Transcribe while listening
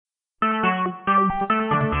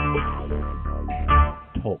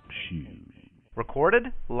Talk Shoes. Recorded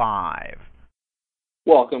live.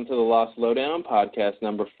 Welcome to the Lost Lowdown, podcast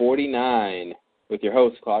number 49, with your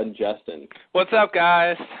hosts, Claude and Justin. What's up,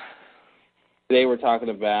 guys? Today we're talking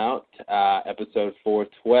about episode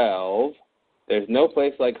 412, There's No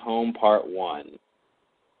Place Like Home, Part 1.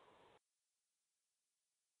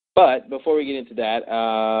 But before we get into that,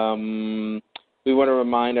 we want to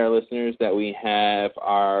remind our listeners that we have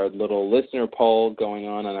our little listener poll going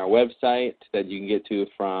on our website that you can get to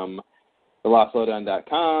from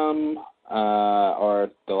thelostlowdown.com or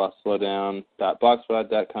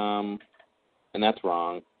thelostlowdown.blogspot.com, and that's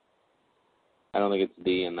wrong. I don't think it's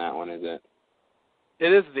D in that one, is it?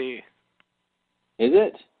 It is the. Is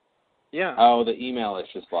it? Yeah. Oh, the email is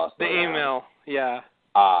just Lost The Lowdown. email, yeah.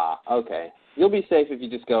 Ah, okay. You'll be safe if you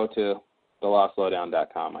just go to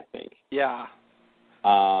thelostlowdown.com, I think. Yeah.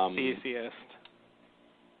 The easiest.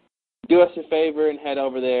 Do us a favor and head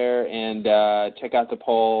over there and check out the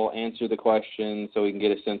poll, answer the question so we can get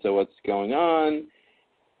a sense of what's going on.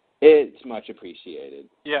 It's much appreciated.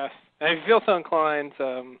 Yes. And if you feel so inclined,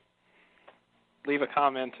 leave a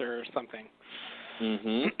comment or something.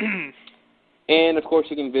 Mm-hmm. And, of course,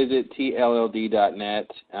 you can visit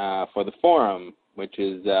tllld.net for the forum, which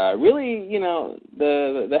is really,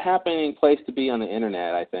 the happening place to be on the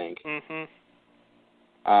Internet, I think. Mm-hmm.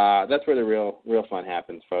 That's where the real fun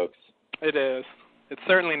happens, folks. It is. It's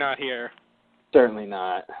certainly not here. Certainly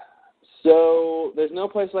not. So, There's No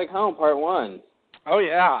Place Like Home, Part 1. Oh,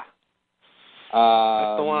 yeah.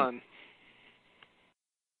 That's the one.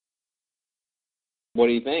 What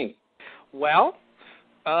do you think? Well,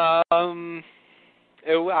 I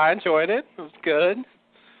enjoyed it. It was good.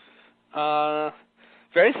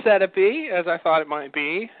 Very set-up-y, as I thought it might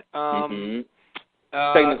be.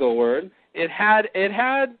 Technical word. It had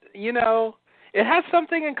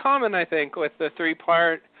something in common, I think, with the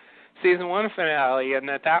 3-part season 1 finale, and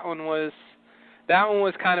that one was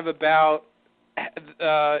kind of about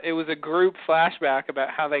it was a group flashback about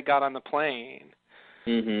how they got on the plane.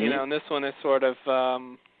 Mm-hmm. And this one is sort of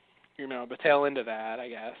the tail end of that, I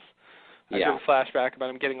guess. A Yeah. good flashback about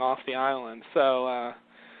them getting off the island. So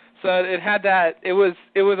it had that. It was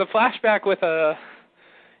a flashback with a,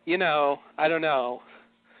 I don't know.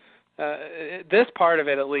 This part of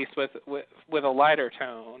it, at least, with a lighter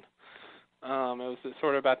tone. It was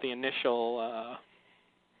sort of about the initial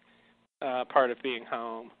part of being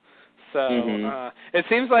home. So it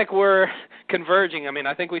seems like we're converging. I mean,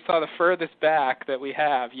 I think we saw the furthest back that we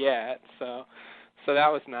have yet. So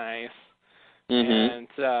that was nice. Mm-hmm.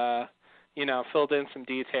 And filled in some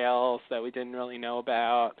details that we didn't really know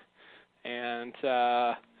about, and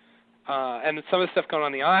some of the stuff going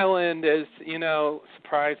on the island is,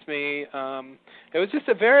 surprised me. It was just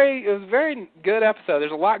a very good episode.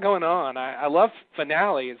 There's a lot going on. I love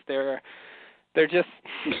finales. They're just,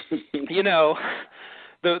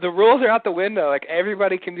 the rules are out the window. Like,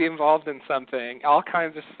 everybody can be involved in something. All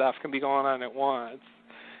kinds of stuff can be going on at once.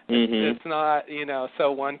 Mm-hmm. It's not,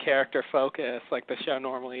 so one character focused like the show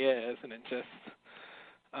normally is, and it just,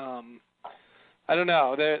 I don't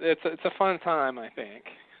know. It's a fun time, I think.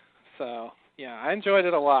 So yeah, I enjoyed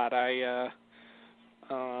it a lot. I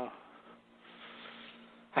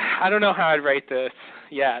don't know how I'd rate this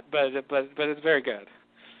yet, but it's very good.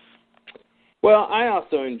 Well, I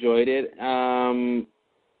also enjoyed it.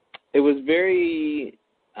 It was very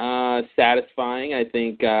satisfying. I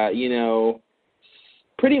think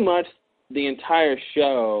pretty much the entire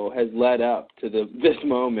show has led up to this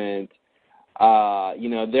moment.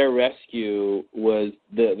 Their rescue was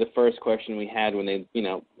the first question we had when they,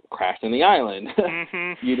 crashed on the island.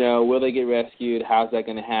 Mm-hmm. Will they get rescued? How's that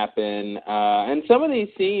going to happen? And some of these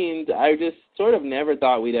scenes I just sort of never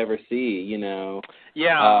thought we'd ever see,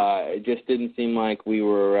 Yeah. It just didn't seem like we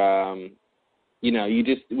were,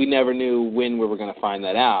 we never knew when we were going to find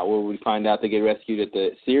that out. Will we find out they get rescued at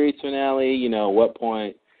the series finale? What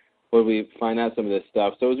point would we find out some of this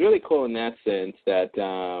stuff? So it was really cool in that sense that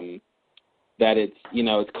that it's,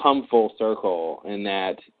 it's come full circle and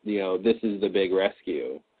that, this is the big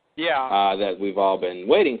rescue. Yeah. That we've all been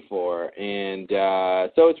waiting for. And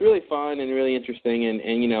so it's really fun and really interesting. And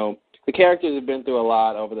the characters have been through a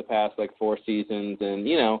lot over the past, 4 seasons. And,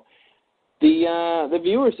 the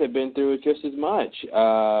viewers have been through it just as much.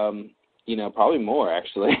 Probably more,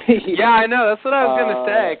 actually. Yeah, I know. That's what I was going to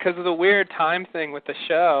say, because of the weird time thing with the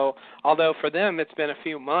show. Although for them it's been a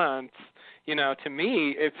few months, to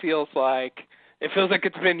me it feels like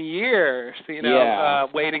it's been years,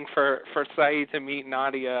 waiting for Saeed to meet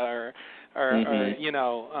Nadia or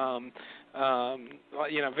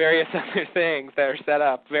various other things that are set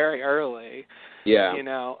up very early. Yeah. You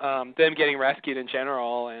know, them getting rescued in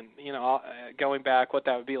general, and going back, what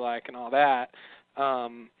that would be like, and all that. So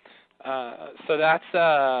that's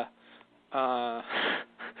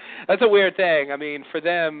that's a weird thing. I mean, for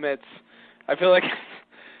them, I feel like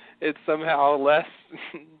it's somehow less.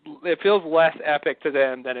 It feels less epic to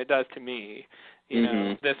them than it does to me. You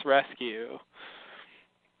know, this rescue,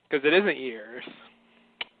 because it isn't years.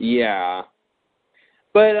 Yeah.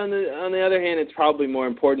 But on the other hand, it's probably more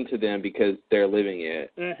important to them because they're living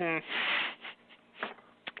it.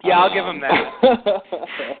 Yeah, I'll give them that.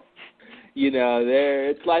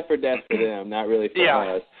 It's life or death for them, not really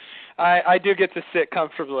for us. I do get to sit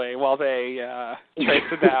comfortably while they trace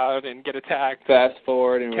it out and get attacked. Fast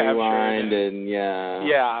forward and captured. Rewind and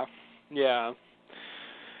Yeah.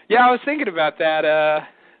 I was thinking about that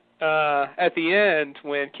at the end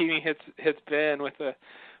when Kimi hits Ben with the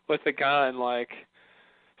gun. Like,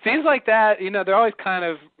 scenes like that, they're always kind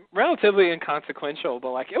of relatively inconsequential,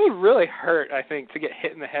 but like it would really hurt, I think, to get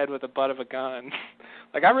hit in the head with the butt of a gun.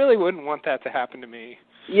 Like, I really wouldn't want that to happen to me.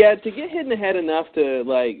 Yeah, to get hit in the head enough to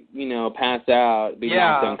pass out, be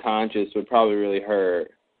knocked unconscious would probably really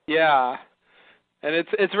hurt. Yeah. And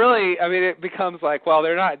it's really, I mean, it becomes like, well,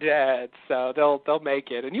 they're not dead, so they'll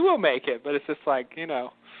make it, and you will make it, but it's just like, I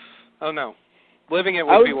don't know, living it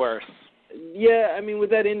would be worse. Yeah, I mean, with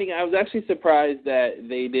that ending, I was actually surprised that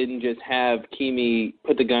they didn't just have Kimi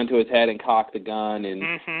put the gun to his head and cock the gun and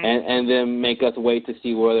then make us wait to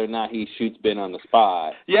see whether or not he shoots Ben on the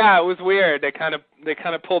spot. Yeah, it was weird. They kind of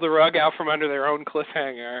pulled the rug out from under their own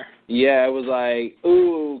cliffhanger. Yeah, it was like,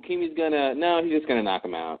 ooh, Kimi's he's just gonna knock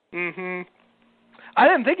him out. I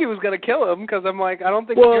didn't think he was gonna kill him because I'm like, I don't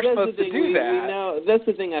think you're supposed to do that. We know, that's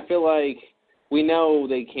the thing. I feel like we know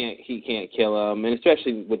he can't kill him, and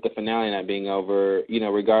especially with the finale not being over,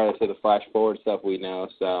 regardless of the flash forward stuff we know.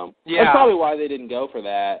 So that's probably why they didn't go for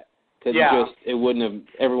that. Because it wouldn't have.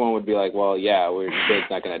 Everyone would be like, well, we're Sid's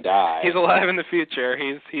not going to die. He's alive in the future.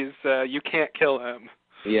 He's you can't kill him.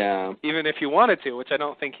 Yeah. Even if you wanted to, which I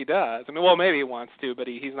don't think he does. I mean, well, maybe he wants to, but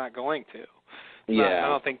he's not going to. I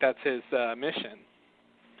don't think that's his mission.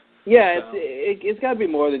 Yeah, so. It's got to be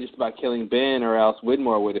more than just about killing Ben, or else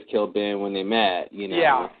Widmore would have killed Ben when they met.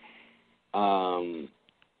 Yeah. So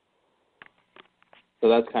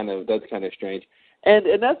that's kind of strange. And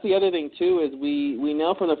that's the other thing too, is we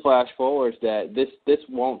know from the flash forwards that this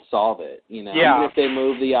won't solve it. Even if they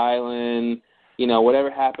move the island,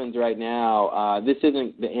 whatever happens right now, this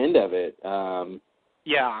isn't the end of it.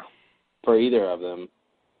 For either of them.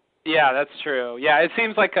 Yeah, that's true. Yeah, it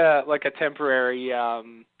seems like a temporary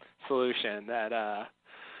solution that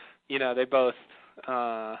they both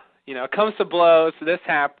it comes to blows. So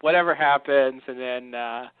whatever happens, and then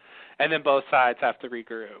both sides have to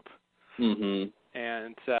regroup. And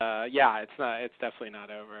it's definitely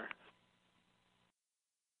not over.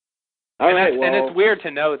 And it's weird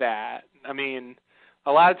to know that. I mean,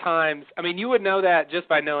 a lot of times, you would know that just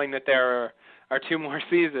by knowing that there are 2 more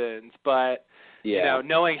seasons, but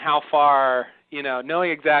knowing how far,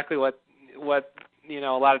 knowing exactly what a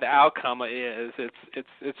lot of the outcome is,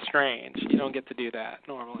 it's strange. You don't get to do that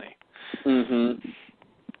normally.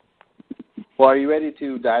 Well, are you ready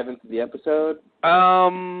to dive into the episode?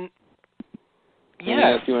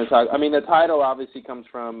 Yeah. If you want to talk, the title obviously comes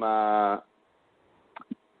from The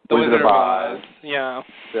Wizard of Oz. Yeah.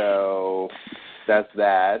 So that's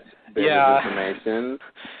that bit of information.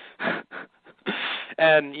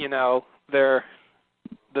 And the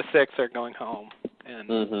 6 are going home,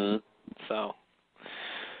 and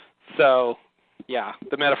so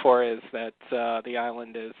the metaphor is that the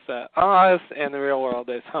island is Oz and the real world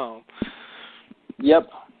is home. Yep.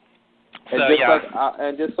 So,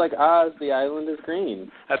 and just like Oz, the island is green.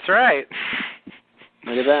 That's right.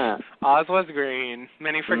 Look at that. Oz was green.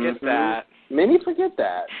 Many forget that. Many forget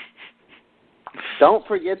that. Don't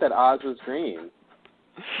forget that Oz was green.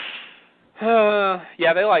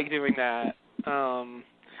 They like doing that.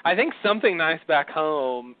 I think Something Nice Back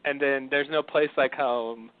Home, and then There's No Place Like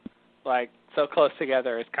Home, like so close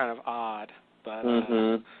together, is kind of odd. But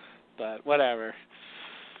whatever.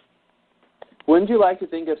 Wouldn't you like to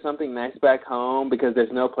think of Something Nice Back Home, because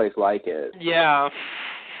there's no place like it? Yeah.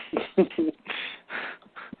 Because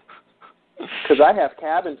I have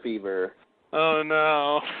cabin fever. Oh,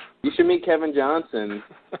 no. You should meet Kevin Johnson,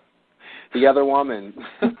 the other woman.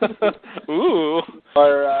 Ooh.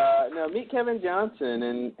 Or, meet Kevin Johnson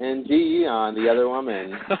and Ji Yeon, the other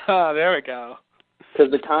woman. There we go.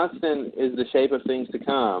 Because the constant is the shape of things to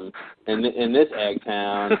come in this egg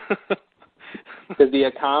town. Because The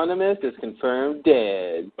Economist is confirmed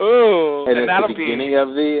dead. Ooh, and it's that'll the beginning of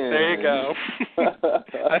the end. There you go.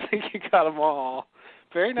 I think you got them all.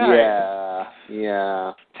 Very nice.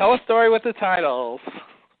 Yeah. Tell a story with the titles.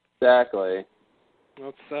 Exactly.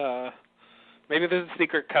 Let's maybe there's a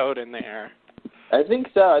secret code in there. I think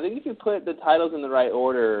so. I think if you put the titles in the right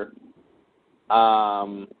order,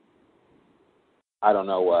 I don't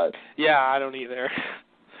know what. Yeah, I don't either.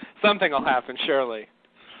 Something will happen, surely.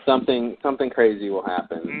 Something crazy will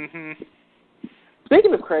happen. Mm-hmm.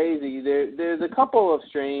 Speaking of crazy, there's a couple of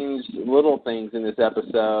strange little things in this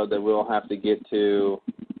episode that we'll have to get to,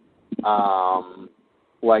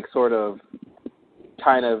 like sort of,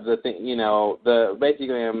 kind of the thing,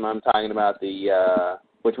 basically I'm talking about the,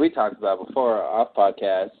 which we talked about before off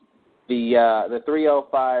podcast, the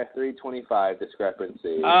 305-325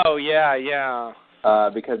 discrepancy. Oh, yeah.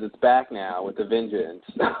 Because it's back now with the vengeance.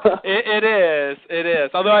 It is.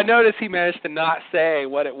 Although I noticed he managed to not say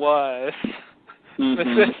what it was.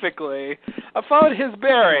 Specifically. I followed his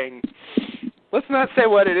bearing. Let's not say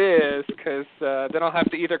what it is, because then I'll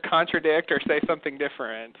have to either contradict or say something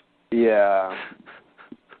different. Yeah.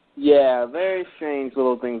 Yeah, very strange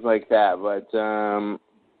little things like that, but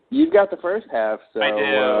you've got the first half, so I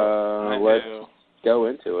do. Let's go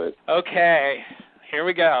into it. Okay, here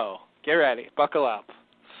we go. Get ready. Buckle up.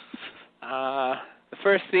 The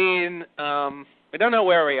first scene, we don't know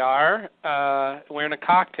where we are. We're in a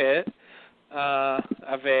cockpit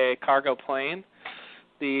of a cargo plane.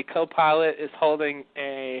 The co-pilot is holding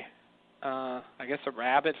a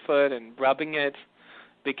rabbit foot and rubbing it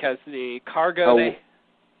because the cargo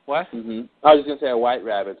What? Mm-hmm. I was going to say a white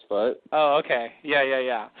rabbit's foot. Oh, okay.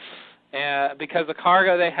 Yeah. Because the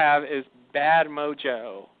cargo they have is bad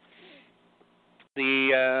mojo.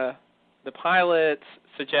 The pilot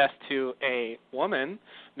suggests to a woman,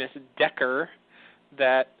 Miss Decker,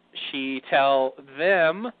 that she tell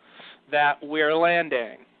them that we're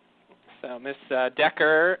landing. So Miss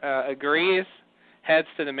Decker agrees, heads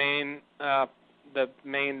to the main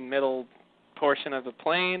middle portion of the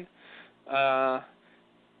plane.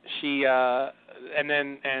 She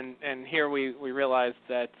and here we realize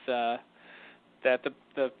that the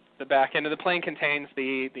back end of the plane contains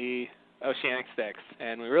the Oceanic 6,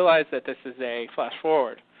 and we realize that this is a flash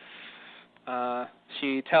forward.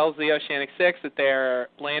 She tells the Oceanic 6 that they're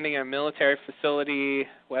landing in a military facility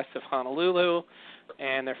west of Honolulu,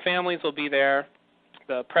 and their families will be there.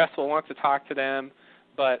 The press will want to talk to them,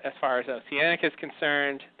 but as far as Oceanic is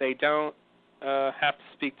concerned, they don't have to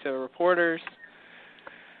speak to reporters.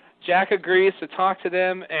 Jack agrees to talk to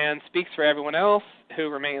them and speaks for everyone else, who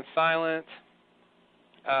remains silent.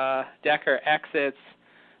 Decker exits.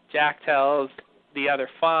 Jack tells the other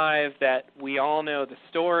 5 that we all know the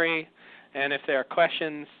story, and if there are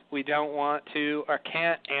questions we don't want to or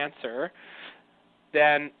can't answer,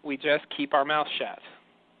 then we just keep our mouth shut.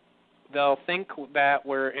 They'll think that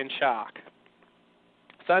we're in shock.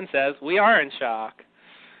 Sun says, we are in shock.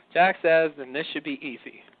 Jack says, then this should be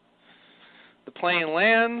easy. The plane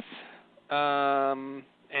lands,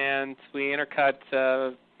 and we intercut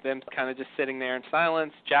them kind of just sitting there in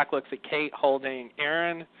silence. Jack looks at Kate holding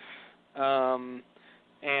Aaron, and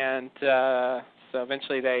so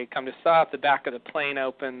eventually they come to stop. The back of the plane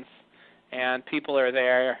opens, and people are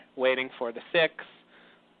there waiting for the 6.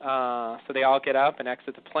 So they all get up and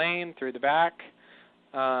exit the plane through the back.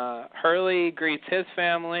 Hurley greets his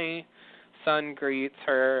family. Sun greets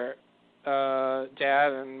her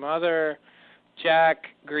dad and mother. Jack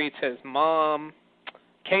greets his mom.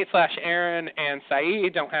 Kate/Aaron and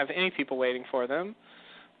Saeed don't have any people waiting for them.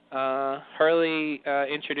 Hurley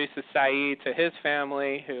introduces Saeed to his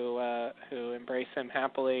family, who embrace him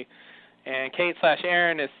happily, and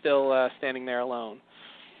Kate/Aaron is still standing there alone.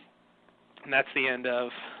 And that's the end of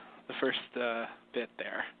the first bit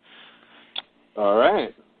there. All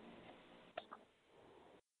right.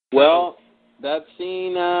 Well, that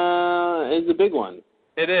scene is a big one.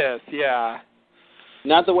 It is, yeah.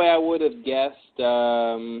 Not the way I would have guessed.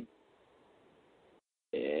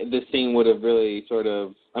 This scene would have really sort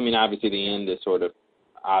of. I mean, obviously the end is sort of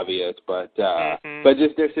obvious, but but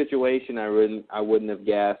just their situation, I wouldn't have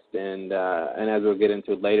guessed. And as we'll get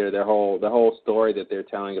into it later, the whole story that they're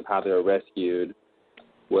telling of how they were rescued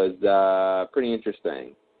was pretty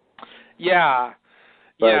interesting. Yeah.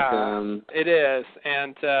 But, it is.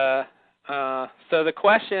 And so the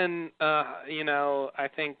question, I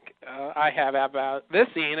think I have about this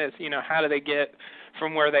scene is, how do they get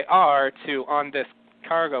from where they are to on this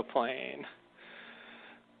cargo plane?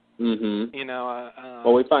 Mm-hmm.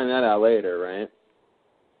 Well, we find that out later, right?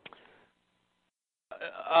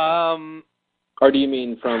 Or do you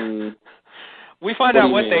mean from... We find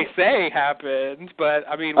out what they say happened, but,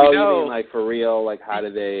 I mean, we know... Oh, you mean, like, for real? Like, how do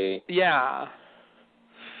they... Yeah.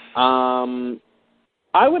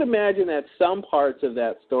 I would imagine that some parts of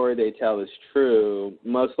that story they tell is true.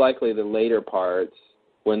 Most likely the later parts,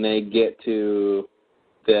 when they get to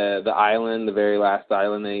the island, the very last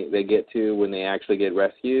island they get to when they actually get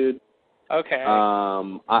rescued. Okay.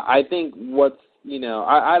 I think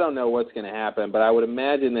I don't know what's going to happen, but I would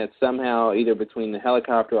imagine that somehow either between the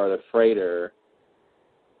helicopter or the freighter,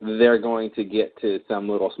 they're going to get to some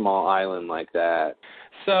little small island like that.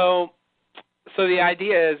 So the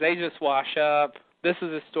idea is they just wash up. This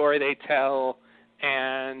is a story they tell,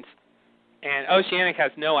 and Oceanic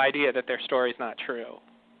has no idea that their story's not true.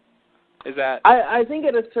 Is that? I think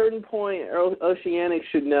at a certain point, Oceanic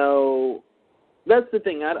should know. That's the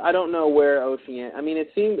thing. I don't know where Oceanic. I mean,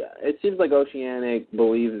 it seems like Oceanic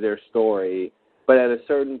believes their story, but at a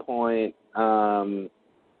certain point, it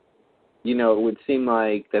would seem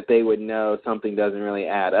like that they would know something doesn't really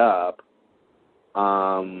add up.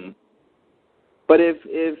 But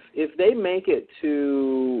if they make it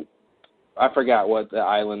to, I forgot what the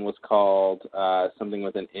island was called, something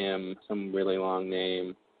with an M, some really long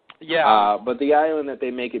name. Yeah. But the island that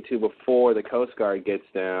they make it to before the Coast Guard gets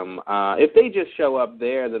them, if they just show up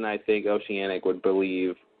there, then I think Oceanic would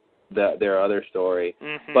believe their other story.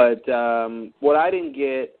 Mm-hmm. But what I didn't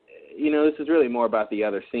get, this is really more about the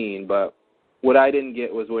other scene, but what I didn't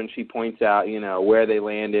get was when she points out, where they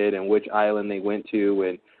landed and which island they went to,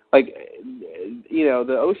 and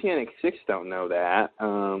the Oceanic Six don't know that.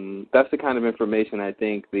 That's the kind of information I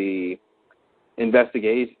think the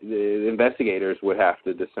investigators would have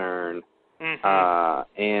to discern.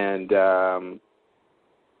 Mm-hmm.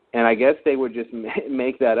 And I guess they would just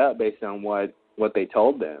make that up based on what they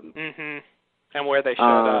told them. Mm-hmm. And where they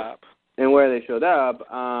showed up. And where they showed up.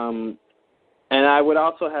 And I would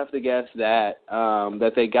also have to guess that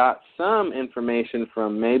that they got some information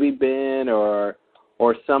from maybe Ben or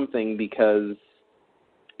something, because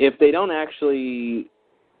if they don't actually,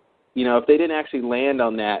 if they didn't actually land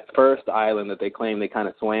on that first island that they claim they kind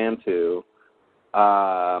of swam to,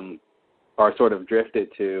 or sort of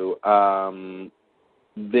drifted to,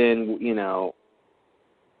 then,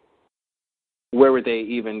 where would they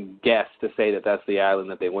even guess to say that that's the island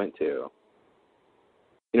that they went to?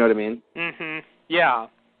 You know what I mean? Mm-hmm. Yeah.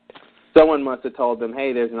 Someone must have told them,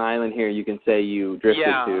 hey, there's an island here you can say you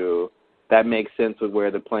drifted to. That makes sense with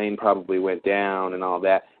where the plane probably went down and all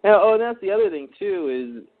that. And that's the other thing,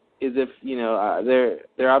 too, is if,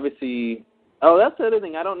 they're obviously... Oh, that's the other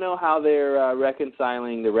thing. I don't know how they're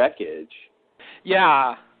reconciling the wreckage.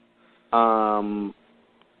 Yeah.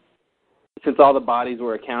 Since all the bodies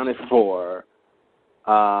were accounted for,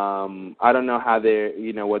 I don't know how they're,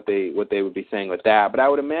 what they would be saying with that. But I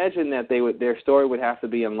would imagine that their story would have to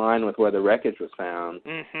be in line with where the wreckage was found.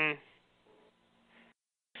 Mm-hmm.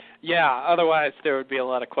 Yeah, otherwise there would be a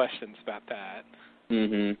lot of questions about that.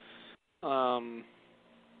 Mm-hmm.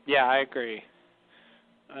 Yeah, I agree.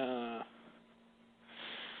 Okay.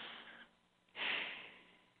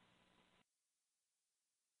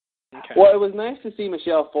 Well, it was nice to see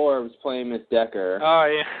Michelle Forbes playing Miss Decker. Oh,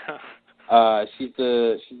 yeah. She's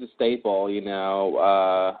a staple,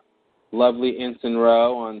 lovely Ensign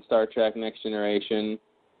Ro on Star Trek Next Generation.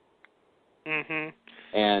 Mm-hmm.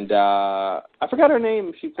 And I forgot her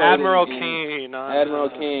name. She played Admiral Kane. Admiral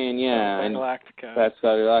Kane, yeah. And Galactica. That's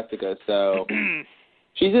Galactica. So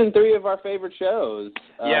she's in 3 of our favorite shows.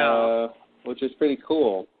 Yeah. Which is pretty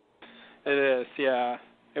cool. It is, yeah.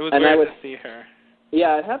 It was and weird to see her.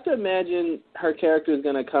 Yeah, I'd have to imagine her character is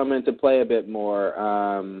going to come into play a bit more.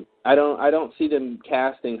 I don't see them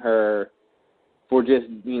casting her for just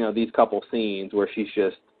these couple scenes where she's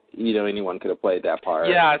just anyone could have played that part.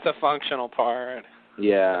 Yeah, it's a functional part.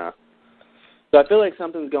 Yeah. So I feel like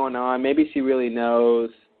something's going on. Maybe she really knows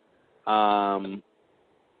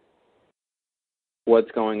what's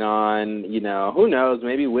going on. Who knows?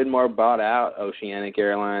 Maybe Widmore bought out Oceanic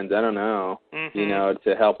Airlines. I don't know. Mm-hmm.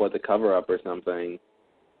 To help with the cover-up or something.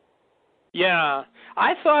 Yeah.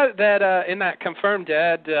 I thought that in that Confirmed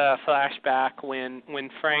Dead flashback when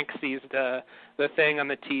Frank sees the thing on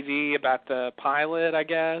the TV about the pilot, I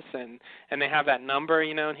guess, and they have that number,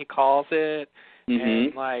 and he calls it.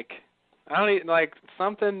 Mm-hmm. And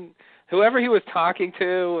something, whoever he was talking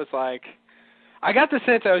to was like, I got the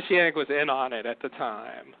sense Oceanic was in on it at the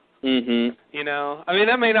time. Mm-hmm. I mean,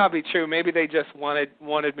 that may not be true. Maybe they just wanted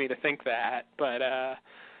me to think that, but I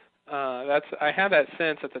had that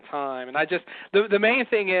sense at the time. And I just the main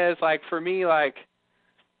thing is for me I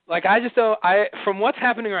just don't from what's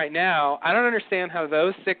happening right now, I don't understand how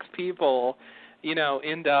those 6 people,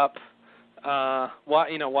 end up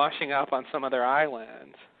washing up on some other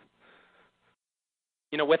island,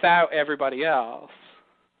 without everybody else.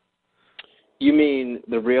 You mean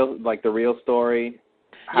the real story?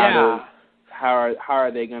 how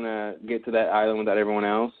are they gonna get to that island without everyone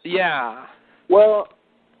else? Yeah. Well,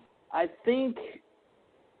 I think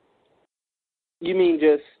you mean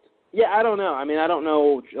just I don't know. I mean, I don't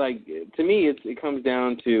know. Like, to me, it comes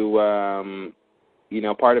down to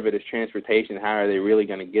part of it is transportation. How are they really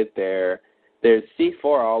going to get there? There's C4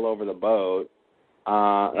 all over the boat.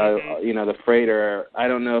 The freighter. I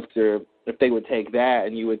don't know if they would take that,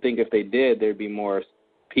 and you would think if they did, there'd be more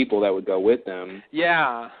people that would go with them.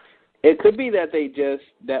 Yeah. It could be that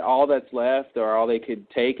that all that's left, or all they could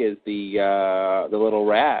take is the little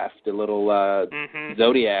raft, the little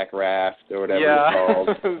Zodiac raft, or whatever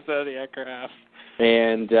it's called. Zodiac raft.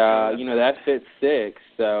 And that fits 6,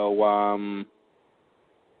 so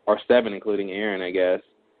or 7, including Aaron, I guess.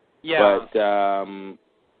 Yeah. But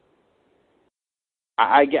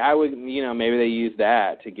I would, maybe they use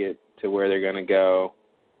that to get to where they're going to go.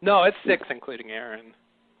 No, it's 6, including Aaron.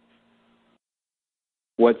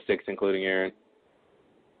 What's 6, including Aaron?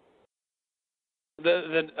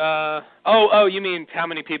 You mean how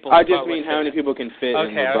many people? I just mean how many people can fit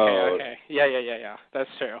in the boat. Okay. Yeah. That's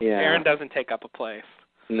true. Yeah. Aaron doesn't take up a place.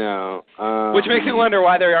 No. Which makes me wonder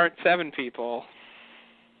why there aren't 7 people.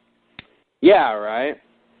 Yeah, right.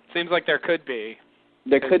 Seems like there could be.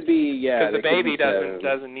 There could be, yeah. Because the baby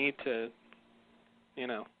doesn't need to,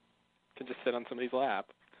 can just sit on somebody's lap.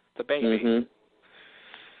 It's a baby. Mm-hmm.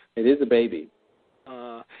 It is a baby.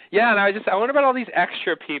 And I wonder about all these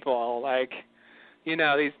extra people, like,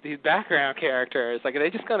 these background characters. Like, are they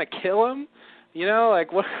just gonna kill them?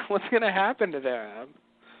 Like what's gonna happen to them?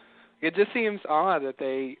 It just seems odd that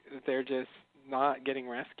they're just not getting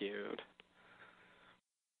rescued.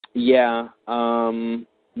 Yeah.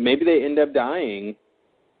 Maybe they end up dying.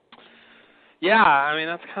 Yeah, I mean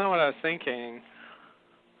that's kind of what I was thinking.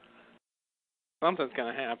 Something's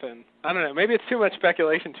going to happen. I don't know. Maybe it's too much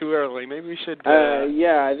speculation too early. Maybe we should...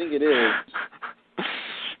 yeah, I think it is.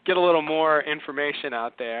 Get a little more information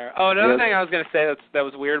out there. Oh, another thing I was going to say that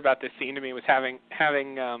was weird about this scene to me was having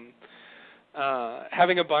a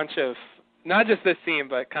bunch of... Not just this scene,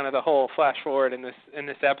 but kind of the whole flash forward in this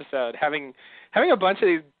episode. Having a bunch of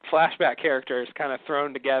these flashback characters kind of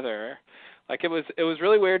thrown together. Like, it was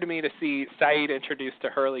really weird to me to see Saeed introduced to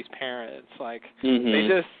Hurley's parents. Like, they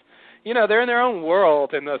just... they're in their own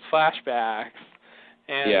world in those flashbacks,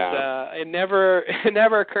 and it never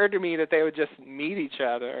occurred to me that they would just meet each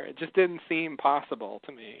other. It just didn't seem possible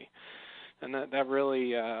to me, and that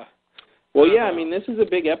really. I mean, this is a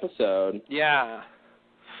big episode. Yeah.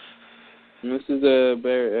 And this is a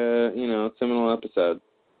very, seminal episode.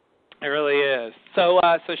 It really is. So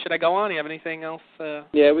should I go on? Do you have anything else?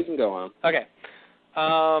 Yeah, we can go on. Okay.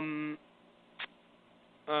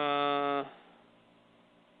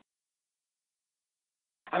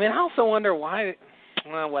 I mean, I also wonder why...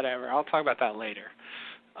 Well, whatever. I'll talk about that later.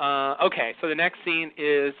 Okay, so the next scene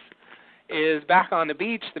is back on the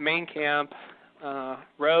beach, the main camp.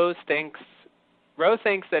 Rose thinks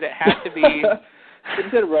that it has to be... She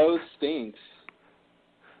said Rose stinks.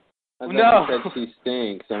 I No. She said she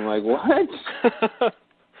stinks. I'm like, what?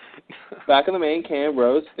 Back in the main camp,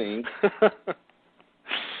 Rose stinks.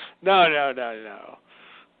 No.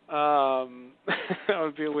 That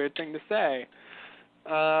would be a weird thing to say.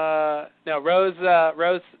 No, Rose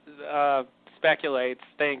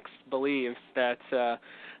believes that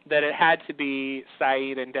it had to be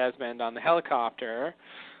Saeed and Desmond on the helicopter.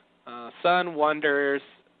 Sun wonders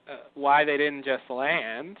why they didn't just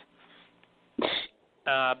land.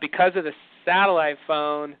 Because of the satellite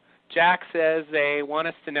phone, Jack says they want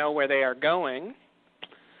us to know where they are going.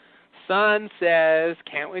 Sun says,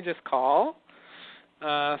 can't we just call?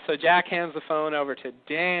 So Jack hands the phone over to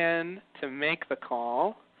Dan to make the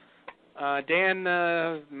call. Dan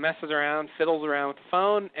messes around, fiddles around with the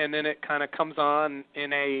phone, and then it kind of comes on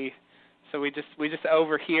in a... So we just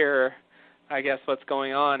overhear, I guess, what's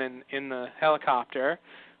going on in the helicopter.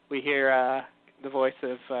 We hear the voice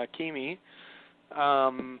of Kimi,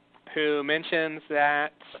 who mentions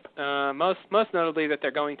that most notably that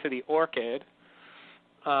they're going to the Orchid,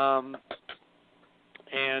 and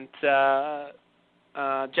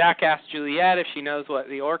Jack asks Juliet if she knows what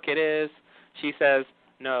the Orchid is. She says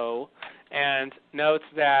no, and notes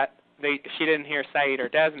that she didn't hear Saeed or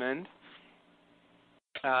Desmond.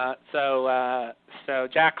 So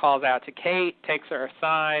Jack calls out to Kate, takes her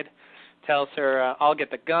aside, tells her, "I'll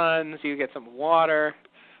get the guns, you get some water."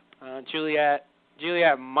 Juliet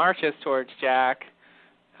marches towards Jack,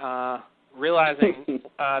 realizing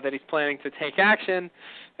that he's planning to take action,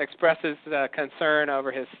 expresses concern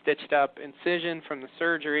over his stitched-up incision from the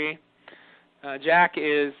surgery. Jack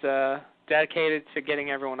is dedicated to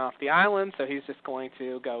getting everyone off the island, so he's just going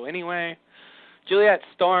to go anyway. Juliet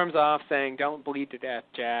storms off saying, "Don't bleed to death,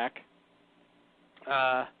 Jack."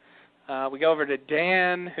 We go over to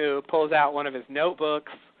Dan, who pulls out one of his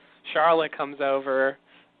notebooks. Charlotte comes over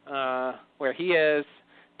where he is.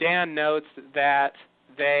 Dan notes that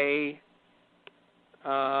they...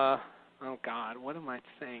 oh, God, what am I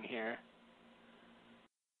saying here?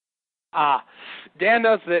 Dan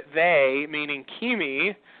notes that they, meaning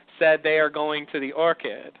Kimi, said they are going to the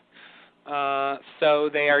Orchid. So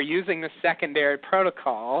they are using the secondary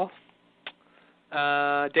protocol.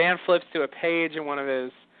 Dan flips to a page in one of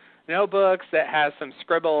his notebooks that has some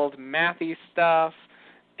scribbled mathy stuff,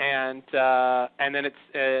 and then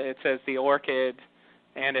it says the Orchid,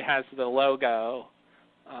 and it has the logo.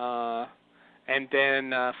 And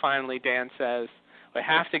then finally Dan says, "We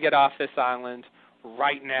have to get off this island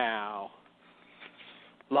right now."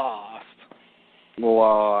 Lost.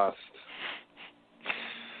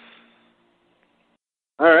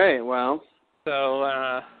 All right, well.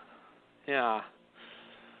 So, yeah.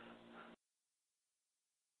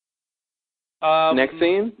 Next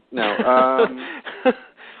scene? No.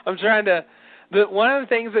 I'm trying to... One of the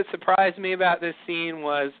things that surprised me about this scene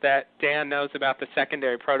was that Dan knows about the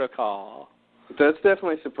secondary protocol. That's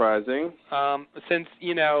definitely surprising. Since,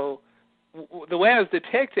 the way it was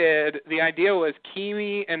depicted, the idea was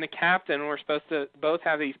Kimi and the captain were supposed to both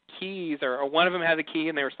have these keys, or one of them had the key,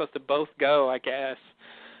 and they were supposed to both go, I guess,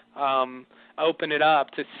 open it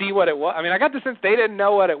up to see what it was. I mean, I got the sense they didn't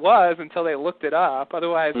know what it was until they looked it up.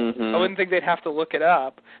 Otherwise, I wouldn't think they'd have to look it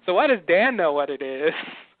up. So why does Dan know what it is?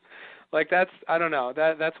 I don't know.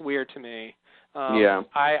 That's weird to me. Yeah.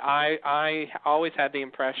 I always had the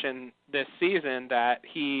impression this season that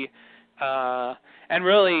he, and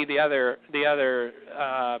really the other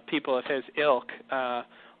people of his ilk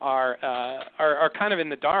are kind of in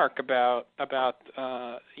the dark about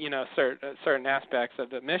certain aspects of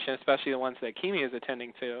the mission, especially the ones that Kimi is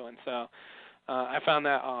attending to, and so I found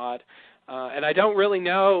that odd, and I don't really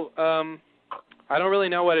know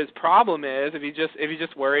what his problem is. If he's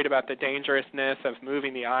just worried about the dangerousness of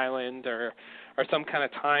moving the island or some kind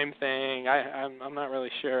of time thing, I'm not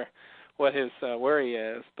really sure what his worry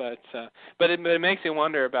is, but it makes you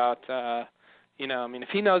wonder about. If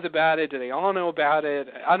he knows about it, do they all know about it?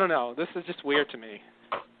 I don't know. This is just weird to me.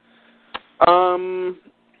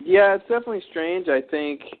 Yeah, it's definitely strange.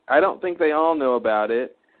 I don't think they all know about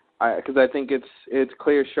it, because I think it's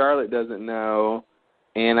clear Charlotte doesn't know,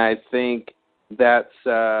 and I think that's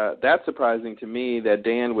surprising to me that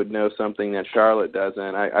Dan would know something that Charlotte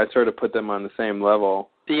doesn't. I sort of put them on the same level.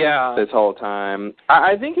 Yeah. This whole time.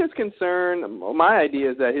 I think his concern, my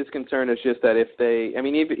idea is that his concern is just that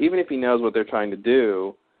even if he knows what they're trying to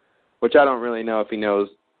do, which I don't really know if he knows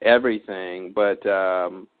everything, but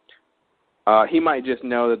he might just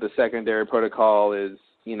know that the secondary protocol is,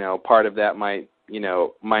 part of that might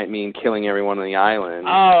mean killing everyone on the island.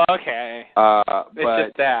 Oh, okay. It's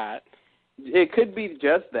just that. It could be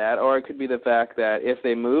just that, or it could be the fact that if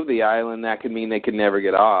they move the island, that could mean they could never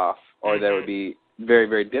get off, or that would be very,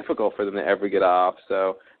 very difficult for them to ever get off.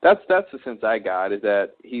 So that's the sense I got, is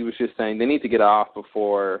that he was just saying they need to get off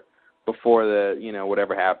before the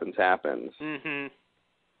whatever happens. Mm-hmm.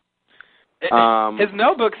 His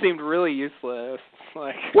notebook seemed really useless.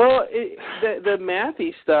 Well, the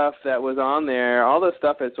mathy stuff that was on there, all the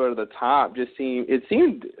stuff at sort of the top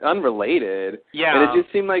seemed unrelated. Yeah. And it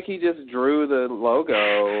just seemed like he just drew the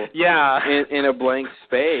logo. Yeah. In a blank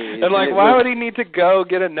space. And why would he need to go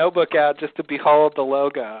get a notebook out just to behold the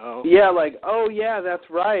logo? Yeah, oh yeah, that's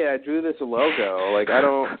right. I drew this logo. I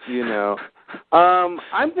don't,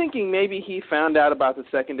 I'm thinking maybe he found out about the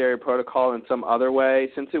secondary protocol in some other way,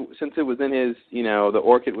 since it was in his, the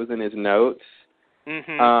Orchid was in his notes.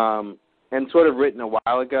 Mm-hmm. And sort of written a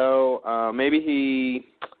while ago. Maybe he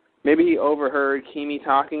overheard Kimi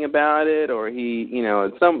talking about it, or he,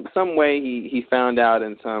 some way he found out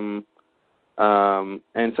in some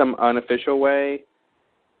unofficial way,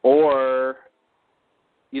 or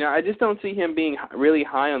I just don't see him being really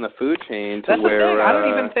high on the food chain to That's where. The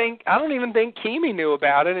thing. I don't even think Kimi knew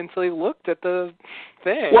about it until he looked at the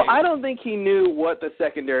thing. Well, I don't think he knew what the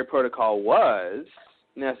secondary protocol was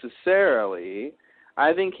necessarily.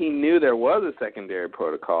 I think he knew there was a secondary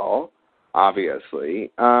protocol, obviously.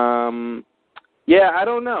 Yeah, I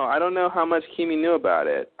don't know. I don't know how much Kimi knew about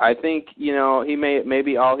it. I think,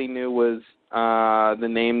 maybe all he knew was the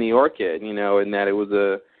name the Orchid, and that it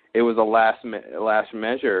was a last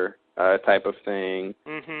measure type of thing.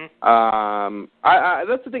 Mm-hmm.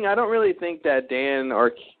 That's the thing. I don't really think that Dan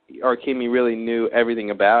or Kimi really knew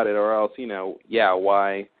everything about it, or else,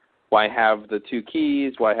 why have the two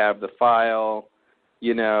keys? Why have the file?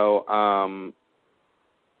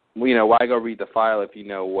 why go read the file if you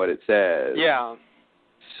know what it says? Yeah.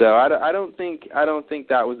 So I don't think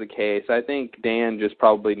that was the case. I think Dan just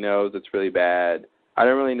probably knows it's really bad. I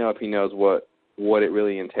don't really know if he knows what it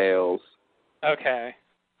really entails. Okay.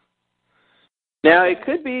 Now it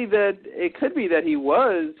could be that he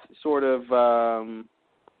was sort of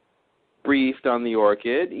briefed on the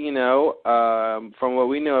Orchid. From what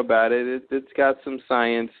we know about it, it's got some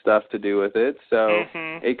science stuff to do with it. So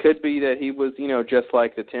it could be that he was, just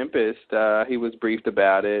like the Tempest, he was briefed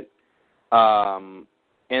about it. And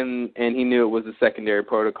he knew it was a secondary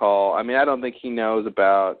protocol. I mean, I don't think he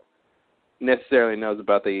necessarily knows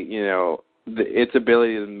about the its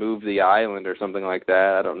ability to move the island or something like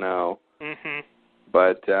that. I don't know.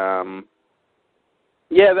 But yeah,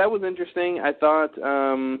 that was interesting. I thought,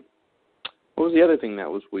 what was the other thing that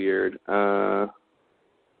was weird?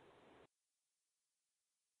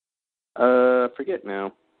 Forget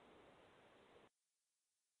now.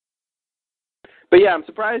 But yeah, I'm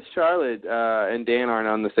surprised Charlotte and Dan aren't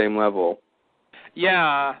on the same level.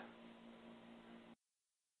 Yeah.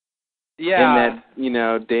 Yeah. In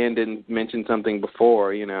that, Dan didn't mention something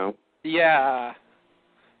before, Yeah.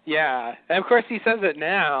 Yeah. And of course he says it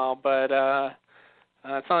now, but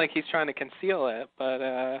it's not like he's trying to conceal it,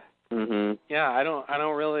 but yeah, I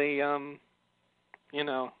don't really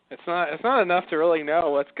it's not enough to really know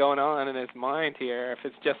what's going on in his mind here if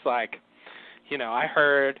it's just like, I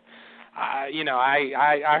heard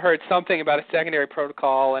I heard something about a secondary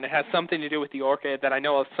protocol, and it has something to do with the Orchid that I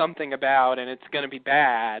know of something about, and it's going to be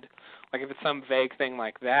bad. Like if it's some vague thing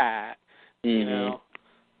like that,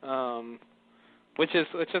 which is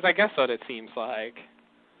I guess what it seems like.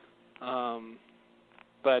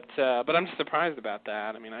 But I'm just surprised about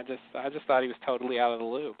that. I mean, I just thought he was totally out of the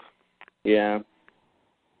loop. Yeah.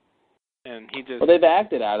 And he just. Well, they've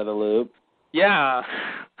acted out of the loop. Yeah.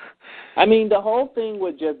 I mean, the whole thing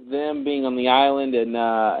with just them being on the island and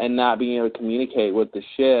not being able to communicate with the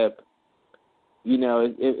ship,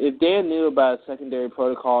 if Dan knew about secondary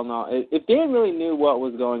protocol and all, if Dan really knew what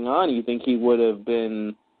was going on, you think he would have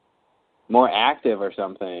been more active or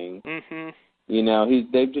something.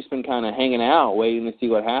 They've just been kind of hanging out, waiting to see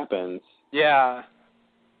what happens. Yeah.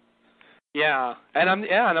 Yeah, and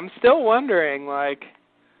I'm still wondering, like,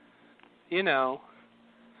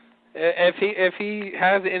 if he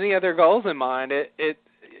has any other goals in mind,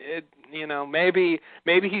 maybe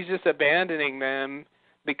he's just abandoning them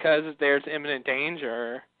because there's imminent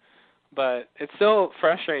danger. But it still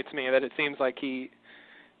frustrates me that it seems like he,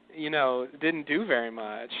 didn't do very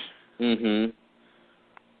much.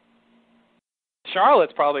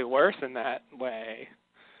 Charlotte's probably worse in that way.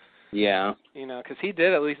 Yeah. Because he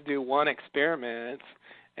did at least do one experiment,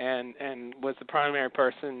 and was the primary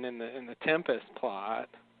person in the Tempest plot.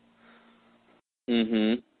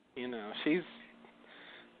 She's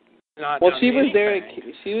not. Well, done she was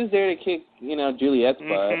anything. she was there to kick Juliet's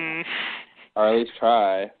butt, or at least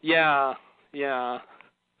try. Yeah. Yeah.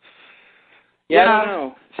 I don't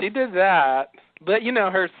know. She did that, but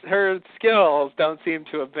her skills don't seem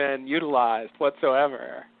to have been utilized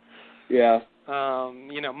whatsoever. Yeah.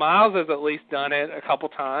 Miles has at least done it a couple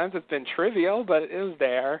times. It's been trivial, but it was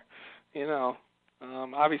there.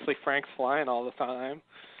 Obviously Frank's flying all the time.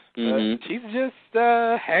 But she's just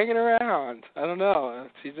hanging around. I don't know.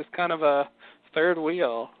 She's just kind of a third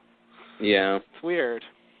wheel. Yeah. It's weird.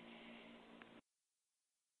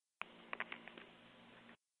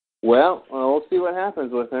 Well, we'll see what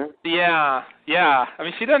happens with her. Yeah. I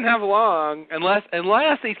mean, she doesn't have long, unless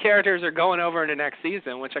these characters are going over into next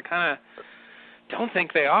season, which I kind of don't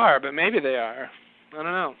think they are, but maybe they are. I don't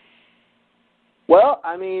know. Well,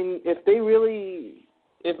 I mean, if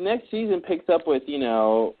next season picks up with,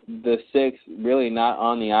 the 6 really not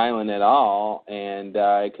on the island at all, and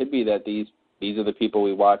it could be that these are the people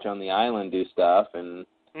we watch on the island do stuff, and,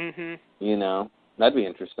 that'd be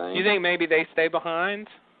interesting. You think maybe they stay behind?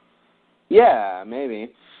 Yeah,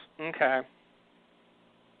 maybe. Okay.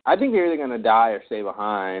 I think they're either going to die or stay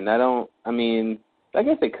behind. I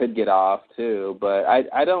guess they could get off, too, but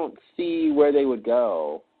I don't see where they would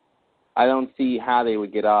go. I don't see how they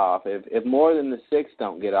would get off. If more than the 6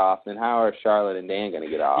 don't get off, then how are Charlotte and Dan going to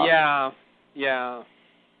get off? Yeah.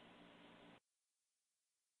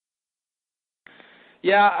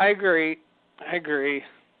 Yeah, I agree.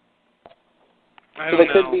 So they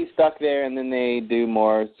could be stuck there, and then they do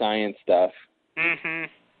more science stuff.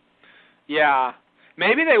 Yeah.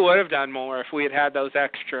 Maybe they would have done more if we had those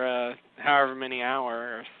extra however many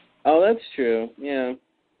hours. Oh, that's true. Yeah.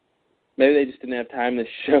 Maybe they just didn't have time to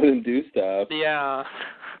show them do stuff. Yeah.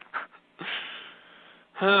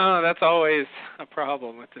 Oh, that's always a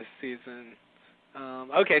problem with this season.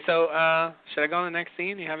 Okay, so should I go on the next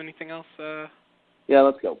scene? You have anything else? Yeah,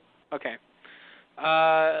 let's go. Okay.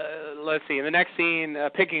 Let's see. In the next scene,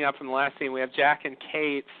 picking up from the last scene, we have Jack and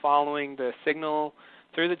Kate following the signal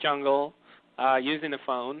through the jungle using the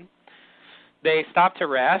phone. They stop to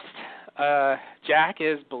rest. Jack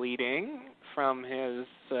is bleeding from his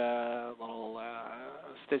little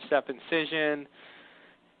stitched-up incision.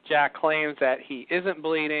 Jack claims that he isn't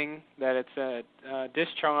bleeding, that it's a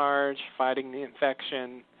discharge fighting the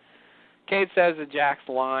infection. Kate says that Jack's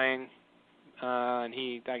lying, and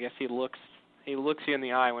I guess he looks you in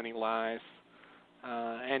the eye when he lies,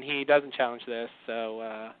 and he doesn't challenge this, so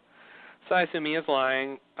I assume he is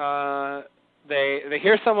lying. They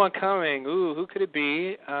hear someone coming. Ooh, who could it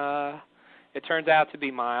be? It turns out to be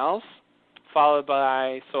Miles, followed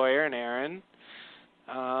by Sawyer and Aaron.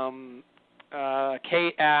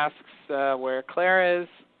 Kate asks where Claire is.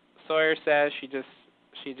 Sawyer says she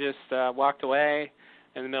just walked away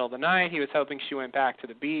in the middle of the night. He was hoping she went back to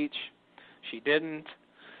the beach. She didn't.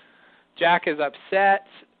 Jack is upset.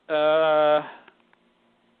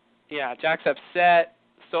 Jack's upset.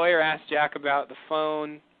 Sawyer asks Jack about the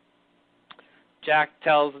phone. Jack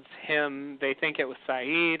tells him they think it was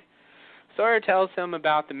Saeed. Sawyer tells him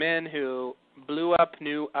about the men who blew up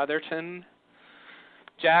New Otherton.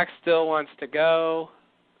 Jack still wants to go,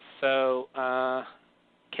 so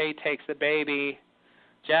Kate takes the baby.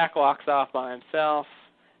 Jack walks off by himself,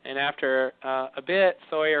 and after a bit,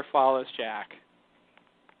 Sawyer follows Jack.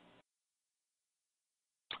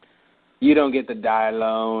 You don't get to die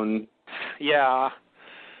alone. Yeah.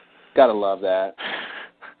 Gotta love that.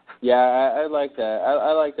 Yeah, I like that.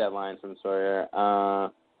 I like that line from Sawyer.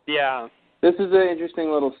 Yeah. This is an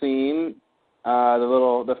interesting little scene.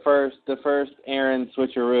 The first Aaron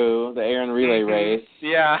switcheroo, the Aaron relay race.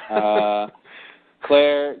 Yeah.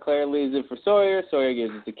 Claire leaves it for Sawyer. Sawyer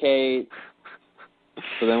gives it to Kate.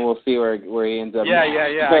 So then we'll see where he ends up. Yeah.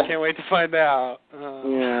 I can't wait to find out.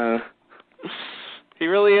 Yeah. He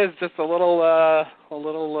really is just a little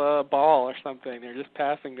ball or something. They're just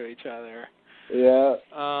passing to each other. Yeah.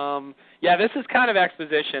 This is kind of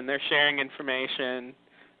exposition. They're sharing information,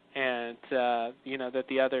 and that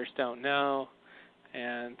the others don't know,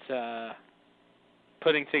 and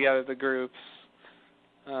putting together the groups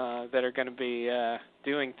that are going to be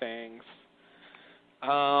doing things.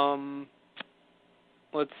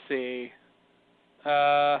 Let's see.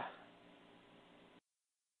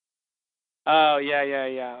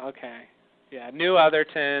 Okay. Yeah, New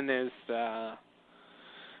Otherton is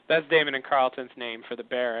that's Damon and Carlton's name for the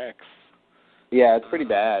barracks. Yeah, it's pretty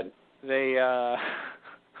bad.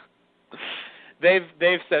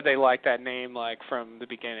 They've said they like that name like from the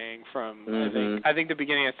beginning. I think the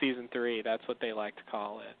beginning of season 3. That's what they like to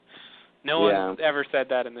call it. No one's ever said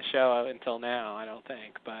that in the show until now, I don't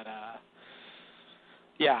think. But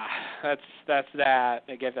that's that.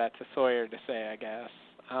 I give that to Sawyer to say, I guess.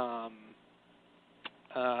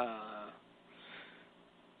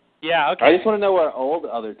 Okay. I just want to know where Old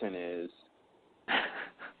Otherton is.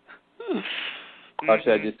 Or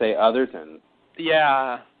should I just say Otherton?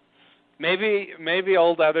 Yeah. Maybe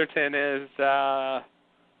Old Otherton is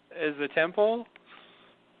the temple?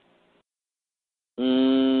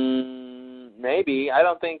 Maybe. I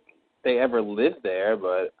don't think they ever lived there,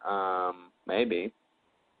 but maybe.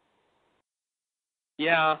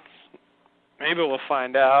 Yeah. Maybe we'll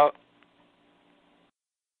find out.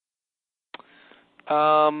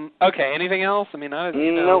 Okay, anything else? I mean, nope.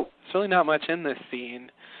 There's really not much in this scene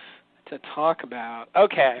to talk about.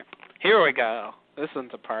 Okay, here we go. This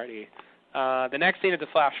one's a party. The next scene is a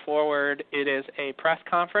flash forward. It is a press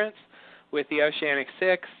conference with the Oceanic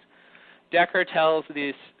Six. Decker tells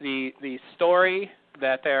the story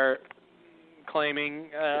that they're claiming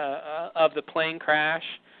of the plane crash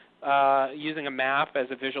using a map as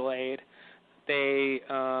a visual aid. The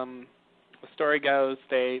story goes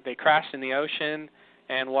they crashed in the ocean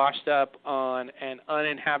and washed up on an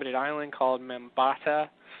uninhabited island called Membata.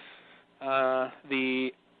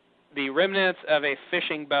 The remnants of a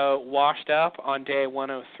fishing boat washed up on day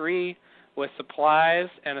 103 with supplies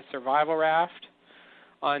and a survival raft.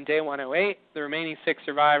 On day 108, the remaining 6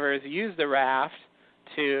 survivors used the raft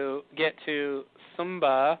to get to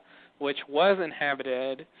Sumba, which was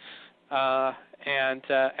inhabited, and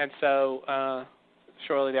so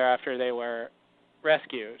shortly thereafter they were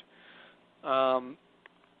rescued.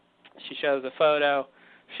 She shows a photo.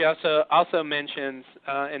 She also mentions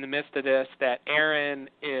in the midst of this that Aaron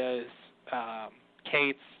is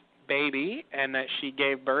Kate's baby and that she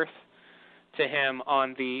gave birth to him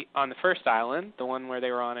on the first island, the one where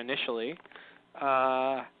they were on initially.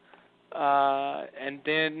 And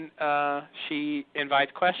then she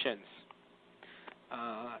invites questions.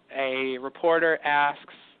 A reporter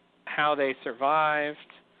asks how they survived.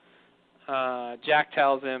 Jack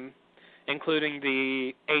tells him, including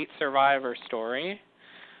the 8 survivor story,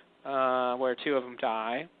 where 2 of them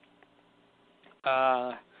die.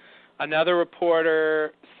 Another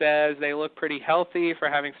reporter says they look pretty healthy for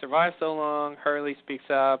having survived so long. Hurley speaks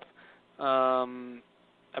up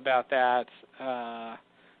about that,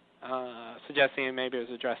 suggesting maybe it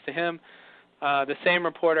was addressed to him. The same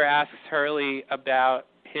reporter asks Hurley about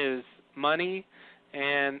his money,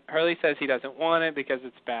 and Hurley says he doesn't want it because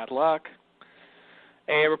it's bad luck.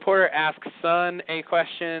 A reporter asks Sun a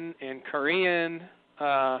question in Korean.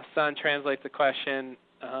 Sun translates the question,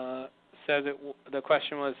 says the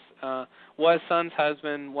question was Sun's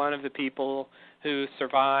husband one of the people who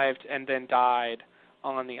survived and then died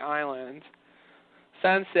on the island?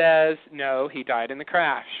 Sun says, no, he died in the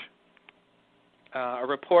crash. A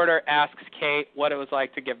reporter asks Kate what it was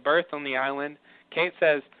like to give birth on the island. Kate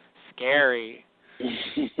says, scary.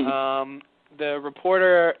 The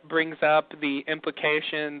reporter brings up the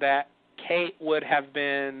implication that Kate would have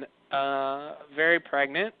been very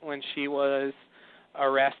pregnant when she was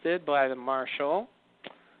arrested by the marshal.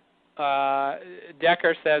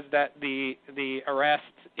 Decker says that the arrest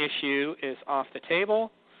issue is off the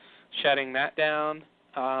table, shutting that down.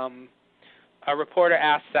 A reporter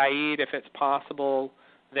asks Saeed if it's possible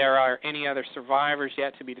there are any other survivors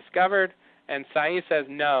yet to be discovered, and Saeed says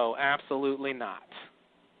no, absolutely not.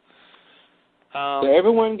 So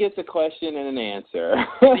everyone gets a question and an answer.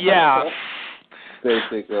 Yeah.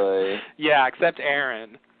 Basically. Yeah, except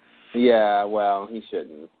Aaron. Yeah, well, he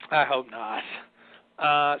shouldn't. I hope not.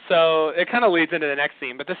 So it kind of leads into the next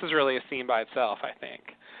scene, but this is really a scene by itself, I think.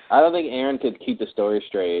 I don't think Aaron could keep the story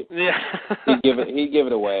straight. Yeah. He'd give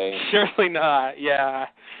it away. Surely not. Yeah.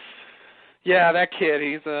 Yeah, that kid,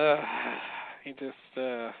 he's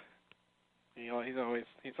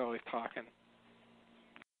always talking.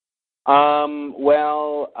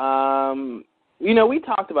 We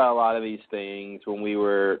talked about a lot of these things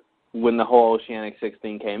when the whole Oceanic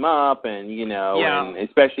 16 came up, and and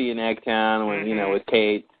especially in Eggtown when with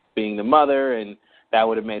Kate being the mother, and that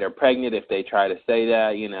would have made her pregnant if they try to say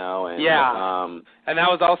that, and and that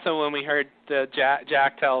was also when we heard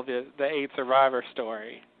Jack tell the 8 survivor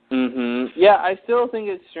story. Yeah, I still think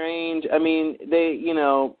it's strange. I mean,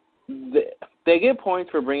 they get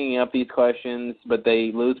points for bringing up these questions, but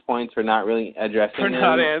they lose points for not really addressing them. For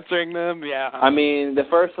not answering them, yeah. I mean, the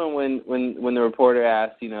first one when the reporter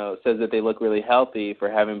asks, says that they look really healthy for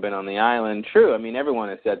having been on the island. True. I mean, everyone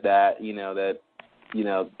has said that, that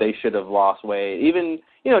they should have lost weight. Even,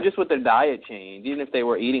 just with their diet change, even if they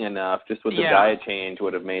were eating enough, just with the diet change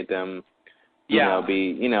would have made them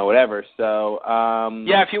be, whatever. So,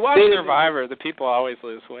 if you watch Survivor, the people always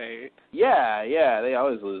lose weight. Yeah, they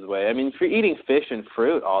always lose weight. I mean, if you're eating fish and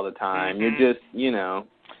fruit all the time, you're just,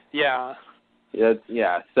 Yeah.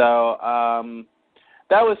 Yeah, so,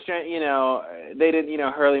 that was strange, they didn't,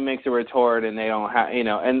 Hurley makes a retort and they don't have,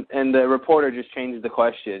 and the reporter just changes the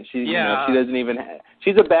question. She, she doesn't even,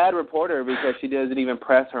 she's a bad reporter because she doesn't even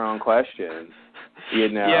press her own question,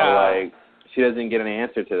 like, she doesn't get an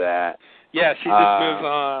answer to that. Yeah, she just moves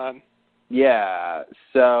on. Yeah,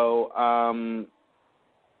 so,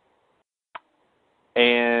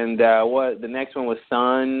 what the next one was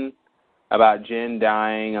Sun, about Jen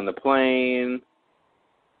dying on the plane.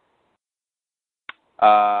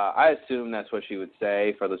 I assume that's what she would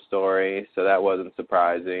say for the story, so that wasn't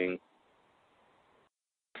surprising.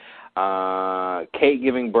 Kate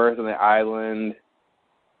giving birth on the island.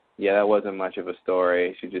 Yeah, that wasn't much of a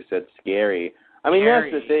story. She just said scary. I mean,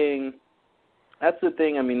 scary. That's the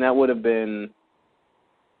thing. I mean, that would have been,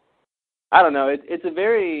 I don't know. It's a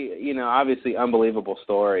very, obviously unbelievable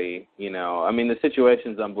story. I mean, the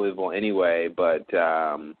situation's unbelievable anyway, but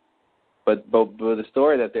the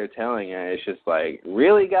story that they're telling it's just like,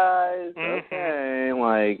 really, guys? Okay,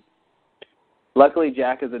 like, luckily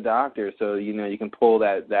Jack is a doctor, so you can pull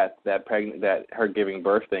that her giving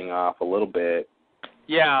birth thing off a little bit.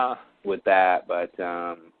 Yeah. With that, but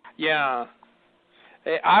yeah.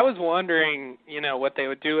 I was wondering, what they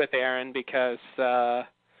would do with Aaron because the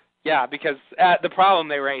problem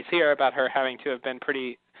they raise here about her having to have been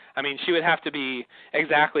pretty, I mean, she would have to be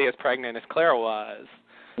exactly as pregnant as Claire was,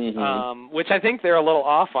 which I think they're a little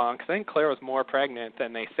off on, because I think Claire was more pregnant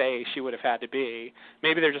than they say she would have had to be.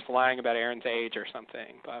 Maybe they're just lying about Aaron's age or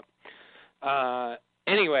something. But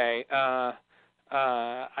anyway,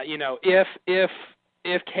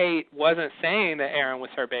 if Kate wasn't saying that Aaron was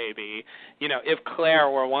her baby, if Claire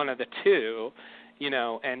were one of the two,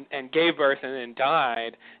 and gave birth and then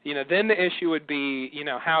died, then the issue would be,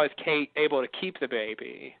 how is Kate able to keep the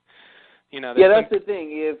baby? Yeah, that's the thing.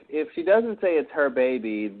 If she doesn't say it's her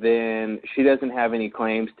baby, then she doesn't have any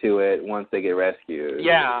claims to it once they get rescued.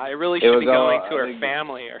 Yeah, it really should be going to her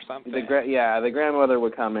family or something. The grandmother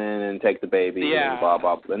would come in and take the baby and blah,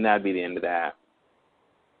 blah, blah, and that'd be the end of that.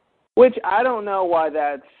 Which I don't know why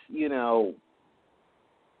that's,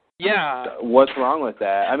 Yeah. What's wrong with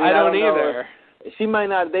that? I mean, I don't either. They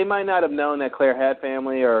might not have known that Claire had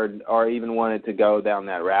family or even wanted to go down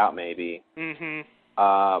that route maybe. Mhm.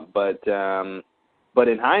 But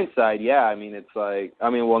in hindsight, yeah, I mean, it's like,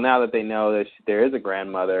 well, now that they know that there is a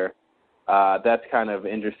grandmother, that's kind of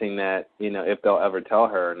interesting that, if they'll ever tell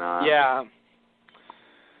her or not. Yeah.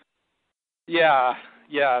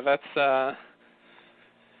 Yeah, that's,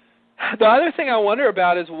 the other thing I wonder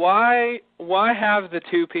about is why have the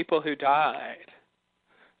two people who died?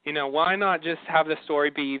 Why not just have the story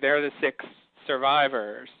be they're the 6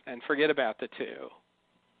 survivors and forget about the 2?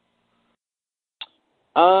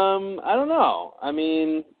 I don't know. I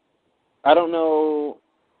mean, I don't know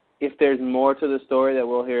if there's more to the story that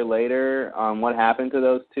we'll hear later on what happened to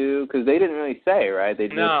those 2, because they didn't really say, right?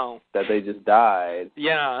 That they just died.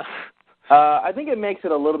 Yeah. I think it makes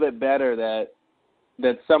it a little bit better that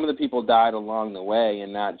some of the people died along the way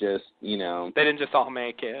and not just, They didn't just all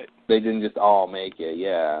make it. They didn't just all make it,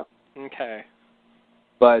 yeah. Okay.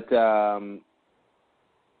 But, I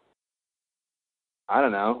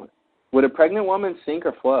don't know. Would a pregnant woman sink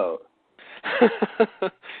or float?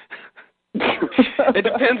 It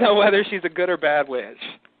depends on whether she's a good or bad witch.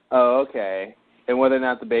 Oh, okay. And whether or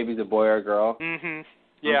not the baby's a boy or a girl? Mhm.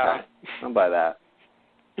 Yeah. Okay. I'll buy that.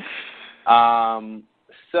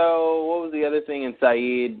 So what was the other thing? And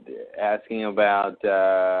Saeed asking about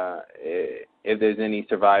if there's any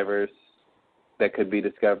survivors that could be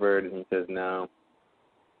discovered, and he says no.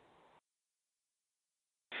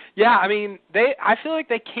 Yeah, I mean, I feel like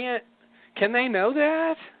they can't. Can they know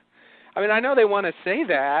that? I mean, I know they want to say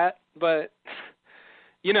that, but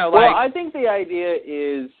Well, I think the idea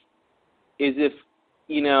is if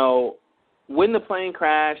when the plane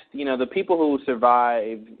crashed, the people who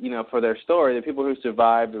survived, for their story, the people who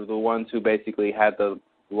survived were the ones who basically had the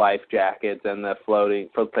life jackets and the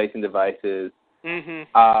flotation devices. Mhm.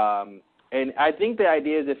 And I think the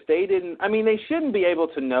idea is if they didn't, they shouldn't be able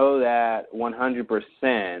to know that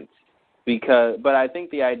 100%. But I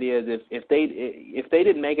think the idea is if they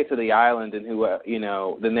didn't make it to the island and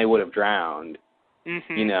then they would have drowned.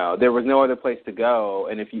 Mm-hmm. There was no other place to go,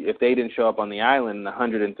 and if they didn't show up on the island in the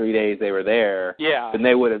 103 days they were there, then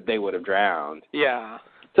they would have drowned. Yeah.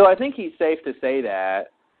 So I think he's safe to say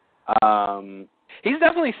that. He's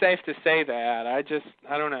definitely safe to say that.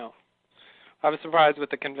 I don't know. I was surprised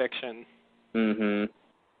with the conviction. Mhm.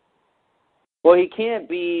 Well, he can't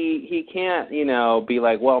be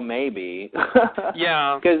like, well, maybe.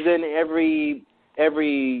 Yeah. Because then every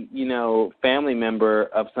family member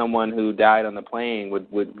of someone who died on the plane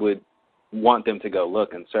would want them to go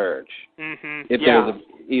look and search. Mhm. If there's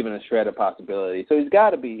even a shred of possibility. So he's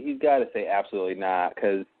got to say absolutely not,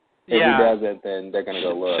 because if he doesn't, then they're going to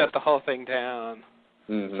go look. Shut the whole thing down.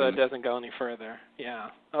 Mm-hmm. So it doesn't go any further. Yeah.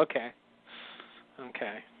 Okay.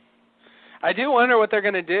 I do wonder what they're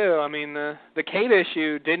going to do. I mean, the Kate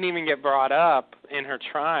issue didn't even get brought up in her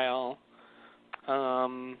trial.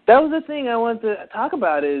 That was the thing I wanted to talk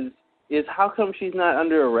about is how come she's not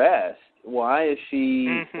under arrest? Why is she?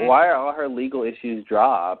 Mm-hmm. Why are all her legal issues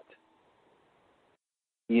dropped?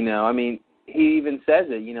 He even says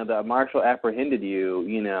it. The marshal apprehended you,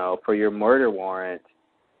 for your murder warrant.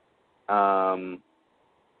 And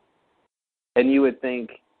you would think,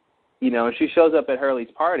 she shows up at Hurley's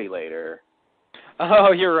party later.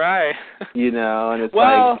 Oh, you're right. And it's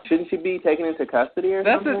like, shouldn't she be taken into custody or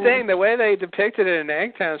something? That's the thing. The way they depicted it in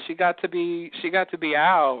Eggtown, she got to be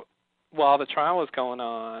out while the trial was going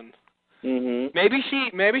on. Mhm. Maybe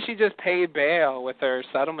she just paid bail with her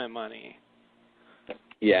settlement money.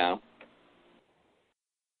 Yeah.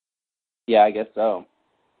 Yeah, I guess so.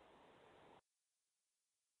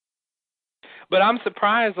 But I'm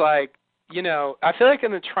surprised, I feel like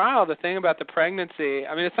in the trial, the thing about the pregnancy,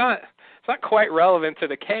 it's not quite relevant to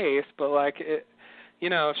the case, but if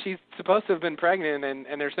she's supposed to have been pregnant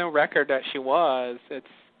and there's no record that she was,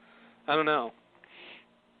 I don't know.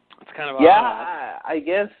 It's kind of odd. Yeah, I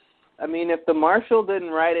guess. If the marshal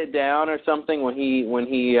didn't write it down or something when he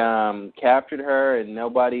captured her and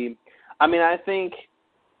nobody, I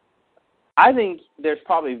think there's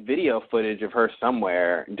probably video footage of her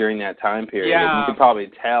somewhere during that time period. Yeah. You could probably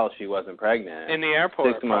tell she wasn't pregnant. In the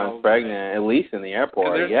airport. 6 months pregnant, at least in the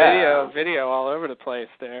airport. There's video all over the place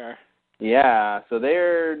there. Yeah, so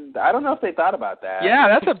I don't know if they thought about that. Yeah,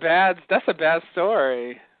 that's a bad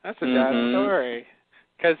story. That's a bad story.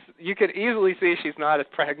 Because you could easily see she's not as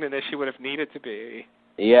pregnant as she would have needed to be.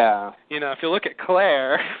 Yeah. You know, if you look at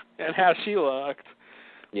Claire and how she looked,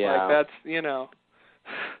 Yeah. like that's.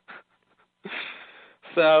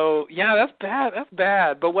 So yeah, that's bad. That's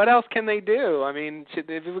bad. But what else can they do? I mean,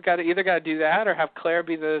 they've got to either do that or have Claire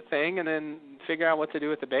be the thing, and then figure out what to do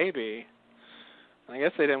with the baby. I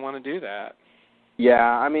guess they didn't want to do that.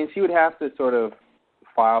 Yeah, I mean, she would have to sort of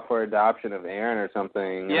file for adoption of Aaron or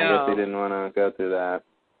something. Yeah. I guess they didn't want to go through that.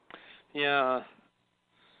 Yeah.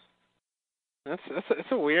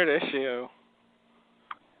 It's a weird issue.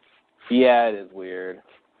 Yeah, it is weird.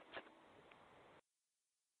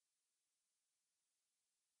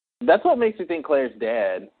 That's what makes me think Claire's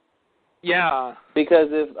dead. Yeah. Because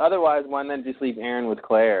if otherwise, why not just leave Aaron with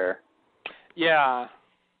Claire? Yeah.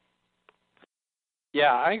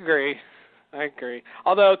 Yeah, I agree.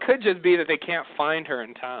 Although it could just be that they can't find her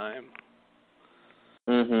in time.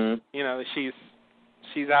 Mhm. You know, she's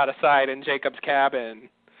out of sight in Jacob's cabin.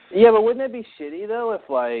 Yeah, but wouldn't it be shitty though if,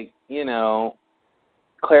 like,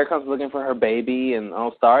 Claire comes looking for her baby and,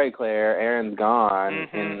 oh, sorry, Claire, Aaron's gone,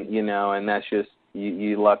 and and that's just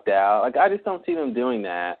you lucked out. Like, I just don't see them doing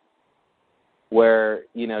that. Where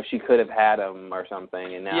she could have had him or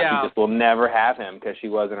something, and now she just will never have him because she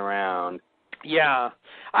wasn't around. Yeah,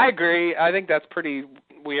 I agree. I think that's pretty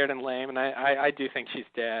weird and lame, and I do think she's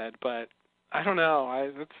dead, but I don't know.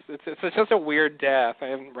 It's just a weird death. I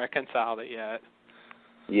haven't reconciled it yet.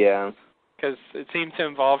 Yeah. Because it seemed to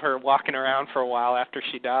involve her walking around for a while after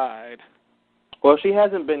she died. Well, she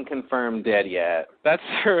hasn't been confirmed dead yet. That's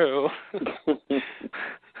true.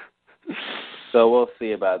 So we'll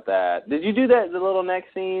see about that. Did you do the little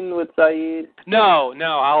next scene with Sayid? No.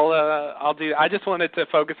 I'll do. I just wanted to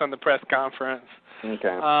focus on the press conference.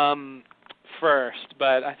 Okay. First,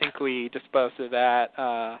 but I think we disposed of that.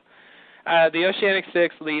 The Oceanic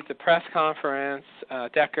Six leads the press conference.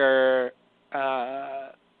 Decker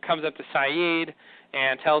comes up to Sayid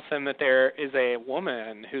and tells him that there is a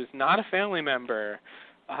woman who's not a family member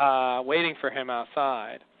waiting for him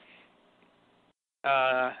outside.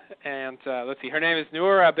 Let's see, her name is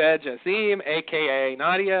Noor Abed Jazim, a.k.a.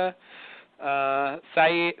 Nadia.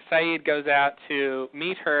 Sayid goes out to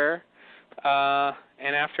meet her,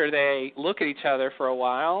 and after they look at each other for a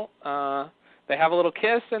while, they have a little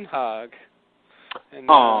kiss and hug. And,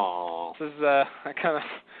 this is, I kind of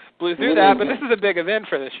blew through that, but this is a big event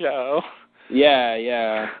for the show.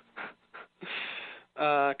 Yeah.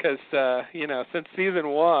 Because, since season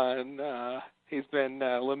 1, he's been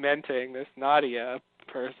lamenting this Nadia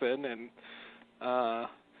person and,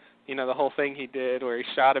 the whole thing he did where he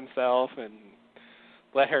shot himself and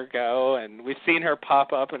let her go. And we've seen her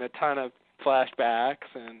pop up in a ton of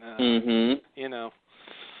flashbacks. And,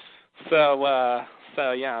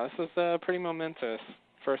 So, yeah, this is pretty momentous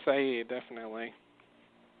for Sayid, definitely.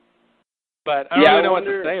 But I don't really know what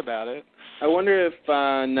to say about it. I wonder if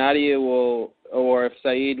Nadia will, or if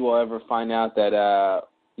Sayid will ever find out that,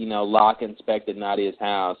 Locke inspected Nadia's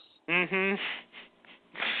house.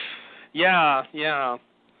 Yeah.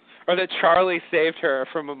 Or that Charlie saved her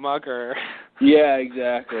from a mugger. Yeah,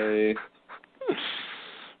 exactly.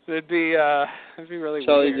 It'd be really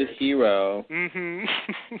Charlie's weird. a hero.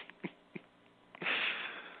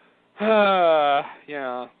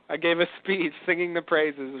 Yeah. I gave a speech singing the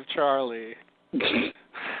praises of Charlie. There's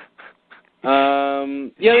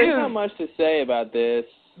not much to say about this.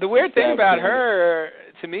 The weird thing about her,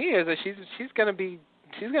 to me, is that she's gonna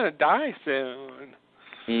die soon.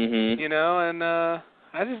 And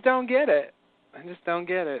I just don't get it. I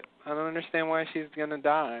don't understand why she's gonna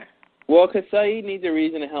die. Well, because Sayid needs a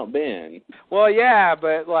reason to help Ben. Well, yeah,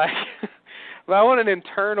 but but I want an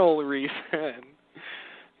internal reason. What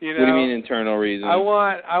do you mean internal reason? I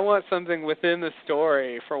want something within the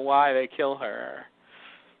story for why they kill her.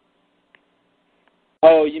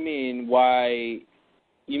 Oh, you mean why?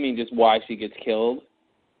 You mean just why she gets killed?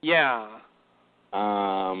 Yeah.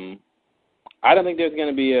 I don't think there's going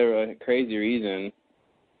to be a crazy reason.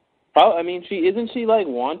 Probably. I mean, isn't she like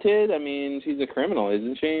wanted? I mean, she's a criminal,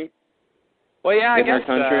 isn't she? Well, yeah, I guess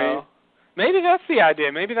her country. So. Maybe that's the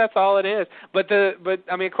idea. Maybe that's all it is. But I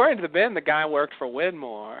mean, according to Ben, the guy worked for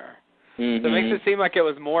Widmore. So it makes it seem like it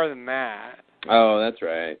was more than that. Oh, that's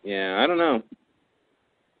right. Yeah, I don't know.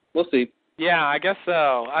 We'll see. Yeah, I guess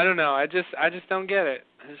so. I don't know. I just don't get it.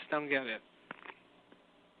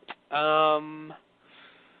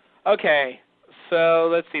 Okay. So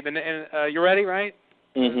let's see. You ready, right?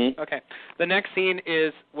 Okay. The next scene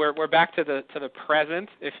is we're back to the present,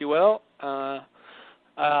 if you will.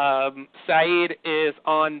 Sayid is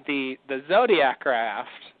on the Zodiac craft,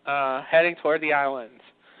 heading toward the islands.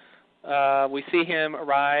 We see him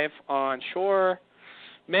arrive on shore,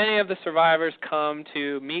 Many of the survivors come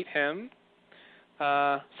to meet him.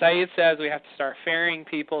 Sayid says we have to start ferrying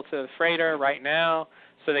people to the freighter right now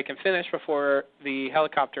so they can finish before the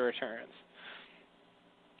helicopter returns.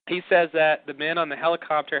 He says that the men on the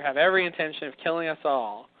helicopter have every intention of killing us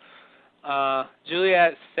all.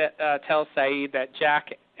 Juliet tells Sayid that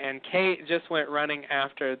Jack and Kate just went running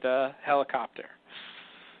after the helicopter.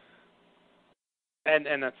 And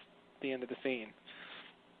that's the end of the scene.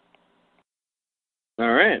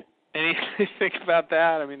 All right. Anything about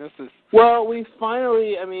that? I mean, this is... Well, we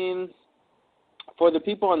finally, for the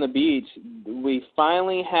people on the beach, we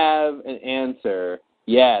finally have an answer.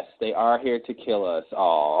 Yes, they are here to kill us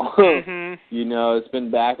all. Mm-hmm. You know, it's been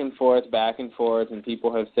back and forth, and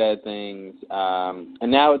people have said things,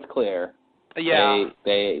 and now it's clear. Yeah.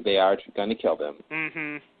 They are going to kill them.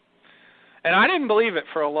 Mm-hmm. And I didn't believe it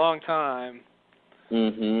for a long time.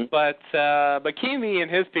 Mm-hmm. But Kimi and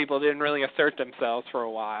his people didn't really assert themselves for a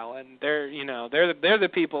while, and they're the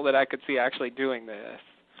people that I could see actually doing this.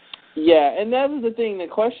 Yeah, and that was the thing. The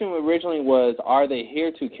question originally was, are they here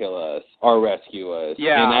to kill us or rescue us?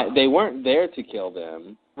 Yeah. And they weren't there to kill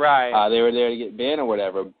them. Right. They were there to get Ben or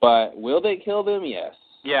whatever. But will they kill them? Yes.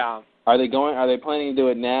 Yeah. Are they planning to do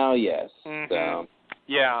it now? Yes. Mm-hmm. So.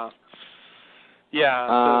 Yeah. Yeah.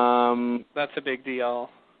 So that's a big deal.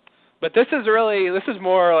 But this is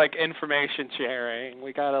more like information sharing.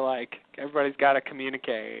 We gotta everybody's gotta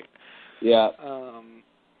communicate. Yeah.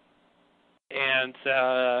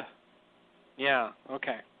 Yeah,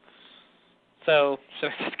 okay. So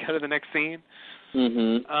should I just go to the next scene?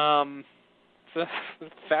 Mm-hmm. It's a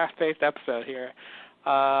fast-paced episode here.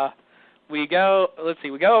 We go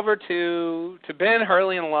over to Ben,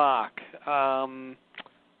 Hurley, and Locke.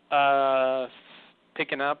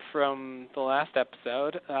 Picking up from the last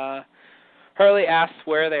episode. Hurley asks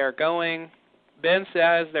where they are going. Ben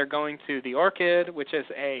says they're going to the Orchid, which is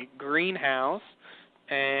a greenhouse,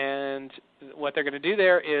 and what they're going to do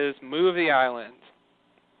there is move the island.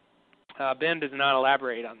 Ben does not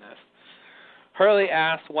elaborate on this. Hurley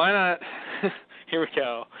asks, why not... Here we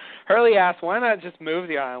go. Hurley asks, why not just move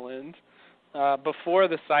the island before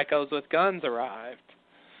the psychos with guns arrived?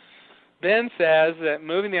 Ben says that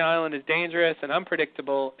moving the island is dangerous and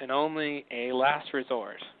unpredictable and only a last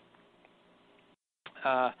resort.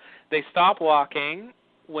 They stop walking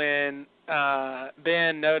when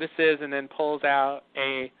Ben notices and then pulls out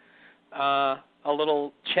a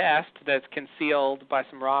little chest that's concealed by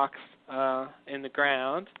some rocks in the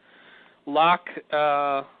ground. Locke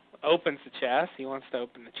opens the chest. He wants to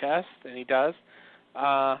open the chest, and he does.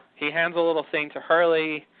 He hands a little thing to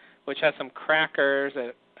Hurley, which has some crackers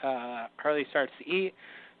that Hurley starts to eat.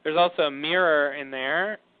 There's also a mirror in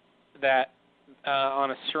there that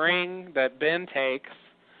on a string that Ben takes.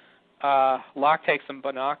 Locke takes some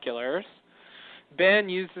binoculars. Ben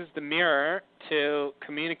uses the mirror to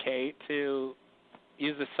communicate, to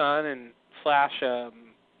use the sun and flash a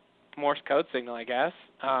Morse code signal, I guess.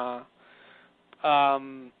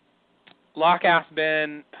 Locke asks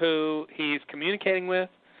Ben who he's communicating with.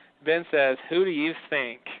 Ben says, "Who do you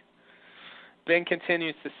think?" Ben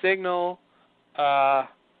continues to signal.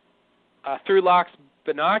 Through Locke's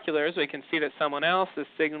binoculars, we can see that someone else is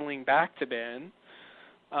signaling back to Ben.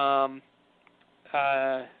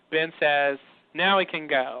 Ben says, "Now we can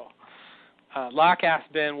go." Locke asks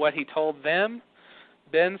Ben what he told them.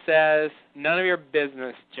 Ben says, "None of your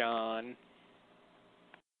business, John."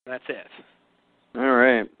 That's it. All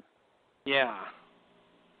right. Yeah.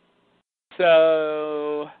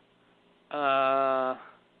 So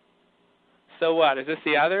what? Is this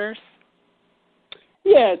the others?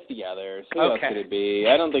 Yeah, it's the others. Who else Okay. could it be?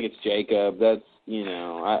 I don't think it's Jacob. That's,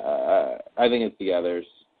 I think it's the others.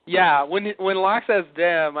 Yeah, when Locke says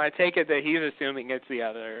them, I take it that he's assuming it's the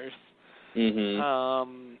others. Mm-hmm.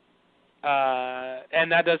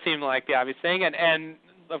 And that does seem like the obvious thing. And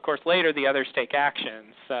of course, later the others take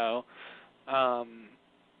action. So,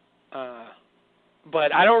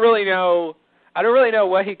 but I don't really know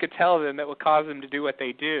what he could tell them that would cause them to do what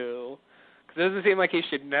they do. Because it doesn't seem like he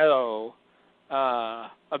should know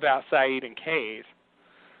about Sayid and Kate.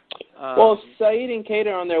 Well, Sayid and Kate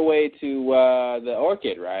are on their way to the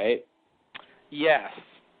Orchid, right? Yes.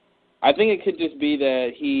 I think it could just be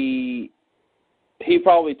that he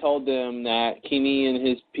probably told them that Kimi and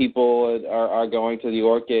his people are going to the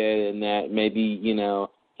Orchid, and that maybe,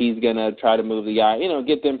 he's going to try to move the guy,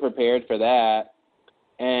 get them prepared for that.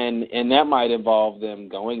 And that might involve them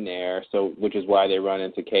going there, which is why they run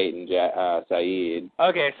into Kate and Sayid.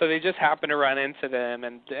 Okay, so they just happen to run into them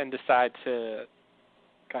and decide to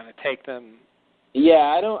kind of take them.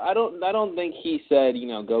 Yeah, I don't think he said,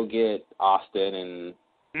 go get Austin and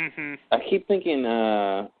Mhm. I keep thinking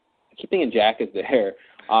Jack is there,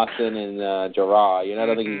 Austin and Gerard. You know, I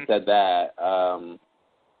don't think he said that.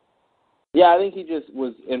 Yeah, I think he just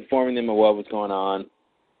was informing them of what was going on.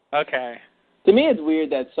 Okay. To me, it's weird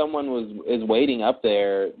that someone is waiting up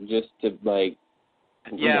there just to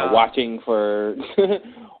you know, watching for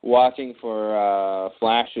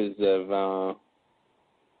flashes of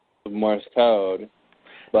Morse code.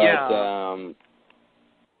 But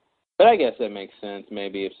but I guess that makes sense.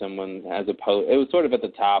 Maybe if someone has a post, it was sort of at the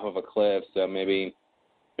top of a cliff, so maybe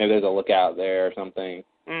there's a lookout there or something.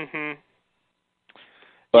 Mhm.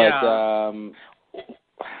 But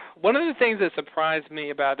one of the things that surprised me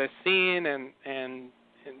about this scene and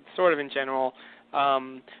sort of in general,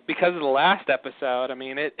 because of the last episode, I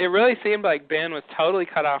mean, it really seemed like Ben was totally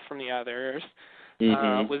cut off from the others,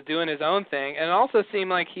 was doing his own thing, and it also seemed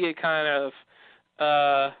like he had kind of,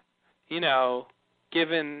 you know,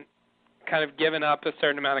 given up a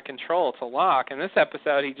certain amount of control to Locke. In this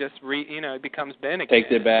episode, he just becomes Ben again.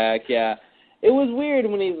 Takes it back, yeah. It was weird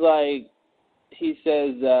when he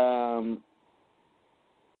says,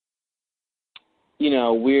 you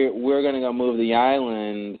know, we're going to go move the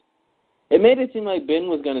island. It made it seem like Ben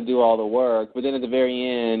was going to do all the work, but then at the very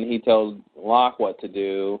end, he told Locke what to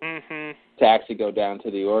do to actually go down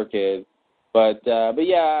to the Orchid. But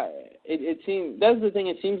yeah, it seems, that's the thing.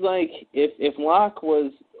 It seems like if Locke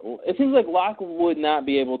was, it seems like Locke would not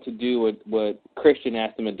be able to do what Christian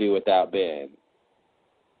asked him to do without Ben.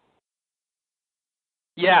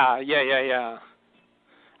 Yeah.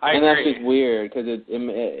 I agree. That's just weird because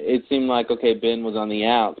it seemed like, okay, Ben was on the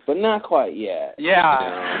outs, but not quite yet.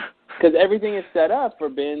 Yeah. Because everything is set up for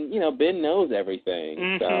Ben. You know, Ben knows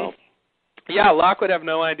everything. So. Yeah, Locke would have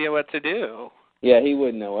no idea what to do. Yeah, he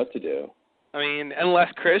wouldn't know what to do. I mean,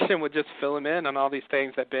 unless Christian would just fill him in on all these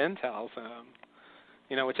things that Ben tells him.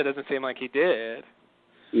 You know, which it doesn't seem like he did.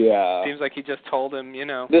 Yeah. Seems like he just told him, you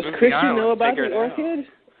know. Does Christian know about the Orchid?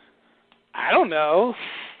 I don't know.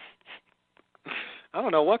 I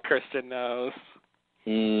don't know what Christian knows.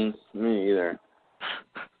 Me either.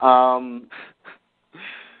 I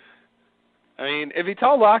mean, if he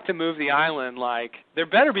told Locke to move the island, there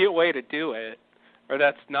better be a way to do it, or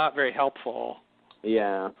that's not very helpful.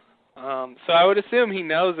 Yeah. So I would assume he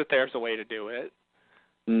knows that there's a way to do it.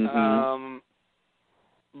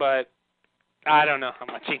 But I don't know how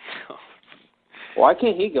much he knows. Why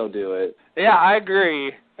can't he go do it? Yeah, I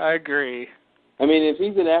agree. I mean, if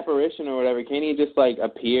he's an apparition or whatever, can't he just,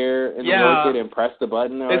 appear in the Orchid and press the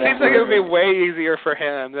button or whatever? It seems like it would be way easier for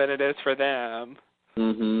him than it is for them.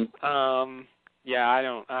 Yeah, I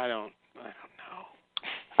don't know.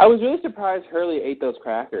 I was really surprised Hurley ate those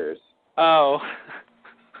crackers. Oh.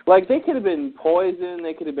 They could have been poison,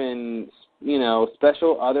 they could have been,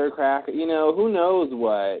 special other crackers, who knows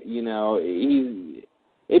what,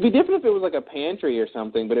 it'd be different if it was a pantry or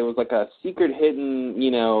something, but it was a secret hidden,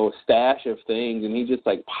 stash of things, and he just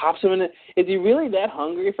pops them in it. Is he really that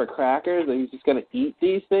hungry for crackers that he's just going to eat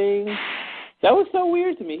these things? That was so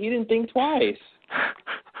weird to me. He didn't think twice.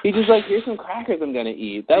 He just here's some crackers I'm going to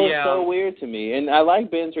eat. That was so weird to me. And I like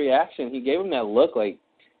Ben's reaction. He gave him that look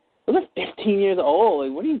those are 15 years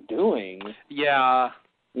old. What are you doing? Yeah.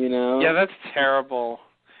 Yeah, that's terrible.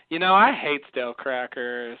 I hate stale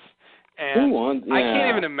crackers. And I can't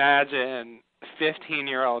even imagine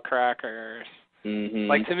 15-year-old crackers. To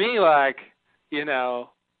me, I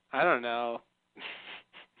don't know.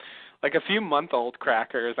 A few month-old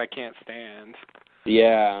crackers I can't stand.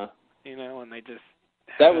 Yeah. When they just...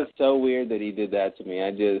 That was so weird that he did that to me.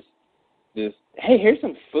 I just, hey, here's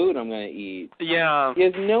some food I'm going to eat. Yeah. He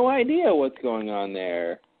has no idea what's going on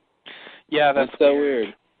there. Yeah, that's so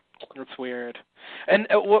weird. That's weird. And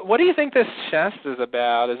what do you think this chest is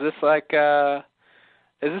about? Is this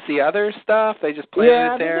is this the other stuff? They just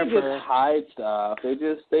planted it there they just hide stuff. They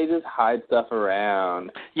just hide stuff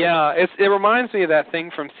around. Yeah, it reminds me of that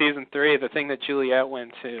thing from season 3, the thing that Juliet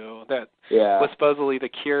went to that was supposedly the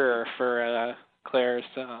cure for Claire's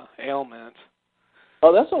ailment.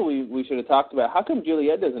 Oh, that's what we should have talked about. How come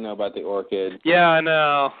Juliet doesn't know about the Orchid? Yeah, I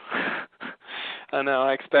know. I know.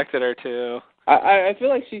 I expected her to. I feel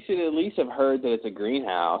like she should at least have heard that it's a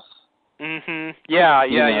greenhouse. Yeah.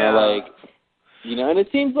 And it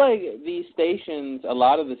seems like these stations, a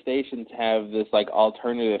lot of the stations have this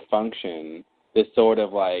alternative function, this sort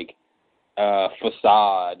of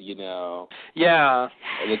facade, Yeah.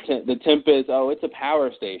 The Tempest, it's a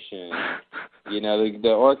power station.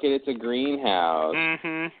 The Orchid, it's a greenhouse.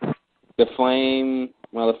 The Flame,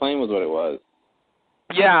 the Flame was what it was.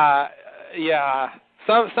 Yeah.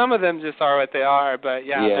 Some of them just are what they are, but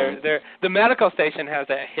they're the medical station has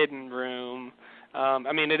that hidden room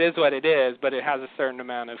I mean, it is what it is, but it has a certain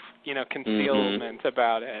amount of, concealment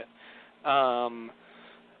about it. And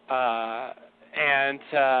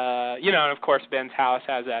of course Ben's house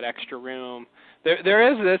has that extra room.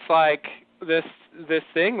 There is this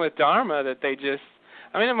thing with Dharma that they just,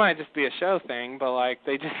 I mean, it might just be a show thing, but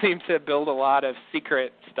they just seem to build a lot of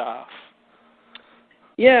secret stuff.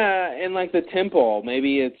 Yeah, and the temple,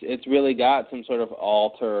 maybe it's really got some sort of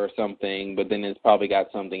altar or something, but then it's probably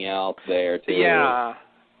got something else there too. Yeah.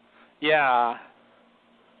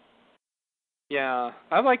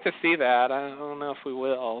 I'd like to see that. I don't know if we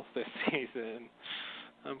will this season.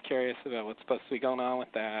 I'm curious about what's supposed to be going on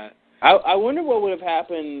with that. I wonder what would have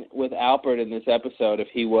happened with Alfred in this episode if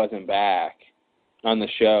he wasn't back on the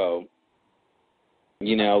show.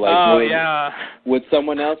 Would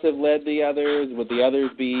someone else have led the others? Would the others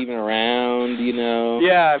be even around,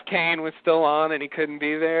 Yeah, if Kane was still on and he couldn't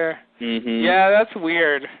be there. Mm-hmm. Yeah, that's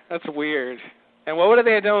weird. And what would have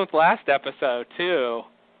they done with last episode, too?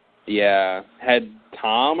 Yeah. Had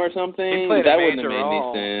Tom or something? He played that a wouldn't have major made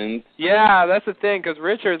role. any sense. Yeah, that's the thing, because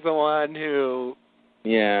Richard's the one who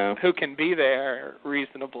can be there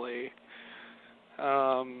reasonably.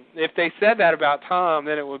 If they said that about Tom,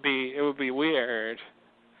 then it would be weird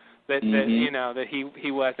that that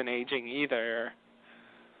he wasn't aging either.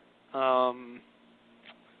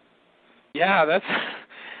 Yeah, that's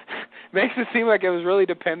makes it seem like it was really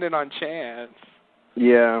dependent on chance.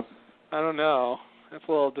 Yeah. I don't know. That's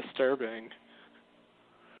a little disturbing.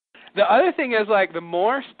 The other thing is the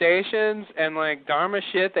more stations and Dharma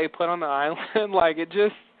shit they put on the island,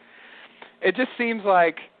 it just seems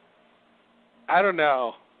like, I don't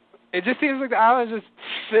know. It just seems like the island's just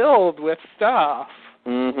filled with stuff.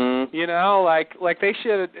 Mhm. They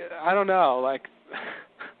should. I don't know.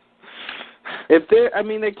 If there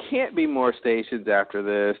can't be more stations after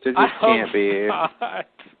this. There just can't be. I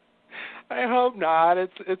hope not.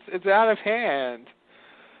 It's out of hand,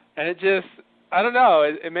 and it just. I don't know.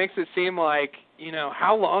 It makes it seem like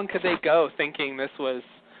how long could they go thinking this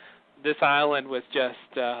island was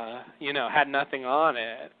just had nothing on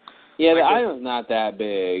it. Yeah, the island's not that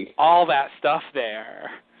big. All that stuff there.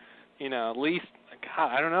 At least,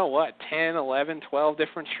 God, I don't know, 10, 11, 12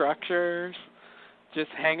 different structures just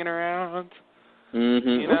hanging around.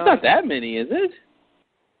 Mm-hmm. It's not that many, is it?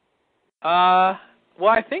 Well,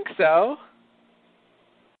 I think so.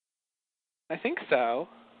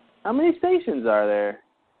 How many stations are there?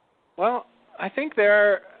 Well, I think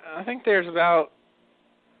there's about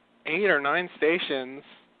 8 or 9 stations.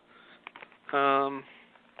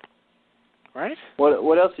 Right?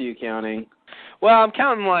 What else are you counting? Well, I'm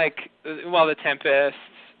counting the Tempest.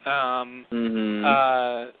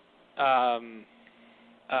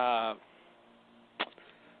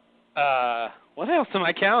 What else am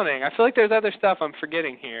I counting? I feel like there's other stuff I'm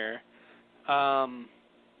forgetting here.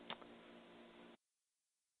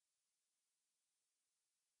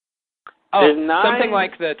 Something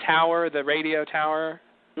like the tower, the radio tower.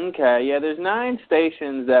 Okay, yeah, there's 9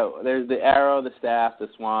 stations. There's the Arrow, the Staff, the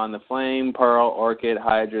Swan, the Flame, Pearl, Orchid,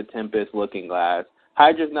 Hydra, Tempest, Looking Glass.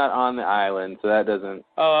 Hydra's not on the island, so that doesn't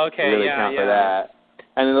really count for that.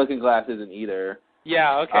 And the Looking Glass isn't either.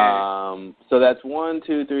 Yeah, okay. So that's 1,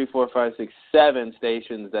 2, 3, 4, 5, 6, 7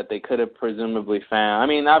 stations that they could have presumably found. I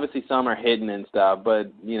mean, obviously some are hidden and stuff, but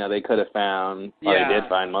they could have found. Or they did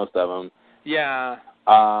find most of them. Yeah.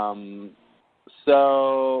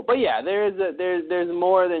 So, but yeah, there's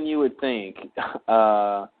more than you would think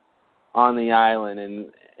on the island,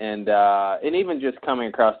 and even just coming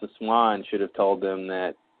across the Swan should have told them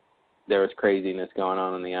that there was craziness going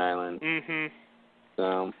on the island. Mhm.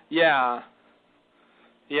 So. Yeah.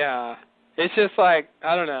 It's just I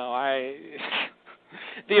don't know.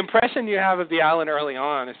 The impression you have of the island early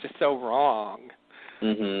on is just so wrong.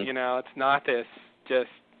 Mhm. It's not this just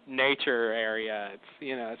nature area. It's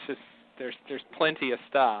it's just. There's plenty of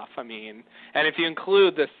stuff. I mean, and if you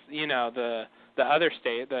include this, the other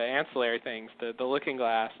the ancillary things, the Looking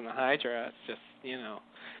Glass and the Hydra, it's just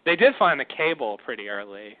they did find the cable pretty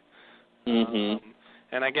early. Mhm.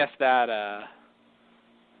 And I guess that I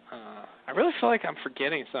really feel like I'm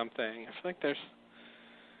forgetting something. I feel like there's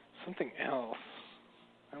something else.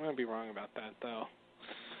 I'm gonna be wrong about that though.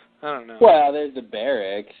 I don't know. Well, there's the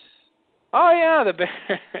barracks. Oh yeah, the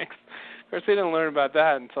barracks. Of course, we didn't learn about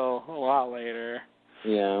that until a lot later.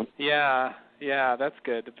 Yeah. Yeah, that's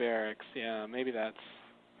good. The barracks. Yeah, maybe that's.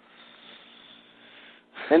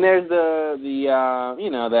 And there's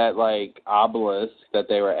that obelisk that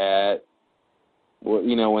they were at.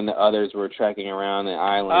 When the others were trekking around the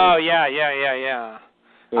island. Oh yeah.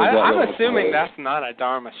 I'm assuming that's not a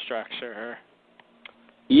Dharma structure.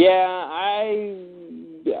 Yeah,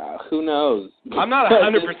 Yeah, who knows? I'm not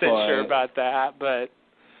 100% sure about that, but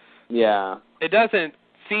yeah, it doesn't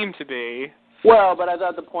seem to be. Well, but I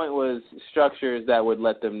thought the point was structures that would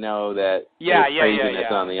let them know that there's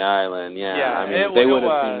craziness on the island. Yeah, I mean, they would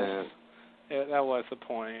have seen that. That was the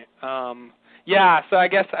point. Yeah, so I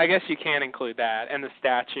guess you can include that and the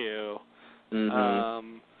statue.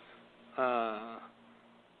 Mm-hmm.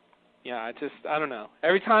 Yeah, I don't know.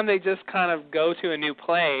 Every time they just kind of go to a new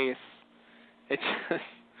place, it's just,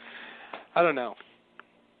 I don't know.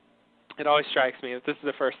 It always strikes me that this is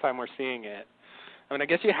the first time we're seeing it. I mean, I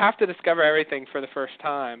guess you have to discover everything for the first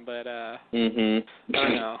time, but I don't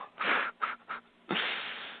know.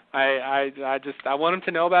 I want them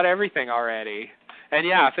to know about everything already. And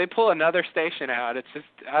yeah, if they pull another station out, it's just,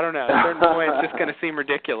 I don't know, at a certain point it's just going to seem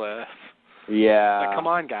ridiculous. Yeah. Like, come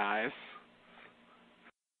on, guys.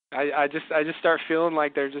 I just start feeling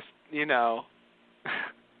like they're just,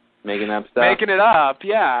 making up stuff. Making it up,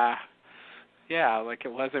 yeah. Yeah, like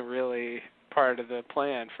it wasn't really part of the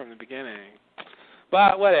plan from the beginning.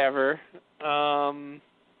 But whatever.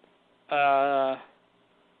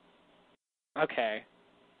 Okay.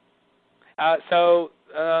 So,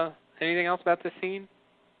 anything else about this scene?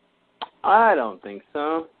 I don't think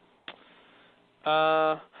so.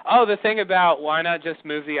 The thing about why not just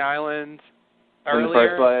move the island earlier? In the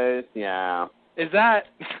first place, yeah. Is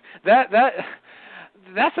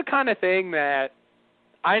that's the kind of thing that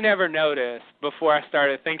I never noticed before I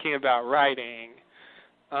started thinking about writing.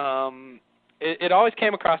 It always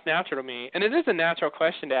came across natural to me, and it is a natural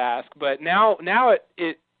question to ask. But now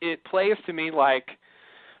it plays to me like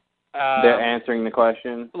they're answering the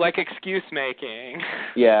question, like excuse making.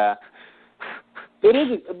 Yeah, it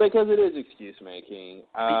is because it is excuse making.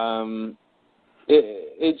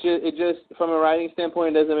 It just from a writing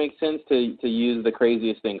standpoint, it doesn't make sense to use the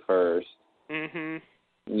craziest thing first. Mhm.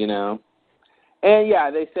 And yeah,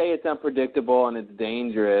 they say it's unpredictable and it's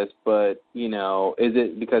dangerous, but, is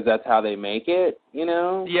it because that's how they make it,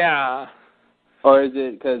 Yeah. Or is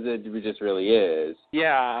it because it just really is?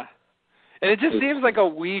 Yeah. And it just seems like a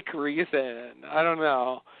weak reason. I don't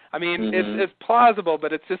know. I mean, it's plausible,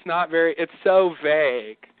 but it's just not it's so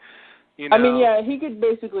vague, I mean, yeah, he could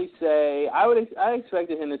basically say, I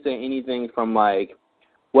expected him to say anything from like,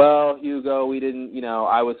 well, Hugo, we didn't,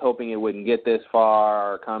 I was hoping it wouldn't get this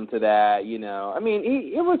far or come to that, I mean,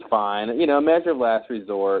 it was fine, measure of last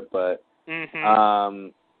resort, but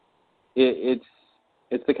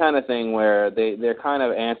it's the kind of thing where they're kind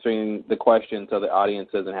of answering the question so the audience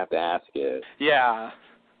doesn't have to ask it. Yeah.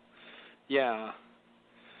 Yeah.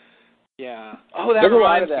 Yeah. Oh, that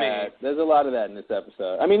reminds me. There's a lot of that in this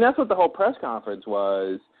episode. I mean, that's what the whole press conference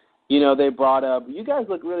was. They brought up, you guys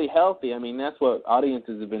look really healthy. I mean, that's what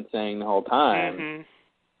audiences have been saying the whole time. Mm-hmm.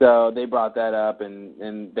 So they brought that up,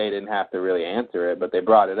 and they didn't have to really answer it, but they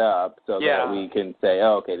brought it up so that we can say,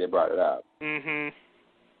 oh, okay, they brought it up. Mhm.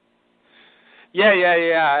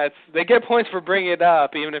 Yeah. They get points for bringing it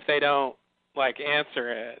up, even if they don't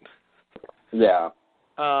answer it. Yeah.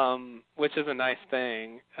 Which is a nice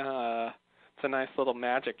thing. It's a nice little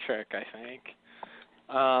magic trick, I think.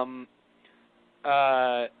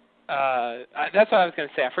 That's what I was going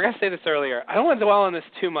to say. I forgot to say this earlier. I don't want to dwell on this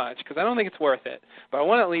too much because I don't think it's worth it, but I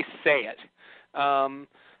want to at least say it.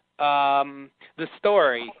 The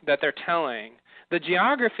story that they're telling, the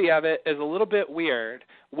geography of it is a little bit weird.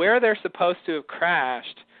 Where they're supposed to have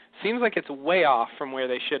crashed seems like it's way off from where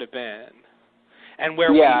they should have been, and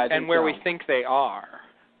where we think they are.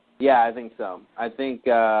 Yeah, I think so. I think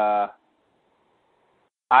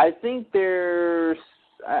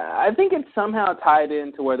it's somehow tied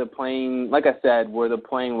into where the plane, like I said, where the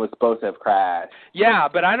plane was supposed to have crashed. Yeah,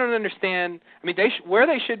 but I don't understand. I mean, where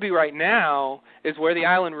they should be right now is where the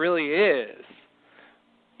island really is.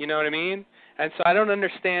 You know what I mean? And so I don't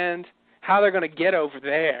understand how they're going to get over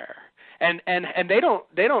there. And they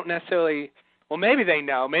don't necessarily. Well, maybe they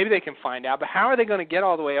know. Maybe they can find out. But how are they going to get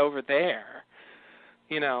all the way over there?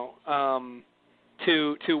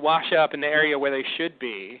 To wash up in the area where they should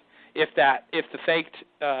be, if the faked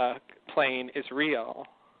plane is real.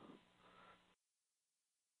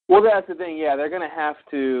 Well, that's the thing. Yeah, they're gonna have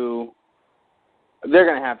to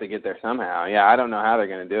get there somehow. Yeah, I don't know how they're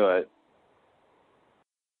gonna do it.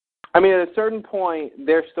 I mean, at a certain point,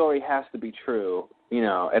 their story has to be true.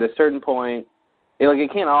 At a certain point,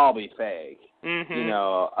 it can't all be fake. Mm-hmm.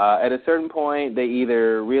 At a certain point, they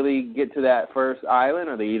either really get to that first island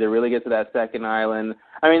or they either really get to that second island.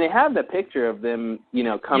 I mean, they have the picture of them,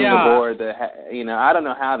 coming aboard. I don't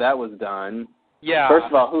know how that was done. Yeah. First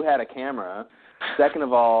of all, who had a camera? Second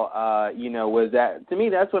of all, was that, to me,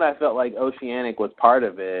 that's when I felt like Oceanic was part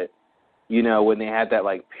of it. you know, when they had that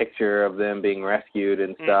like picture of them being rescued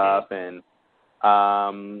and stuff, and I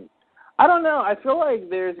don't know. I feel like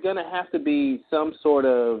there's gonna have to be some sort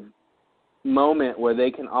of moment where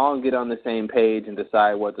they can all get on the same page and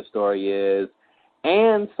decide what the story is,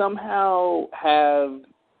 and somehow have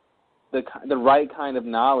the right kind of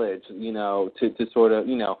knowledge, you know, to sort of,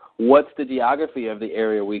 you know, what's the geography of the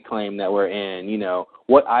area we claim that we're in, you know,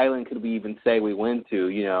 what island could we even say we went to,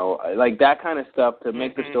 you know, like that kind of stuff to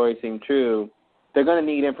make the story seem true. They're going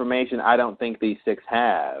to need information I don't think these 6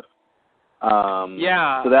 have.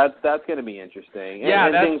 So that's going to be interesting.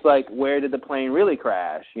 And things like, where did the plane really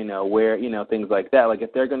crash? You know, where, you know, things like that. Like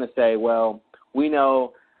if they're going to say, well, we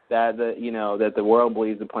know that the world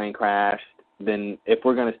believes the plane crashed, then if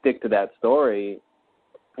we're going to stick to that story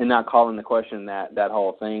and not call into question that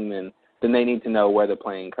whole thing, then they need to know where the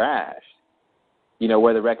plane crashed. You know,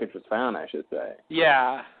 where the wreckage was found, I should say.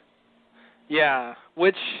 Yeah. Yeah.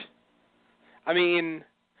 Which, I mean,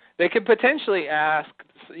 they could potentially ask,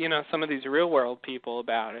 you know, some of these real-world people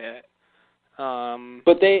about it.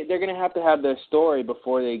 But they're going to have their story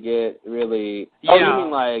before they get really... Yeah. Oh, you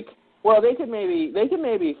mean like... Well, they could maybe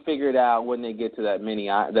figure it out when they get to that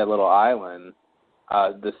that little island,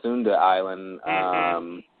 the Sunda Island.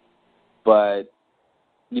 But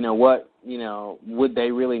you know what? You know, would they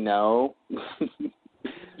really know?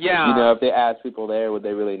 Yeah. You know, if they ask people there, would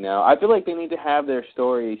they really know? I feel like they need to have their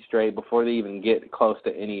story straight before they even get close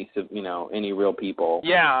to any real people.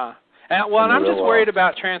 Yeah. And I'm just worried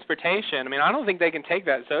about transportation. I mean, I don't think they can take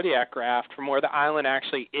that Zodiac raft from where the island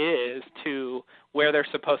actually is to where they're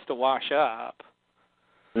supposed to wash up.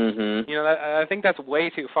 You know, I think that's way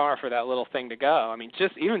too far for that little thing to go. I mean,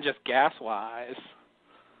 even just gas-wise.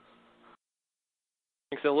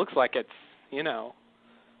 Because it looks like it's, you know,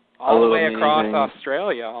 all the way across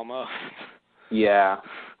Australia almost. Yeah.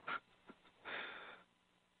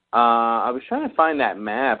 I was trying to find that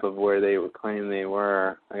map of where they were claiming they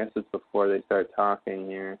were. I guess it's before they start talking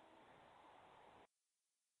here.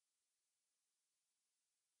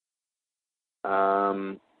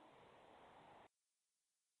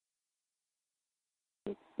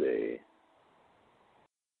 Let's see.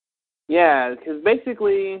 Yeah, because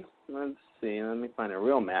basically, let's see. Let me find a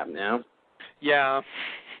real map now. Yeah.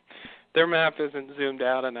 Their map isn't zoomed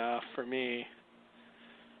out enough for me.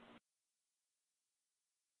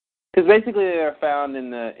 Because basically they are found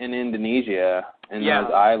in Indonesia, in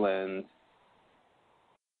those islands,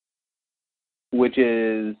 which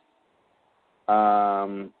is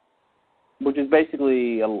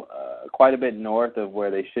basically quite a bit north of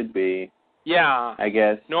where they should be. Yeah. I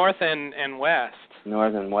guess. North and west.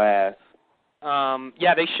 North and west.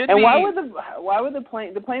 Yeah, they should and be. And why would the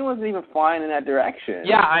plane wasn't even flying in that direction?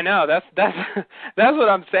 Yeah, I know. That's what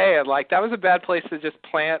I'm saying. Like, that was a bad place to just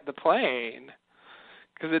plant the plane.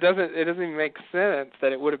 Because it doesn't even make sense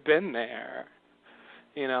that it would have been there,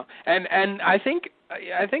 you know. And I think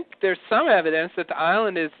there's some evidence that the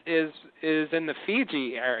island is in the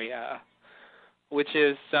Fiji area, which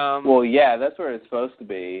is well, yeah, that's where it's supposed to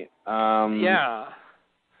be. Yeah.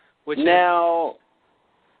 Now,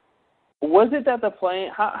 was it that the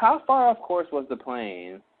plane? How far off course was the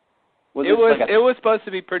plane? It was supposed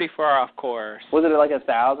to be pretty far off course. Was it like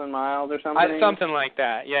 1,000 miles or something? Something like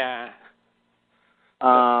that. Yeah.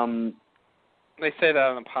 They say that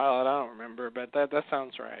on the pilot. I don't remember, but that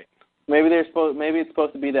sounds right. Maybe it's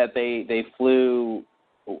supposed to be that they flew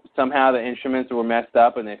somehow. The instruments were messed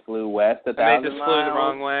up and they flew west 1,000 miles. And they just flew the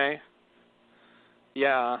wrong way.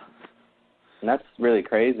 Yeah. And that's really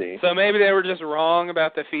crazy. So maybe they were just wrong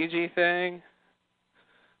about the Fiji thing.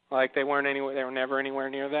 Like they were never anywhere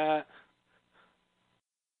near that.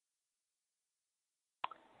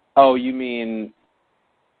 Oh, you mean?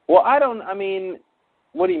 Well,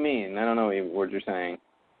 what do you mean? I don't know what you're saying.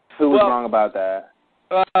 Who was wrong about that?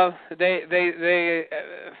 They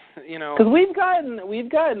you know. Because we've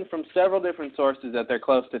gotten from several different sources that they're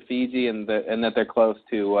close to Fiji and that they're close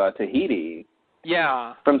to Tahiti.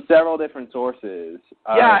 Yeah. From several different sources.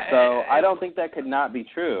 So I don't think that could not be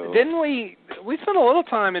true. Didn't we spent a little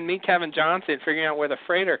time in Meet Kevin Johnson figuring out where the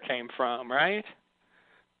freighter came from, right?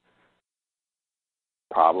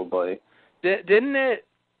 Probably. Didn't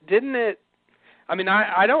it? I mean,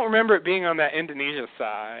 I don't remember it being on that Indonesia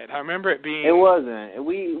side. I remember it being. It wasn't.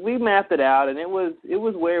 We mapped it out, and it was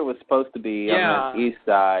where it was supposed to be on the east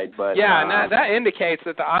side. But and that indicates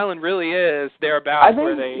that the island really is thereabouts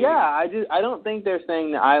where they. Yeah, I don't think they're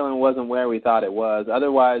saying the island wasn't where we thought it was.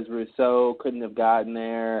 Otherwise, Rousseau couldn't have gotten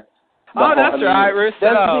there. That's right,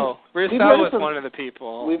 Rousseau. Rousseau was one of the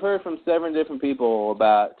people. We've heard from several different people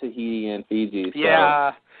about Tahiti and Fiji. So.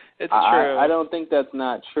 Yeah. It's true. I don't think that's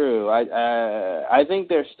not true. I think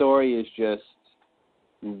their story is just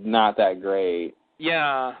not that great.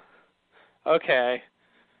 Yeah. Okay.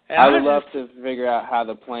 And I would love to figure out how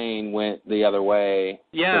the plane went the other way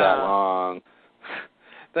for that long.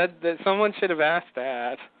 That someone should have asked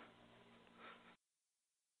that.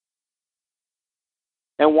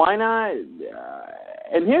 And why not?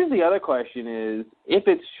 And here's the other question: is if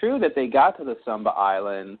it's true that they got to the Sumba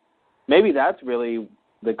Island, maybe that's really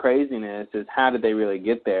the craziness. Is how did they really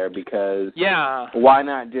get there? Because why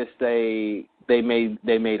not just say they made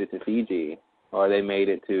it to Fiji? Or they made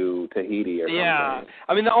it to Tahiti or something. Yeah,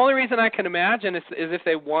 I mean the only reason I can imagine is if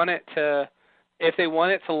they want it to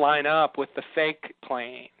line up with the fake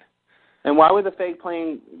plane. And why would the fake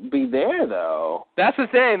plane be there though? That's the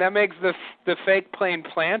thing. That makes the fake plane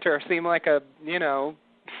planter seem like a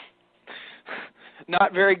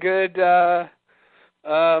not very good.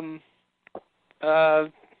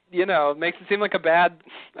 Makes it seem like a bad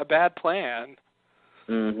plan.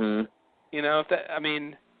 Mhm.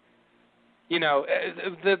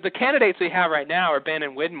 The candidates we have right now are Ben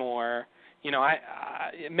and Widmore.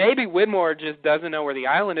 Maybe Widmore just doesn't know where the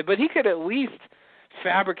island is, but he could at least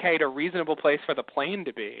fabricate a reasonable place for the plane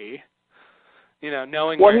to be.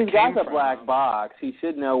 Knowing where it came from. Well, he's got the black box. He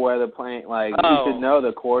should know where the plane. He should know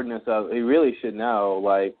the coordinates of. He really should know.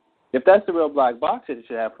 If that's the real black box, it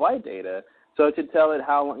should have flight data, so it should tell it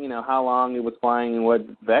how long it was flying and what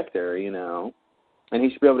vector. And he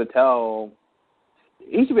should be able to tell.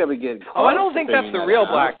 He should be able to get close. I don't think that's the real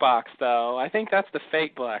black box, though. I think that's the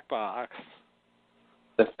fake black box.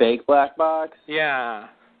 The fake black box? Yeah.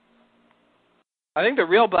 I think the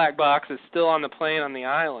real black box is still on the plane on the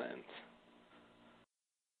island.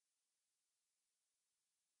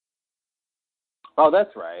 Oh,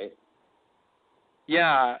 that's right.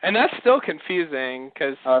 Yeah, and that's still confusing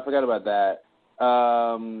because. Oh, I forgot about that.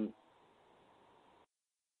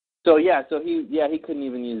 So he couldn't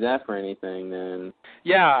even use that for anything then.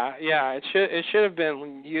 Yeah, it should have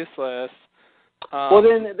been useless. Well,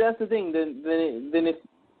 then that's the thing. Then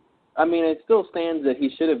it still stands that he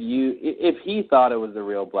should have used if he thought it was the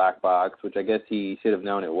real black box, which I guess he should have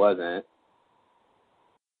known it wasn't.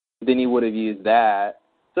 Then he would have used that.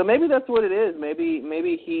 So maybe that's what it is.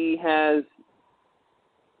 Maybe he has.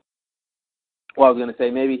 Well, I was going to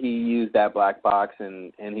say maybe he used that black box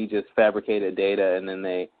and he just fabricated data, and then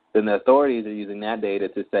the authorities are using that data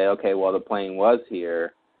to say, okay, well, the plane was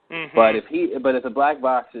here. Mm-hmm. But if the black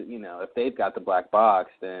box, if they've got the black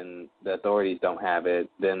box, then the authorities don't have it.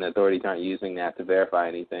 Then the authorities aren't using that to verify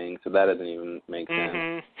anything. So that doesn't even make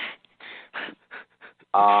sense.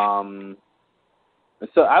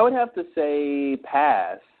 So I would have to say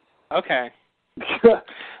pass. Okay.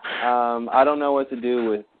 I don't know what to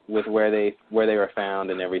do with where they were found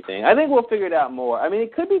and everything. I think we'll figure it out more. I mean,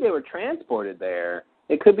 it could be they were transported there.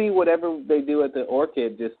 It could be whatever they do at the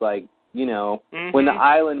Orchid, just when the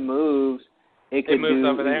island moves, it moves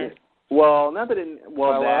over there. Well, not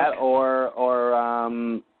that or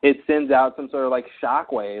it sends out some sort of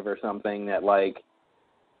shockwave or something that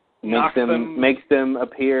makes them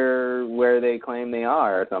appear where they claim they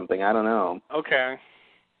are or something. I don't know. Okay.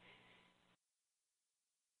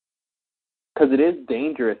 Because it is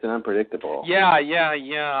dangerous and unpredictable. Yeah.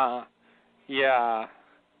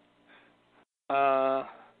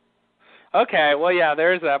 Okay, well, yeah,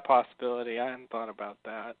 there is that possibility. I hadn't thought about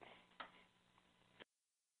that.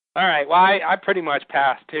 All right, well, I pretty much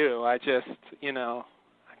passed, too. I just,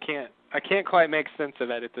 I can't quite make sense of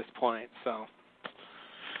it at this point, so.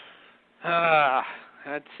 I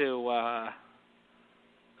had to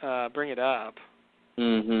bring it up.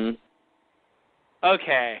 Mm-hmm.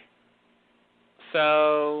 Okay.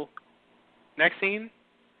 So, next scene?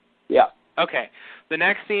 Yeah. Okay. The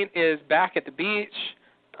next scene is back at the beach.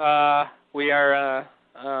 We are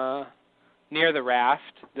near the raft,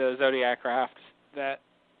 the Zodiac raft that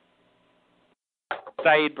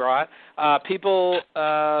Saeed brought.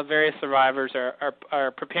 Various survivors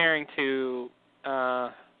are preparing to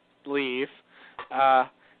leave.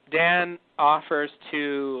 Dan offers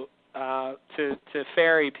to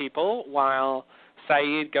ferry people while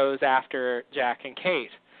Saeed goes after Jack and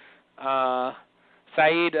Kate.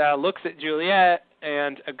 Saeed looks at Juliet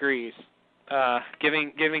and agrees,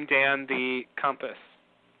 giving Dan the compass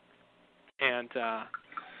and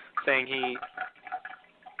saying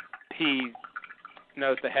he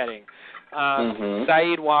knows the heading.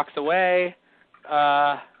 Saeed walks away.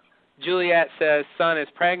 Juliet says Sun is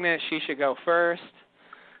pregnant. She should go first.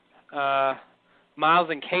 Miles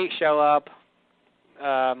and Kate show up.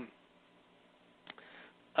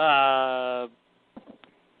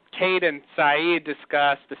 Kate and Saeed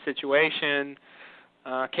discuss the situation.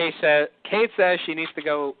 Kate says she needs to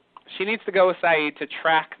go with Sayid to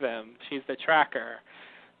track them. She's the tracker.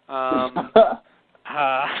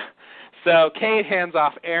 So Kate hands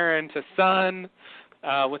off Aaron to Sun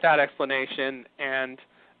without explanation, and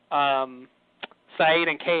Sayid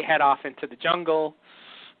and Kate head off into the jungle.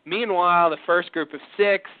 Meanwhile, the first group of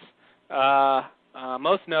 6,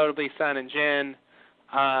 most notably Sun and Jin,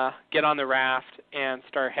 get on the raft and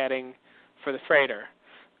start heading for the freighter.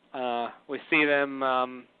 We see them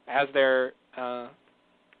as their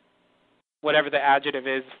whatever the adjective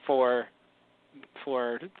is for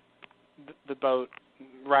the boat,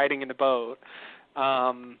 riding in the boat,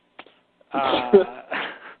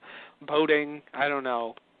 boating, I don't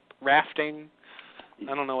know, rafting,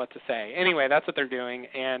 I don't know what to say. Anyway, that's what they're doing,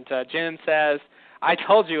 and Jin says, "I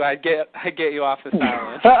told you I'd get you off this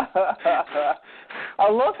island." I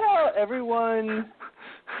love how everyone,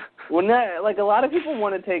 like a lot of people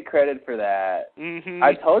want to take credit for that. Mm-hmm.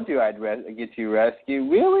 I told you I'd get you rescued.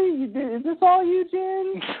 Really? You did? Is this all you,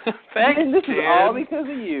 Jin? Thanks, Jin, this Jin. is all because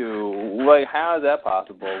of you. Like, how is that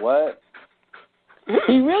possible? What?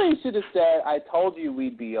 He really should have said, "I told you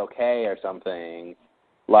we'd be okay" or something.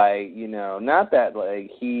 Like, not that, like,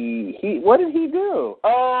 he what did he do?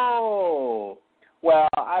 Oh, well,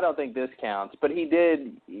 I don't think this counts, but he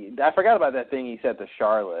did, I forgot about that thing he said to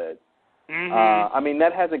Charlotte. Mm-hmm. I mean,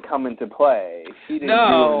 that hasn't come into play. She didn't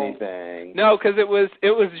do anything. No, because it was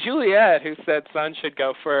Juliet who said Sun should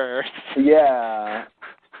go first. Yeah.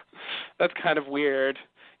 That's kind of weird.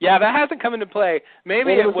 Yeah, that hasn't come into play.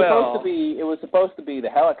 Maybe it will. It was supposed to be the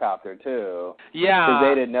helicopter, too. Yeah. Because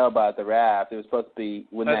they didn't know about the raft. It was supposed to be,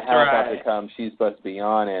 when the helicopter comes, she's supposed to be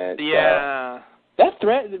on it. Yeah. So that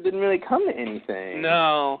threat didn't really come to anything.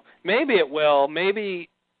 No. Maybe it will. Maybe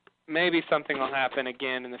something will happen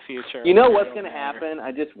again in the future. You know what's going to happen?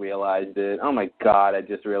 I just realized it. Oh, my God, I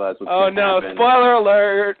just realized what's going to happen. Oh, no, spoiler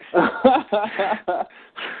alert.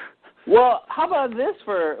 Well, how about this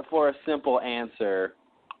for a simple answer?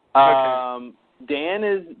 Okay.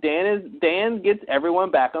 Dan gets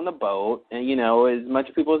everyone back on the boat, and as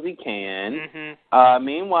much people as he can. Mm-hmm.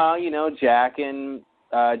 Meanwhile, Jack and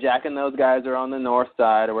those guys are on the north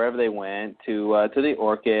side or wherever they went to the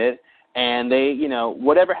Orchid, and they,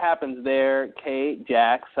 whatever happens there, Kate,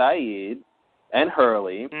 Jack, Sayid, and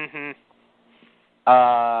Hurley mm-hmm.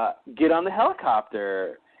 Get on the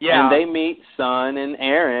helicopter. Yeah. And they meet Sun and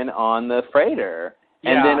Aaron on the freighter.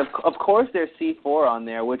 Yeah. And then, of course, there's C4 on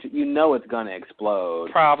there, which it's going to explode.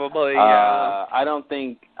 Probably, yeah. I don't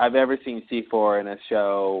think I've ever seen C4 in a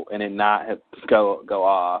show and it not go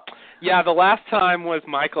off. Yeah, the last time was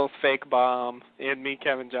Michael's fake bomb in Meet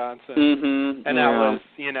Kevin Johnson. Mm-hmm. And that was,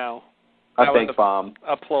 a fake bomb.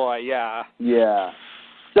 A ploy, yeah. Yeah.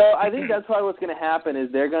 So I think that's probably what's going to happen is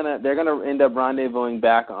they're gonna end up rendezvousing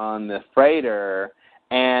back on the freighter,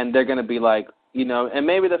 and they're going to be like, and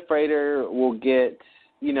maybe the freighter will get,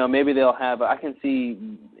 maybe they'll have, I can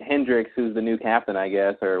see Hendricks, who's the new captain, I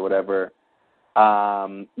guess, or whatever,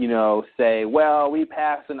 say, well, we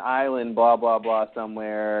passed an island, blah, blah, blah,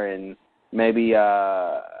 somewhere, and maybe,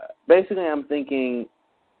 basically I'm thinking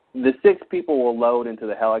the 6 people will load into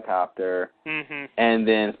the helicopter, mm-hmm. and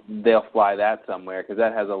then they'll fly that somewhere, because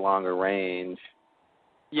that has a longer range.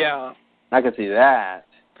 Yeah. I could see that.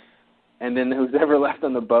 And then who's ever left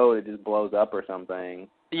on the boat, it just blows up or something.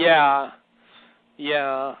 Yeah.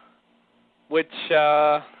 Yeah. Which,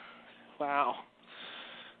 wow.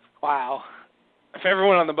 If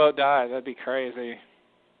everyone on the boat died, that'd be crazy.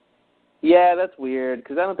 Yeah, that's weird,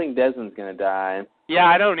 because I don't think Desmond's going to die. Yeah,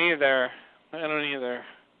 I don't either.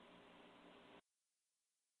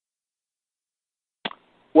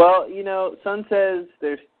 Well, Sun says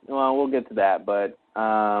we'll get to that, but,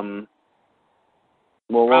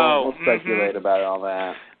 we'll speculate about all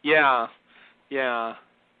that. Yeah.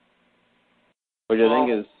 Which I think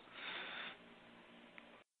is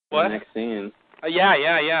what? The next scene.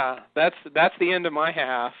 Yeah. That's the end of my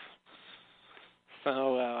half.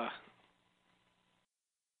 So,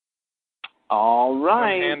 all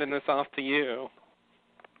right. I'm handing this off to you.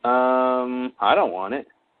 I don't want it.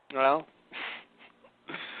 Well,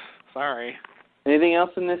 sorry. Anything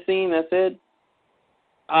else in this scene? That's it?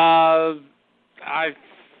 I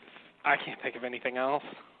can't think of anything else.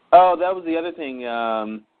 Oh, that was the other thing.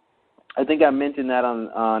 I think I mentioned that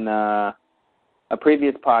on a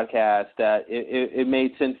previous podcast that it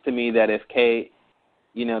made sense to me that if Kate,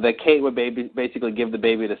 that Kate would basically give the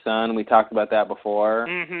baby to Sun. We talked about that before.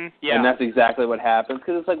 Mm-hmm. Yeah. And that's exactly what happens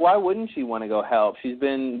because it's like, why wouldn't she want to go help? She's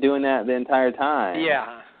been doing that the entire time.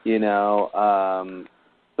 Yeah.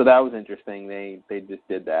 So that was interesting. They just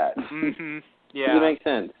did that. Mm-hmm. Yeah. Does it make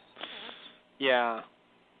sense? Yeah.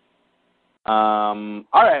 All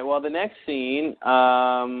right. Well, the next scene.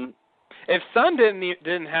 If Sun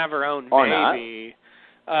didn't have her own Or baby,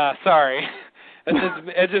 sorry,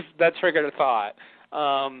 it just that triggered a thought.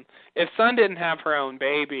 If Sun didn't have her own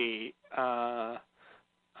baby, oh,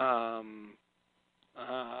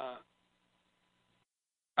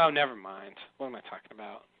 never mind. What am I talking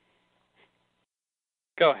about?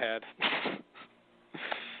 Go ahead.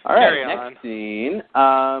 All right. Carry Next on. scene.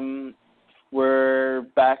 We're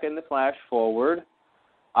back in the flash forward.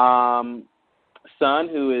 Sun,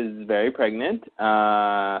 who is very pregnant,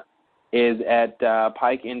 is at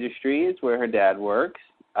Pike Industries where her dad works,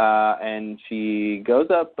 and she goes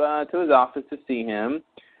up to his office to see him.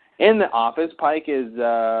 In the office, Pike is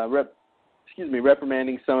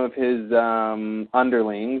reprimanding some of his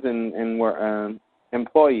underlings and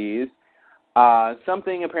employees.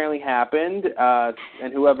 Something apparently happened,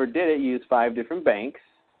 and whoever did it used 5 different banks.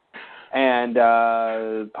 And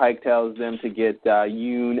Pike tells them to get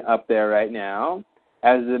Yoon up there right now.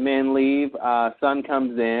 As the men leave, Sun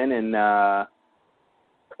comes in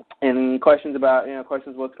and questions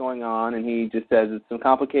what's going on, and he just says it's some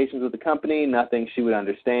complications with the company, nothing she would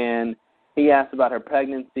understand. He asks about her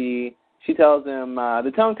pregnancy. She tells him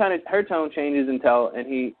her tone changes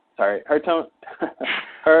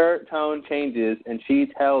her tone changes, and she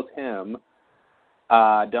tells him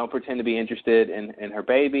don't pretend to be interested in her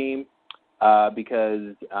baby.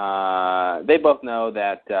 Because they both know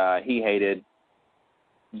that he hated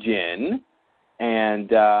Jin, and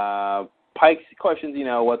Pike questions,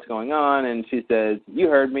 what's going on, and she says, "You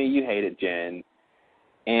heard me. You hated Jin,"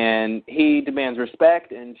 and he demands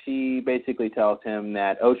respect, and she basically tells him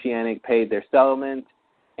that Oceanic paid their settlement,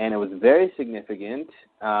 and it was very significant,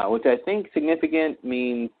 which I think significant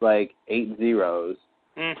means like 8 zeros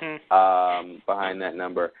behind that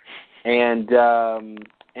number, and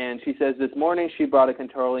she says this morning she brought a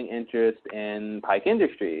controlling interest in Pike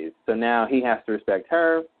Industries. So now he has to respect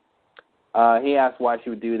her. He asks why she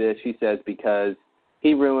would do this. She says because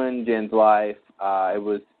he ruined Jin's life. It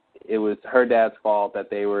was her dad's fault that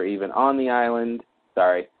they were even on the island.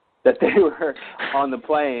 Sorry, that they were on the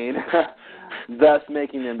plane, thus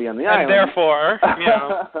making them be on the island. And therefore,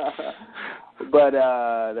 But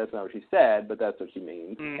that's not what she said, but that's what she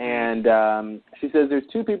means. And she says there's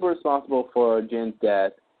 2 people responsible for Jin's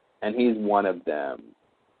death, and he's one of them.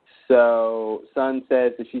 So Sun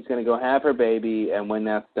says that she's going to go have her baby, and when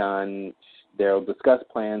that's done, they'll discuss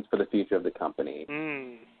plans for the future of the company.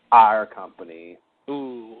 Our company.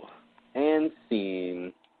 Ooh. And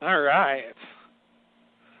scene. All right.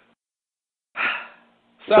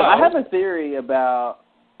 So I have a theory about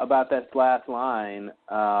that last line,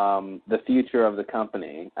 the future of the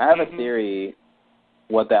company. I have a theory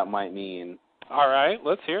what that might mean. All right,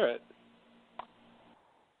 let's hear it.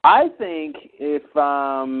 I think if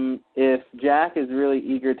Jack is really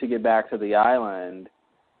eager to get back to the island,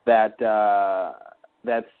 that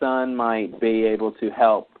Sun might be able to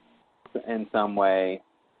help in some way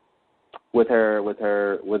with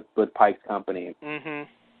Pike's company.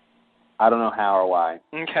 I don't know how or why.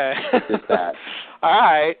 Okay. It's just that. All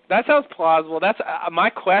right. That sounds plausible. That's my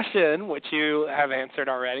question, which you have answered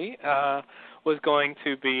already, was going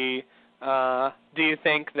to be, do you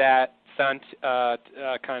think that Sun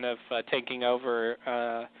kind of taking over,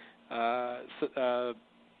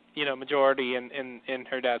 majority in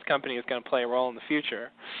her dad's company is going to play a role in the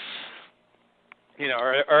future? Is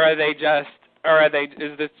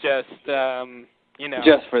this just,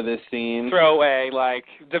 just for this scene, throwaway, like,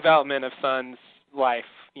 development of Sun's life,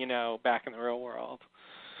 back in the real world?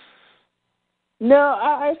 No,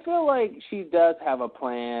 I feel like she does have a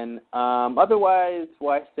plan. Otherwise,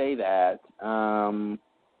 why say that?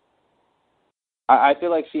 I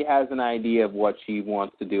feel like she has an idea of what she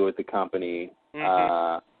wants to do with the company.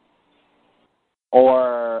 And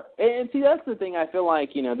see, that's the thing. I feel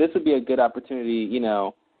like, this would be a good opportunity,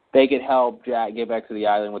 they could help Jack get back to the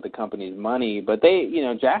island with the company's money, but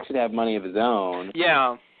Jack should have money of his own.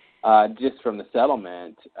 Yeah. Just from the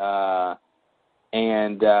settlement.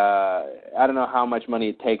 And I don't know how much money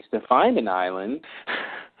it takes to find an island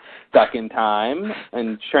stuck in time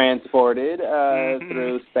and transported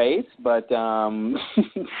through space, but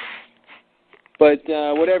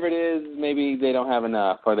whatever it is, maybe they don't have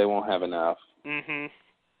enough, or they won't have enough.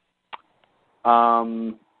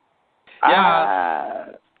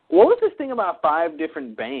 What was this thing about 5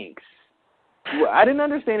 different banks? I didn't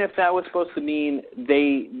understand if that was supposed to mean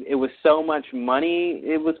it was so much money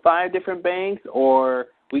it was 5 different banks, or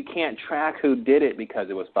we can't track who did it because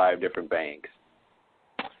it was 5 different banks.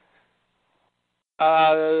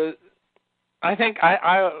 I think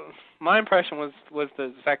my impression was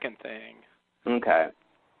the second thing. Okay.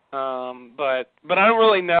 But I don't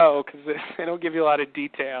really know because they don't give you a lot of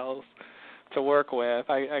details to work with.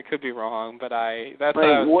 I could be wrong, but that's what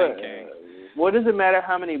I was thinking. What does it matter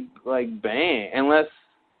how many bang? Unless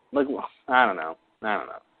I don't know.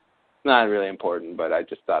 Not really important, but I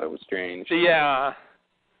just thought it was strange. Yeah.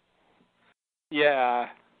 Yeah.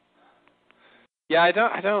 Yeah, I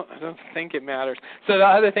don't think it matters. So the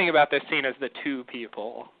other thing about this scene is the two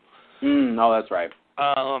people. Oh, that's right.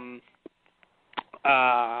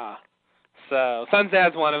 So Son's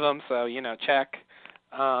dad's one of them, so check.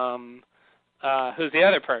 Who's the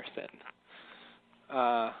other person?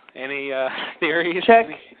 Any theories? Check.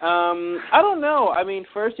 I don't know. I mean,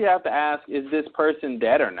 first you have to ask, is this person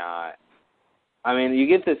dead or not? I mean, you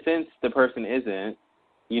get the sense the person isn't,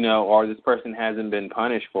 or this person hasn't been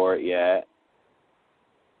punished for it yet.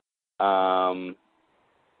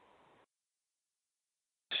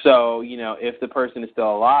 So, if the person is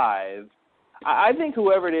still alive, I think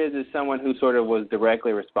whoever it is someone who sort of was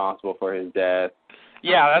directly responsible for his death.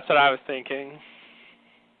 Yeah, that's what I was thinking.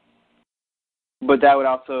 But that would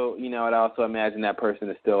also, I'd also imagine that person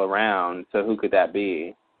is still around. So who could that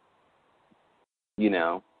be?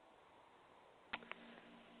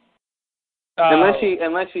 Unless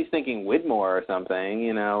she's thinking Widmore or something,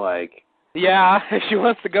 Yeah, if she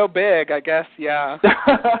wants to go big, I guess. Yeah.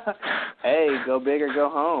 Hey, go big or go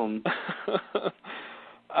home.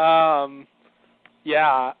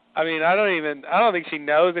 Yeah. I mean, I don't think she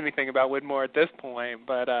knows anything about Widmore at this point,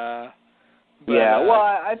 but yeah, well,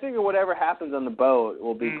 I figure whatever happens on the boat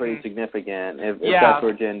will be pretty significant if that's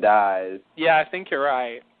where Jen dies. Yeah, I think you're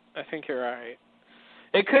right.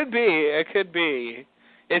 It could be.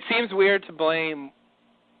 It seems weird to blame,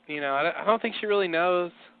 I don't think she really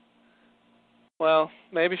knows. Well,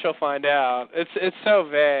 maybe she'll find out. It's so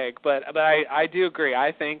vague, but I do agree.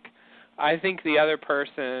 I think the other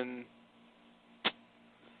person,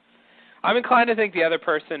 I'm inclined to think the other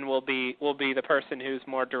person will be the person who's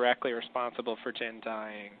more directly responsible for Jen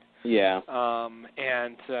dying. Yeah.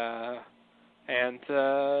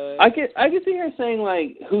 I could see her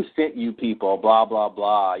saying who sent you people, blah blah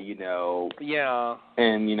blah, Yeah.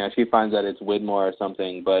 And she finds out it's Widmore or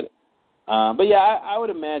something, but yeah, I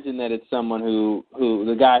would imagine that it's someone who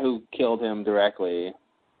the guy who killed him directly.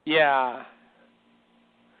 Yeah.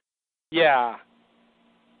 Yeah.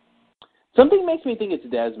 Something makes me think it's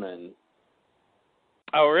Desmond.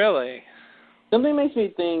 Oh, really? Something makes me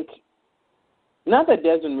think, not that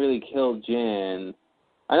Desmond really killed Jen.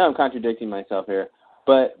 I know I'm contradicting myself here,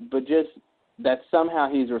 but just that somehow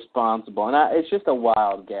he's responsible. And it's just a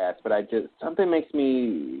wild guess, but something makes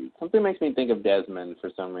me think of Desmond for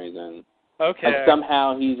some reason. Okay. Like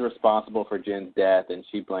somehow he's responsible for Jen's death and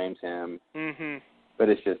she blames him. Mhm. But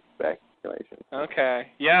it's just speculation.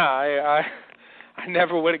 Okay. Yeah, I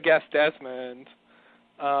never would have guessed Desmond.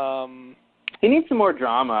 He needs some more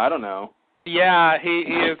drama. I don't know. Yeah, he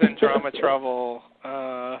is in drama trouble.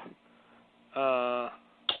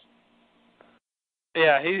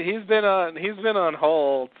 Yeah, he's been on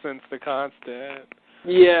hold since The Constant.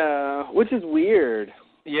 Yeah, which is weird.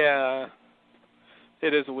 Yeah,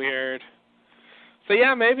 it is weird. So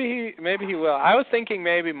yeah, maybe he will. I was thinking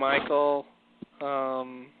maybe Michael, or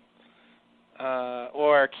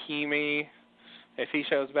Keamy, if he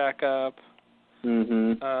shows back up.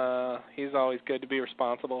 Mhm. He's always good to be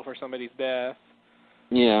responsible for somebody's death.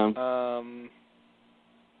 Yeah.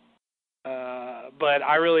 But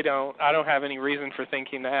I really don't have any reason for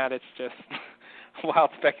thinking that. It's just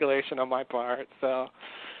wild speculation on my part. So,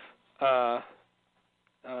 but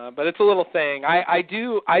it's a little thing. I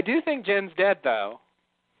do think Jen's dead though.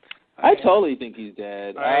 I totally think he's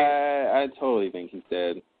dead. I totally think he's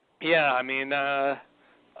dead. Yeah, I mean,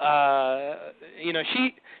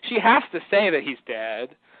 she has to say that he's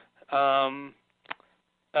dead.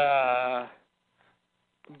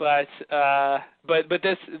 But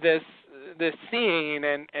this scene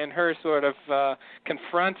and her sort of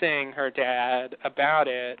confronting her dad about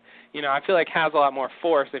it, I feel like has a lot more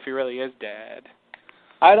force if he really is dead.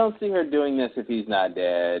 I don't see her doing this if he's not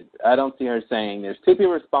dead. I don't see her saying there's two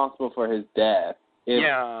people responsible for his death.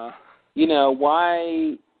 Yeah.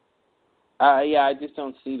 Why? Yeah, I just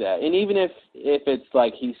don't see that. And even if it's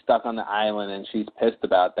like he's stuck on the island and she's pissed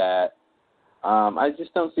about that, I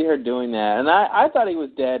just don't see her doing that. And I thought he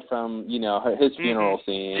was dead from, his funeral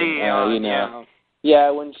scene.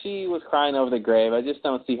 Yeah, when she was crying over the grave, I just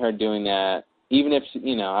don't see her doing that. Even if,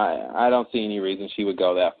 I don't see any reason she would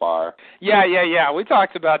go that far. Yeah. We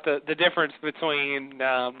talked about the difference between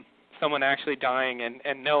someone actually dying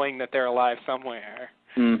and knowing that they're alive somewhere.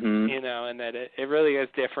 Mm-hmm. And that it really is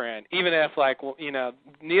different. Even if,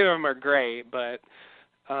 neither of them are great, but,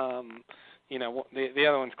 the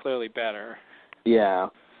other one's clearly better. Yeah.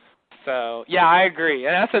 So, yeah, I agree.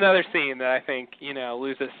 And that's another scene that I think,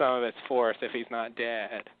 loses some of its force if he's not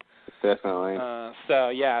dead. Definitely.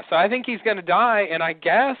 So I think he's going to die, and I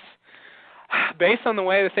guess, based on the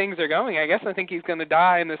way the things are going, I think he's going to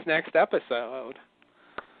die in this next episode.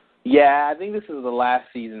 Yeah, I think this is the last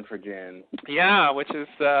season for Jin. Yeah, which is,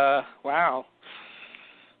 wow.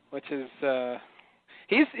 Which is,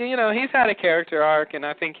 he's had a character arc, and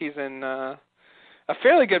I think he's in a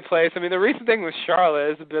fairly good place. I mean, the recent thing with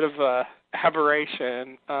Charlotte is a bit of a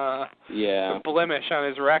aberration, a blemish on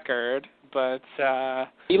his record, but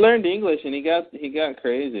he learned English and he got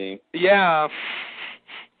crazy. Yeah,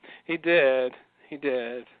 he did.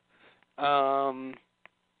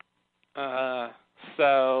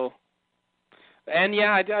 So, and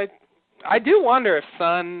yeah, I do wonder if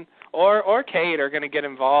Sun or Kate are going to get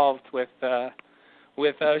involved with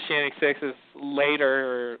Oceanic 6's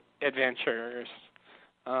later adventures.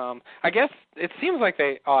 I guess it seems like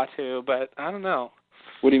they ought to, but I don't know.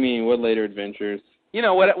 What do you mean? What later adventures?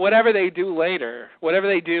 Whatever they do later, whatever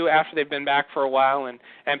they do after they've been back for a while, and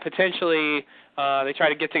potentially they try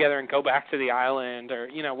to get together and go back to the island, or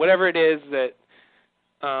whatever it is that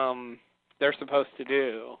they're supposed to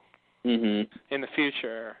do in the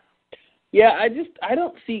future. Yeah, I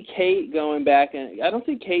don't see Kate going back, and I don't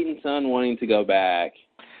see Kate and Sun wanting to go back.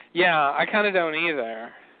 Yeah, I kind of don't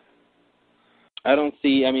either. I don't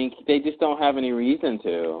see. I mean, they just don't have any reason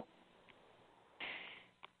to.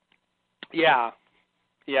 Yeah,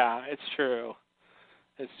 it's true.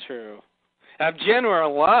 Now, if Jen were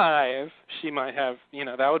alive, she might have,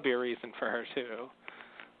 that would be a reason for her too.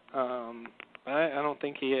 I don't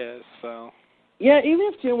think he is. So. Yeah, even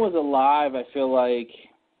if Jen was alive, I feel like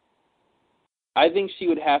I think she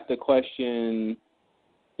would have to question,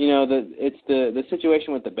 it's the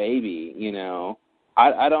situation with the baby.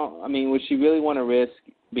 I don't. I mean, would she really want to risk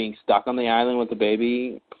being stuck on the island with the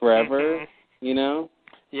baby forever?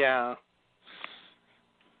 Yeah.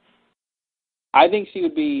 I think she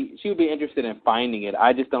would be interested in finding it.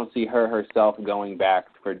 I just don't see her herself going back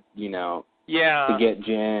for to get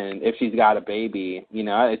Jen if she's got a baby.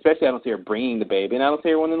 Especially I don't see her bringing the baby, and I don't see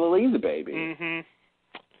her wanting to leave the baby. Mhm.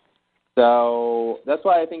 So that's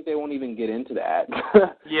why I think they won't even get into that.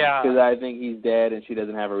 Yeah. Because I think he's dead, and she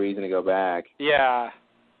doesn't have a reason to go back. Yeah.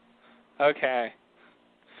 Okay.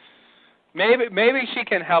 Maybe she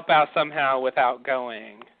can help out somehow without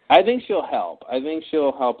going. I think she'll help. I think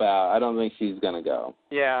she'll help out. I don't think she's going to go.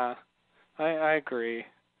 Yeah. I agree.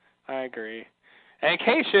 And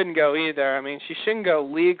Kate shouldn't go either. I mean, she shouldn't go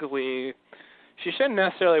legally. She shouldn't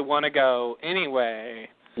necessarily want to go anyway.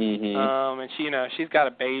 Mm-hmm. And she's got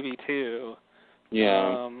a baby too.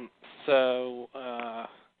 Yeah. So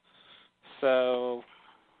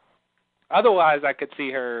otherwise I could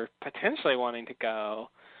see her potentially wanting to go.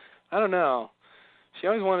 I don't know. She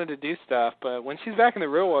always wanted to do stuff, but when she's back in the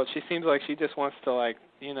real world, she seems like she just wants to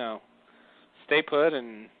stay put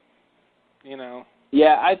and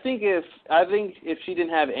Yeah, I think if she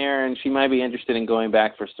didn't have Aaron, she might be interested in going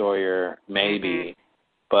back for Sawyer, maybe.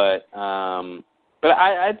 But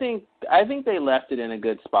I think they left it in a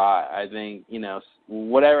good spot. I think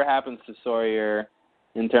whatever happens to Sawyer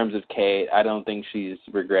in terms of Kate, I don't think she's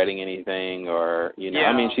regretting anything, or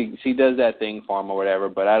I mean she does that thing for him or whatever,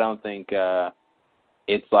 but I don't think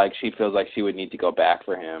it's like she feels like she would need to go back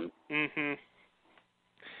for him. Mhm.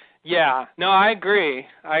 Yeah. No, I agree.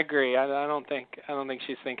 I don't think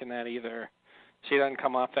she's thinking that either. She doesn't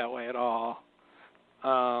come off that way at all.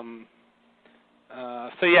 So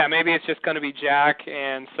yeah, maybe it's just going to be Jack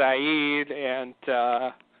and Saeed and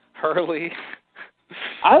Hurley.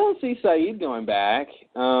 I don't see Saeed going back.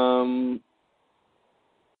 I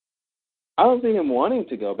don't see him wanting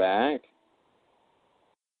to go back.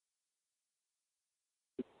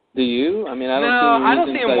 Do you? I mean, I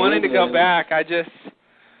don't see him wanting to go back. I just,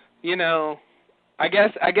 I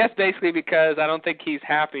guess basically because I don't think he's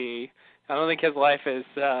happy. I don't think his life is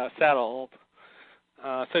settled.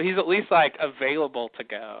 So he's at least available to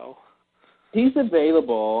go. He's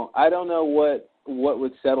available. I don't know what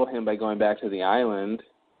would settle him by going back to the island.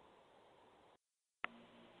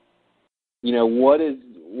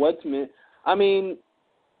 I mean,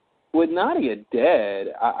 with Nadia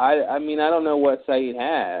dead, I mean, I don't know what Saeed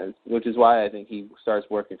has, which is why I think he starts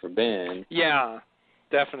working for Ben. Yeah,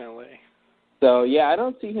 definitely. So, yeah, I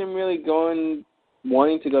don't see him really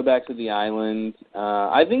wanting to go back to the island.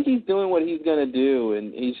 I think he's doing what he's going to do,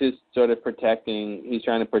 and he's just sort of he's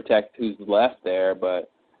trying to protect who's left there, but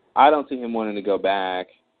I don't see him wanting to go back.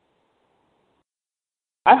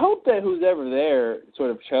 I hope that who's ever there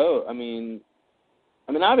sort of chose. I mean,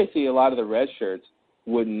 obviously a lot of the red shirts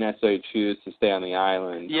wouldn't necessarily choose to stay on the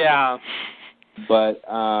island. Yeah. But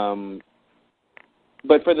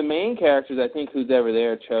for the main characters, I think who's ever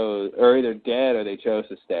there chose, or either dead or they chose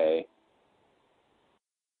to stay.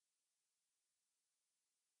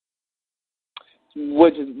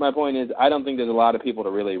 Which is, my point is, I don't think there's a lot of people to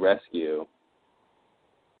really rescue.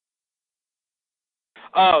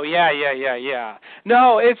 Oh, yeah.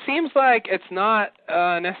 No, it seems like it's not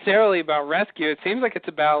necessarily about rescue. It seems like it's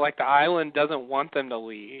about, like, the island doesn't want them to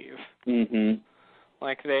leave. Mm-hmm.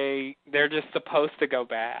 Like, they're just supposed to go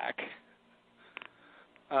back.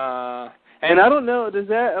 And I don't know, does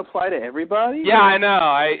that apply to everybody? Yeah, I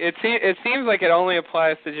know. It seems like it only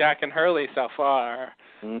applies to Jack and Hurley so far.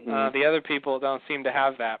 Mm-hmm. The other people don't seem to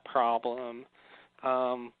have that problem.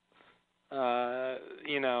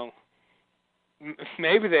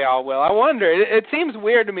 Maybe they all will. I wonder. It seems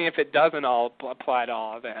weird to me if it doesn't all apply to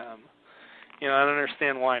all of them. I don't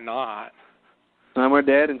understand why not. Some are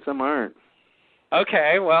dead and some aren't.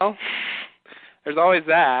 Okay, well, there's always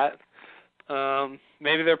that.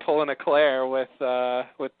 Maybe they're pulling a Claire with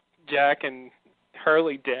Jack and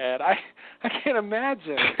Hurley dead. I can't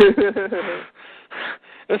imagine.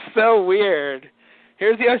 It's so weird.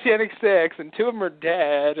 Here's the Oceanic Six, and two of them are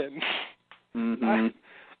dead, and mm-hmm.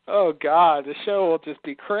 Oh God, the show will just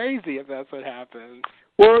be crazy if that's what happens.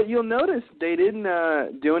 Well, you'll notice they didn't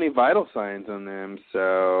do any vital signs on them,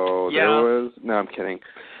 so yeah. There was. No, I'm kidding.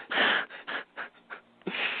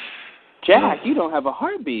 Jack, you don't have a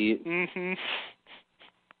heartbeat. Mhm.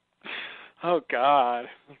 Oh God,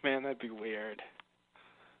 man, that'd be weird.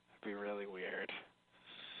 That'd be really weird.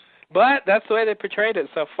 But that's the way they portrayed it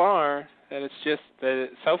so far. That it's just that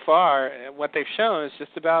so far what they've shown is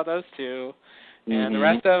just about those two, and the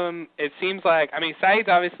rest of them. It seems like Saeed's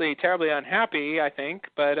obviously terribly unhappy. I think,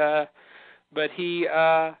 but he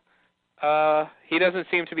doesn't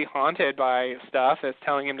seem to be haunted by stuff that's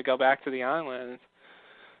telling him to go back to the island.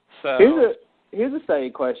 So here's a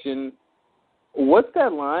Saeed question. What's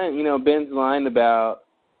that line? Ben's line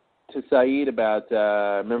to Saeed about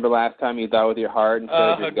remember last time you thought with your heart instead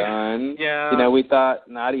of your gun? Yeah. We thought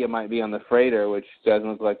Nadia might be on the freighter, which doesn't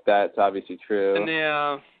look like that's obviously true.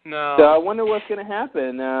 Yeah, no. So I wonder what's going to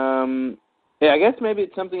happen. I guess maybe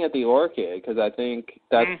it's something at the Orchid, because I think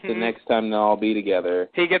that's the next time they'll all be together.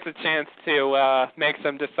 He gets a chance to make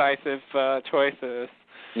some decisive choices.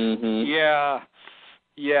 Mm-hmm.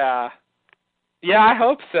 Yeah, I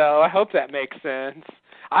hope so. I hope that makes sense.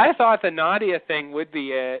 I thought the Nadia thing would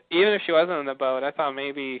be it. Even if she wasn't on the boat, I thought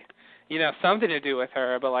maybe, something to do with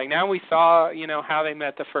her. But, now we saw, how they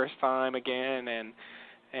met the first time again,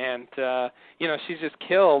 and she's just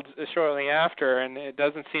killed shortly after, and it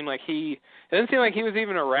doesn't seem like he was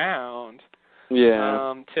even around.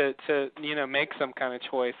 Yeah. To make some kind of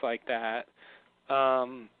choice like that.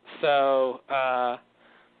 So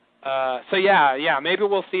yeah, maybe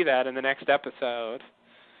we'll see that in the next episode.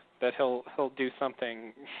 That he'll do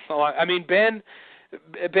something. Ben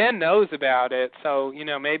knows about it, so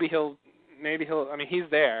maybe he'll. He's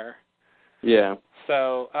there. Yeah.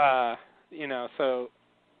 So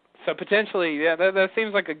so potentially, yeah, that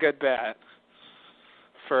seems like a good bet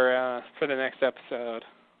for the next episode.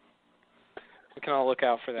 We can all look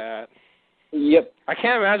out for that. Yep. I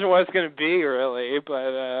can't imagine what it's going to be really,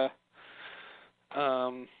 but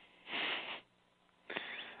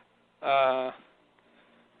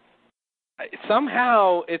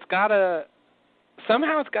somehow it's got to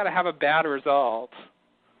have a bad result.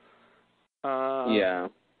 Yeah.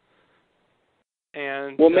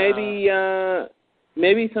 And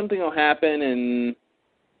maybe something will happen, and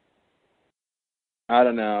I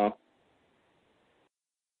don't know.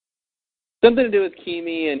 Something to do with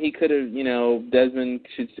Keamy, and he could have,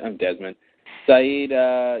 Saeed,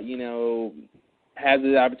 has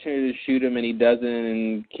the opportunity to shoot him, and he doesn't,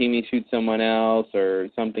 and Keamy shoots someone else, or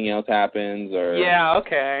something else happens, or yeah,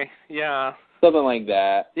 okay, yeah, something like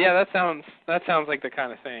that. Yeah, that sounds like the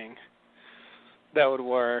kind of thing that would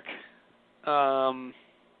work.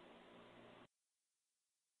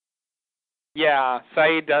 Yeah,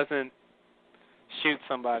 Saeed doesn't shoot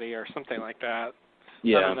somebody or something like that.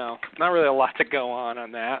 Yeah. I don't know. Not really a lot to go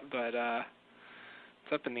on that, but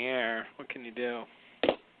it's up in the air. What can you do?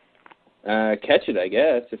 Catch it, I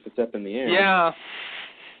guess, if it's up in the air. Yeah.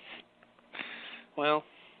 Well,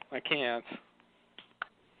 I can't.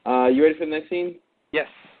 You ready for the next scene? Yes.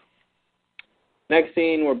 Next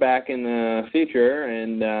scene, we're back in the future,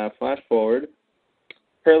 and flash forward.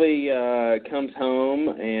 Hurley comes home,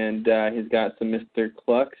 and he's got some Mr.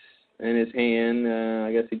 Clux in his hand.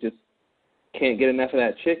 I guess he just can't get enough of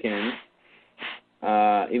that chicken,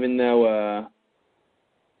 even though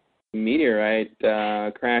meteorite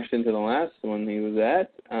crashed into the last one he was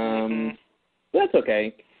at. That's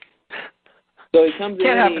okay. So he comes in.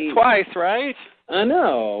 Can't happen twice, right? I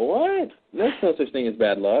know. What? There's no such thing as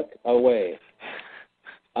bad luck. Oh wait.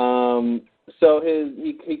 So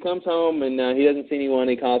he comes home and he doesn't see anyone.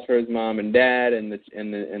 He calls for his mom and dad and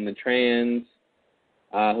the trans,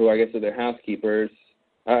 who I guess are their housekeepers.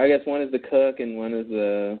 I guess one is the cook and one is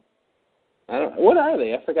the. What are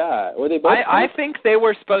they? I forgot. Were they both? I think they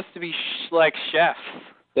were supposed to be like chefs.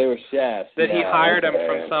 They were chefs. That he hired them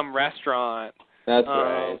from some restaurant. That's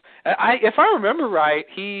right. If I remember right,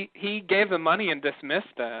 he gave them money and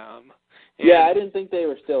dismissed them. And yeah, I didn't think they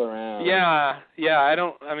were still around. Yeah. I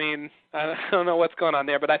don't know what's going on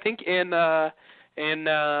there, but I think in the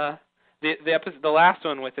episode, the last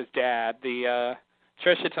one with his dad, the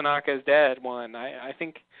Trisha Tanaka's dead one, I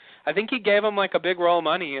think he gave him like a big roll of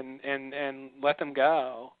money and let them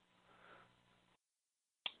go.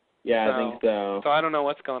 Yeah, I think so. So I don't know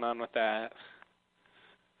what's going on with that.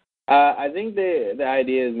 I think the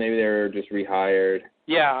idea is maybe they were just rehired.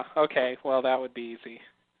 Yeah, okay. Well, that would be easy.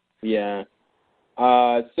 Yeah.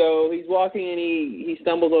 So he's walking and he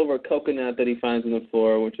stumbles over a coconut that he finds on the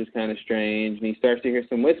floor, which is kind of strange, and he starts to hear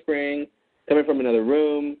some whispering coming from another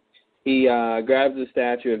room. He grabs the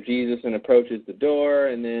statue of Jesus and approaches the door,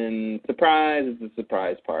 and then, surprise, it's a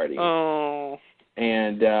surprise party. Oh.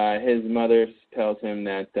 And his mother tells him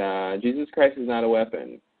that Jesus Christ is not a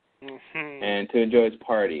weapon, and to enjoy his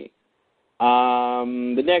party.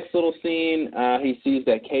 The next little scene, he sees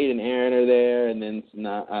that Kate and Aaron are there, and then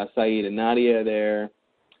Saeed and Nadia are there.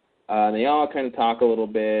 They all kind of talk a little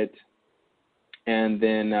bit, and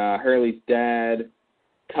then Hurley's dad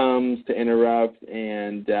comes to interrupt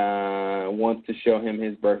and wants to show him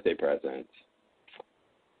his birthday present.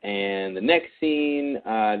 And the next scene,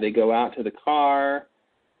 they go out to the car.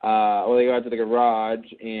 They go out to the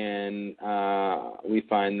garage, and we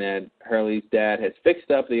find that Hurley's dad has fixed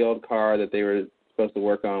up the old car that they were supposed to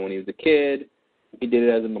work on when he was a kid. He did it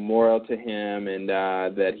as a memorial to him, and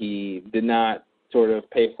that he did not sort of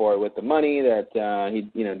pay for it with the money, that he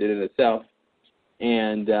did it himself,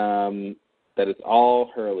 and that it's all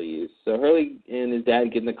Hurley's. So Hurley and his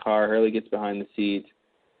dad get in the car. Hurley gets behind the seat.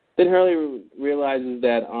 Then Hurley realizes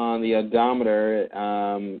that on the odometer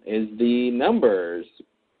is the numbers,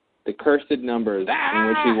 the cursed numbers in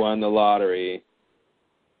which he won the lottery.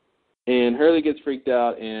 And Hurley gets freaked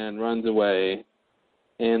out and runs away,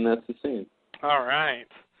 and that's the scene. All right.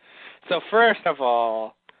 So first of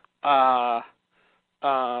all,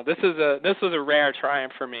 this was a rare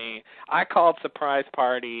triumph for me. I called surprise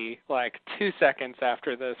party like 2 seconds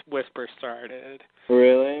after this whisper started.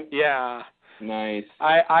 Really? Yeah. Nice.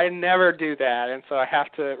 I never do that, and so I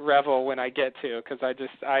have to revel when I get to, because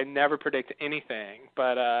I never predict anything.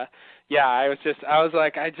 But yeah, I was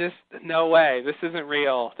like, no way, this isn't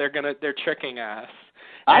real. They're tricking us.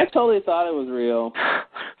 I totally thought it was real.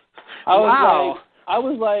 Wow. I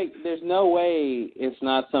was like, there's no way it's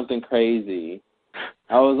not something crazy.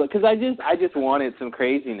 I was like, because I just wanted some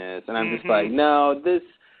craziness, and I'm just like, no, this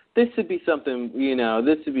should be something,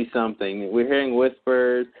 this should be something. We're hearing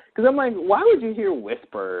whispers. Because I'm like, why would you hear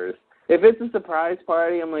whispers? If it's a surprise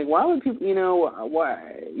party, I'm like, why would people,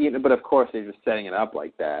 why? But of course they're just setting it up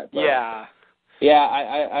like that. But yeah. Yeah,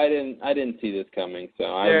 I didn't see this coming, so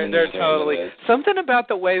they're totally. Something about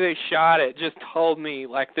the way they shot it just told me,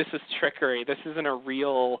 like, this is trickery. This isn't a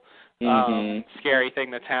real scary thing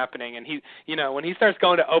that's happening. And he, when he starts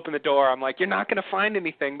going to open the door, I'm like, you're not going to find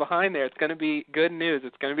anything behind there. It's going to be good news.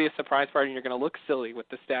 It's going to be a surprise party, and you're going to look silly with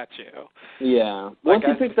the statue. Yeah. Once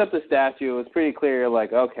he picks up the statue, it was pretty clear,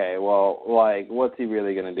 like, okay, well, like, what's he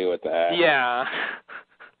really going to do with that? Yeah.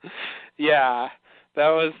 Yeah. That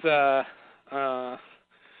was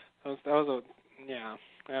yeah,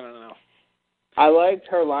 I don't know. I liked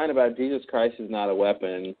her line about Jesus Christ is not a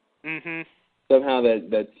weapon. Mm-hmm. Somehow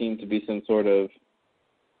that seemed to be some sort of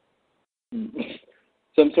I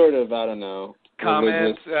don't know,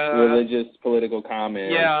 comment, religious political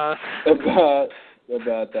comment. Yeah.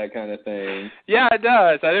 about that kind of thing. Yeah, it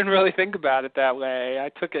does. I didn't really think about it that way. I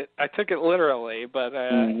took it literally, but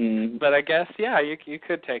but I guess you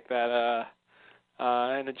could take that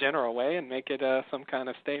in a general way and make it some kind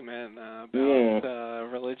of statement about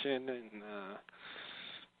religion and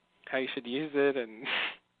how you should use it, and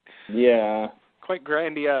quite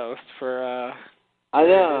grandiose for. I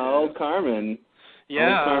know, old Carmen.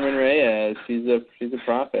 Yeah, old Carmen Reyes. She's a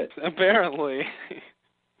prophet. Apparently.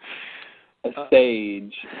 A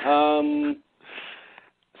sage.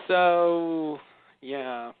 So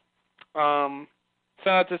yeah. So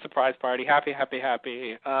it's a surprise party. Happy.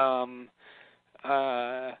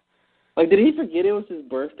 Like, did he forget it was his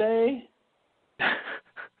birthday?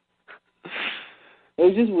 It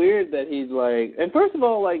was just weird that he's like, and first of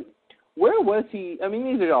all, like, where was he? I mean,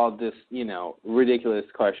 these are all just, ridiculous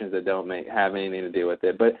questions that don't have anything to do with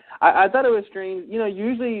it. But I thought it was strange.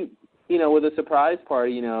 Usually, with a surprise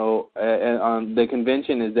party, on the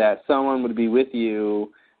convention is that someone would be with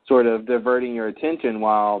you, sort of diverting your attention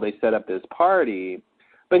while they set up this party.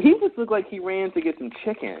 But he just looked like he ran to get some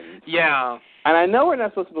chicken. Yeah. And I know we're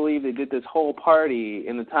not supposed to believe they did this whole party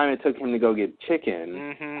in the time it took him to go get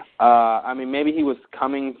chicken. Mm-hmm. I mean, maybe he was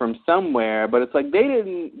coming from somewhere, but it's like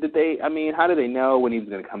how did they know when he was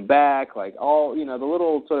going to come back? Like, all, the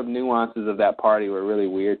little sort of nuances of that party were really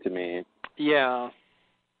weird to me. Yeah.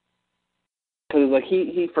 Because, like,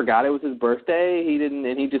 he forgot it was his birthday. He didn't,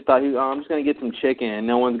 and he just thought, I'm just going to get some chicken.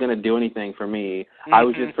 No one's going to do anything for me. Mm-hmm. I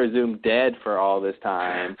was just presumed dead for all this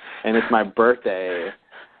time, and it's my birthday.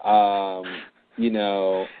 Yeah.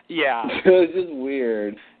 It was just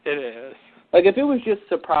weird. It is. Like, if it was just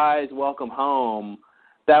surprise, welcome home,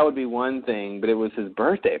 that would be one thing, but it was his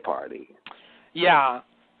birthday party. Yeah.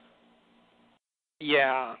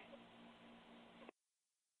 Yeah.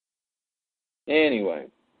 Anyway.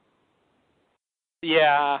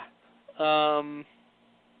 Yeah. And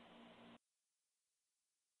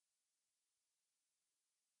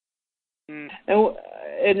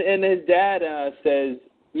his dad says,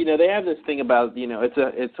 they have this thing about,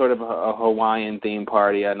 it's sort of a Hawaiian theme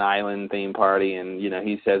party, an island theme party, and,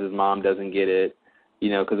 he says his mom doesn't get it,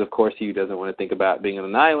 because of course he doesn't want to think about being on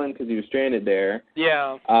an island because he was stranded there.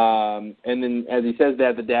 Yeah. And then as he says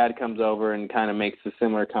that, the dad comes over and kind of makes a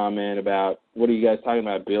similar comment about, what are you guys talking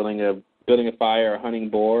about, building a fire or hunting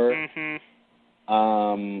boar?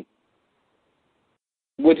 Mm-hmm.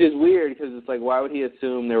 Which is weird because it's like, why would he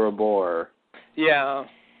assume they were boar? Yeah.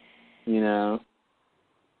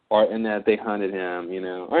 And that they hunted him,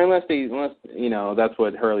 or unless that's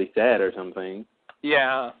what Hurley said or something.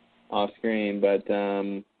 Yeah. Off screen, but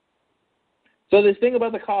so this thing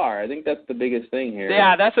about the car, I think that's the biggest thing here.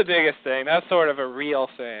 Yeah, that's the biggest thing. That's sort of a real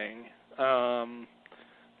thing. The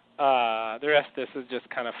rest of this is just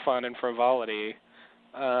kind of fun and frivolity.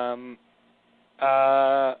 I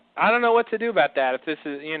don't know what to do about that. If this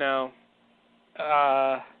is,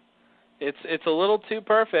 it's a little too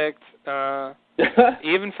perfect.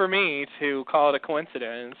 Even for me to call it a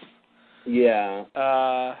coincidence. Yeah.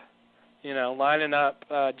 Lining up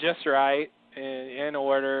just right, in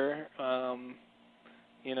order,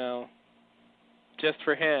 just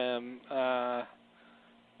for him.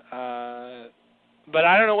 But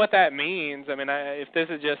I don't know what that means. I mean, if this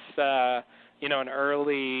is just, an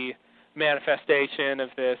early manifestation of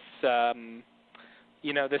this,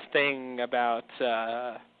 this thing about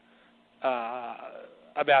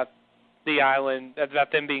the island,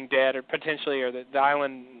 about them being dead, or potentially, or the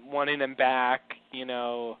island wanting them back,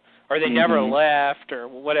 or they never left, or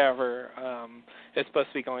whatever is supposed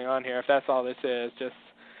to be going on here. If that's all this is, just,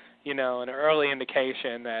 an early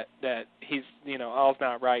indication that he's, all's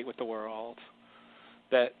not right with the world,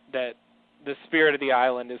 that the spirit of the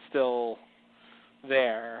island is still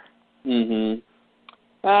there.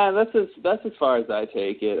 That's as far as I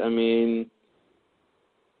take it. I mean,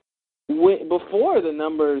 before the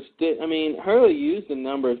numbers Hurley used the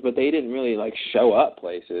numbers, but they didn't really show up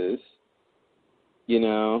places,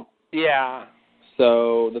 Yeah.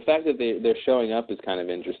 So the fact that they're showing up is kind of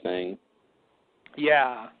interesting.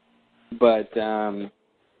 Yeah. But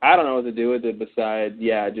I don't know what to do with it besides,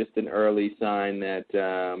 just an early sign that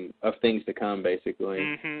of things to come, basically.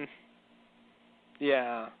 Mhm.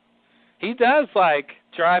 Yeah. He does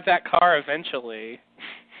drive that car eventually.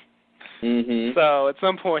 Mhm. So at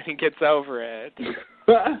some point he gets over it.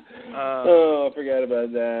 I forgot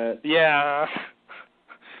about that. Yeah.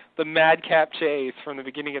 The madcap chase from the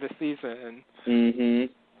beginning of the season. Mhm.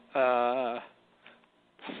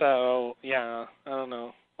 So I don't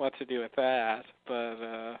know what to do with that, but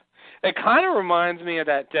it kind of reminds me of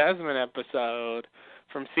that Desmond episode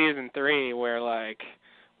from season 3 where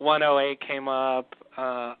 108 came up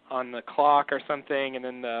on the clock or something, and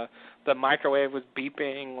then the microwave was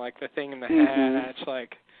beeping, the thing in the hatch.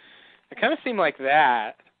 It kind of seemed like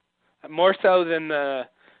that, more so than the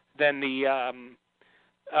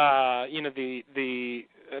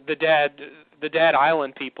dead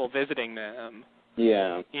island people visiting them.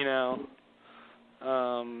 Yeah.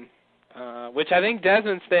 Which I think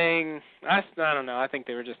Desmond's thing, I don't know, I think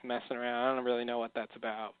they were just messing around. I don't really know what that's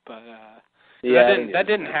about, but that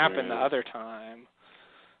didn't happen the other time.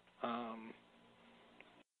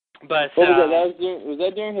 But was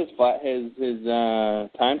that during his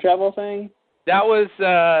time travel thing? That was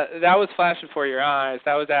Flash Before Your Eyes.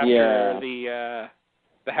 That was after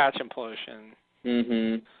the hatch implosion.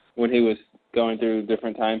 Mhm. When he was going through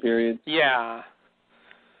different time periods. Yeah.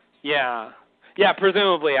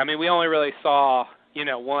 Presumably. I mean, we only really saw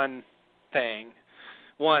one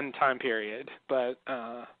time period, but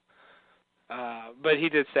he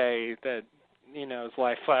did say that his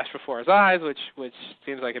life flashed before his eyes, which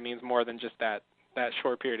seems like it means more than just that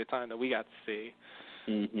short period of time that we got to see.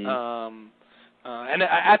 Mhm. And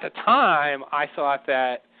at the time, I thought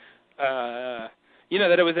that that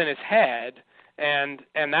it was in his head, and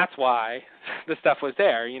that's why the stuff was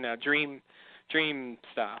there. Dream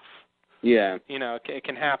stuff. Yeah. It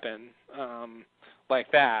can happen like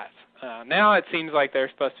that. Now it seems like they're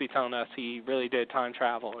supposed to be telling us he really did time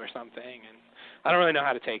travel or something, and I don't really know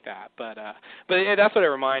how to take that, but that's what it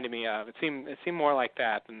reminded me of. It seemed more like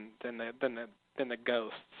that than the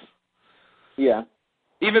ghosts. Yeah.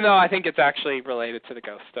 Even though I think it's actually related to the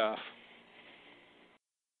ghost stuff.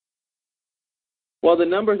 Well, the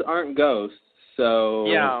numbers aren't ghosts, so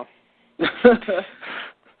yeah,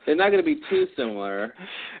 they're not going to be too similar.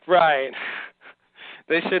 Right.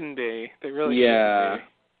 They shouldn't be. They really shouldn't be.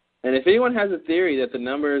 And if anyone has a theory that the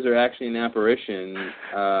numbers are actually an apparition,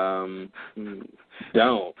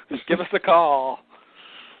 don't. Give us a call.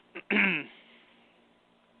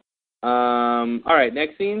 All right,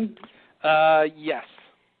 next scene? Yes.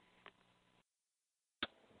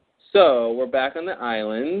 So, we're back on the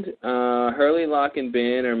island. Hurley, Locke, and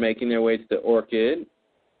Ben are making their way to the Orchid.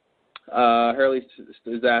 Hurley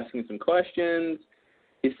is asking some questions.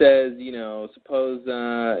 He says, suppose,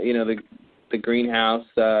 the greenhouse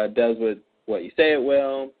does what you say it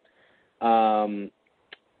will.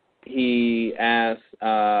 He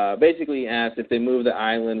basically asks if they move the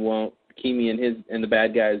island, won't Keamy and the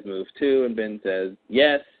bad guys move too? And Ben says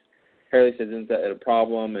yes. Hurley says, isn't that a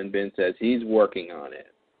problem? And Ben says he's working on it.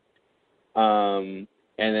 And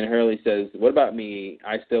then Hurley says, what about me?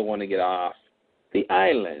 I still want to get off the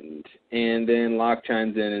island. And then Locke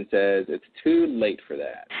chimes in and says it's too late for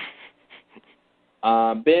that.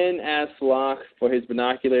 Ben asks Locke for his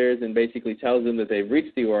binoculars and basically tells him that they've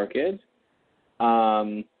reached the Orchid.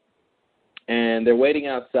 And they're waiting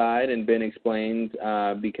outside, and Ben explains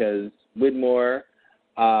because Widmore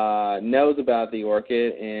knows about the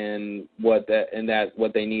Orchid and what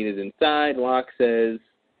they need is inside. Locke says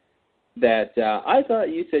that I thought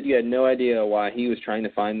you said you had no idea why he was trying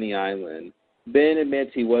to find the island. Ben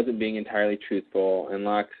admits he wasn't being entirely truthful, and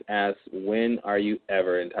Locke asks, when are you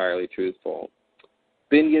ever entirely truthful?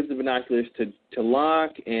 Ben gives the binoculars to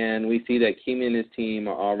Locke, and we see that Keamy and his team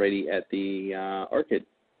are already at the Orchid.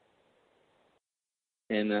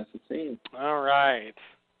 And that's the scene. All right.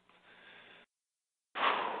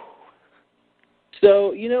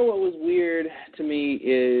 So, what was weird to me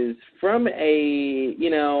is from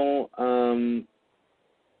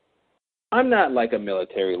I'm not like a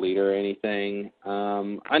military leader or anything.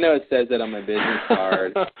 I know it says that on my business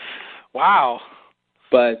card. Wow.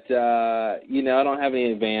 But, I don't have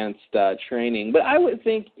any advanced training. But I would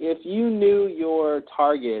think if you knew your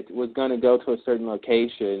target was going to go to a certain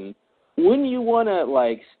location, wouldn't you want to,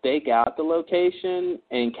 stake out the location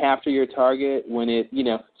and capture your target when it,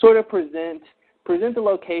 sort of present the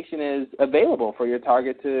location as available for your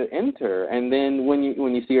target to enter? And then when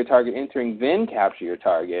you see your target entering, then capture your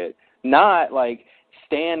target, not,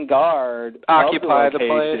 stand guard, occupy the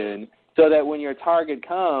place. So that when your target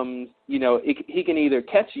comes, he can either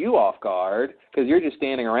catch you off guard because you're just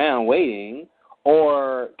standing around waiting,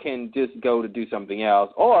 or can just go to do something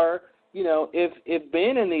else. Or, if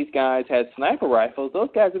Ben and these guys had sniper rifles, those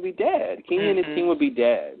guys would be dead. Keamy and his team would be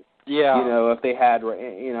dead. Yeah. If they had,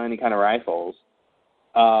 any kind of rifles,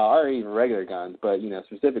 or even regular guns, but,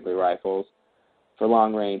 specifically rifles for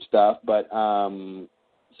long-range stuff. But,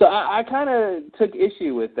 so I kind of took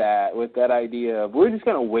issue with that idea of we're just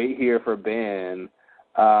going to wait here for Ben,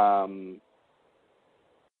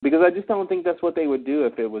 because I just don't think that's what they would do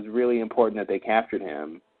if it was really important that they captured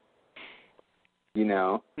him.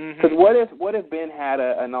 Because what if Ben had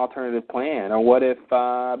an alternative plan, or what if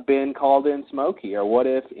Ben called in Smokey, or what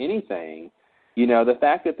if anything? The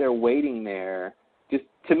fact that they're waiting there just,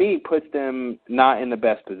 to me, puts them not in the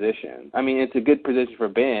best position. I mean, it's a good position for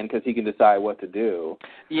Ben because he can decide what to do.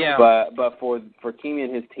 Yeah. But for Keamy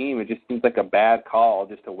and his team, it just seems like a bad call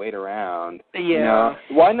just to wait around. Yeah.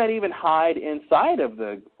 Why not even hide inside of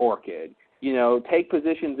the Orchid? Take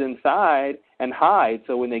positions inside and hide,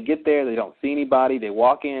 so when they get there, they don't see anybody. They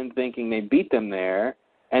walk in thinking they beat them there,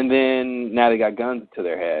 and then now they got guns to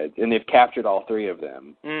their heads, and they've captured all three of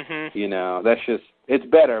them. Mm-hmm. That's just, it's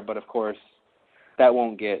better, but of course, that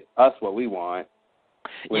won't get us what we want,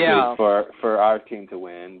 which is for our team to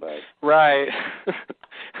win. But right.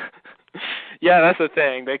 Yeah, that's the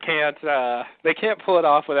thing. They can't pull it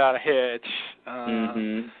off without a hitch.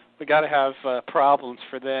 We got to have problems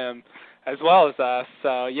for them as well as us.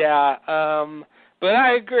 So yeah, but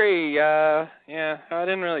I agree. Yeah, I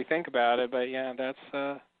didn't really think about it, but yeah, that's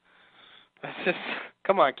just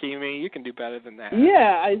come on, Kimi, you can do better than that.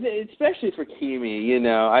 Yeah, especially for Kimi, you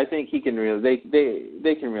know, I think he can really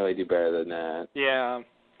they can really do better than that. Yeah.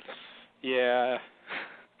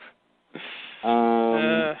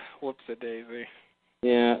 Whoops-a-daisy.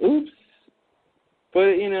 Yeah, oops.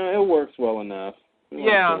 But you know, it works well enough.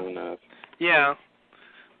 Yeah,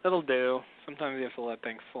 it'll do. Sometimes you have to let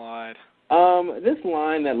things slide. This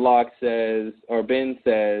line that Locke says, or Ben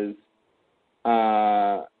says,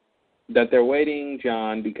 that they're waiting,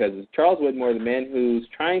 John, because Charles Widmore, the man who's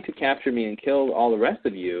trying to capture me and kill all the rest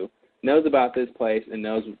of you, knows about this place and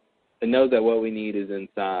knows that what we need is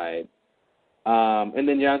inside. And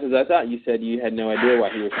then John says, I thought you said you had no idea why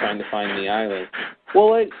he was trying to find the island.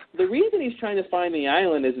 Well, the reason he's trying to find the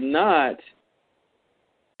island is not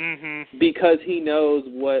because he knows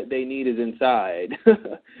what they need is inside.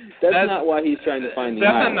 That's not why he's trying to find the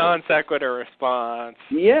island. That's a non sequitur response.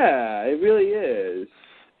 Yeah, it really is.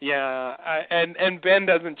 Yeah, and Ben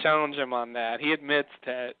doesn't challenge him on that. He admits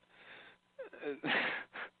that.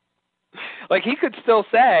 Like, he could still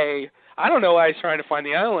say, I don't know why he's trying to find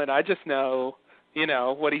the island. I just know, you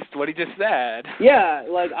know, what he just said. Yeah,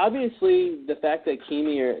 like, obviously the fact that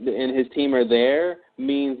Kimi and his team are there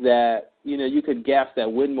means that, you know, you could guess that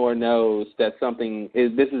Widmore knows that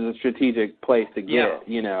this is a strategic place to get,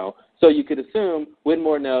 you know. So you could assume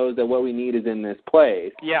Widmore knows that what we need is in this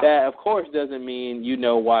place. Yeah. That, of course, doesn't mean you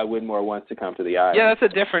know why Widmore wants to come to the island. Yeah, that's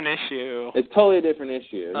a different issue. It's totally a different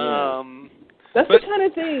issue. Yeah. That's the kind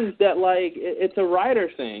of things that, like, it's a writer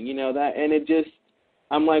thing, you know, that, and it just,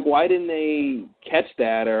 I'm like, why didn't they catch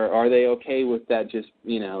that, or are they okay with that just,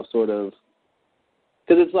 you know, sort of,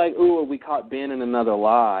 because it's like, ooh, we caught Ben in another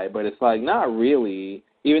lie, but it's like, not really,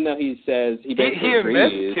 even though he says, he basically agrees.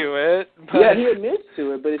 He admits to it. But... Yeah, he admits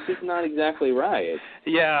to it, but it's just not exactly right.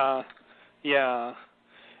 Yeah.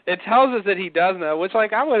 It tells us that he does know, which,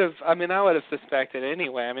 like, I would have suspected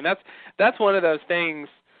anyway. I mean, that's one of those things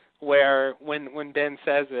where when Ben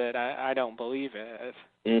says it, I don't believe it.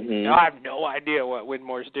 You know, I have no idea what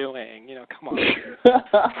Widmore's doing. You know, come on.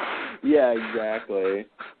 Yeah, exactly.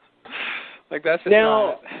 Like, that's just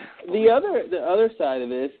now not... the other side of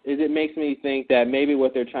this is it makes me think that maybe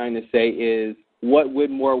what they're trying to say is what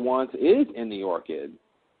Widmore wants is in the orchid.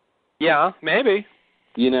 Yeah, maybe.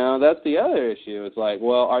 You know, that's the other issue. It's like,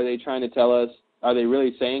 well, are they trying to tell us? Are they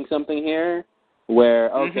really saying something here? Where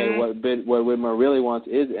what Widmore really wants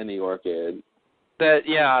is in the orchid. That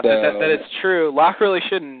it's true. Locke really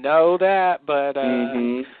shouldn't know that, but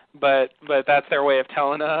that's their way of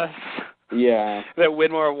telling us. Yeah. That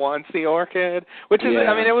Widmore wants the orchid, which is,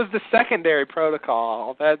 I mean, it was the secondary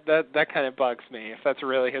protocol. That kind of bugs me if that's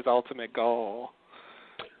really his ultimate goal.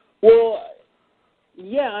 Well,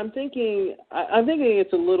 yeah, I'm thinking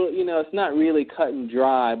it's a little, you know, it's not really cut and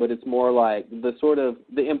dry, but it's more like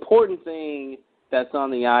the important thing that's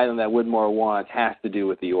on the island that Widmore wants has to do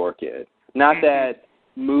with the orchid. Not that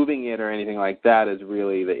moving it or anything like that is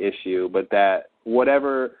really the issue, but that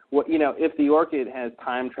if the orchid has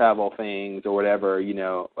time travel things or whatever, you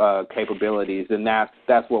know, capabilities, then that's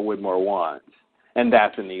what Widmore wants. And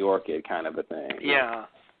that's in the orchid kind of a thing. Yeah.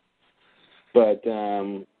 But,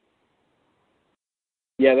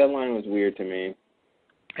 yeah, that line was weird to me.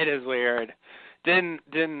 It is weird.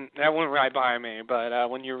 That went right by me, but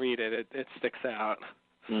when you read it, it sticks out.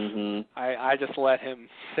 I just let him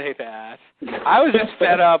say that. I was just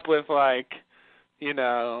fed up with, like, you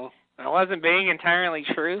know, I wasn't being entirely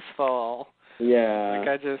truthful. Yeah. Like,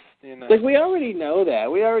 I just, you know. Like, we already know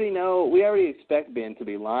that. We already expect Ben to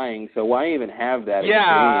be lying, so why even have that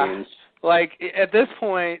exchange? Like, at this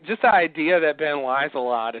point, just the idea that Ben lies a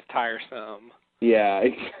lot is tiresome. Yeah,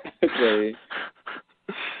 exactly.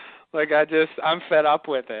 Like, I'm fed up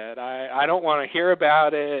with it. I don't want to hear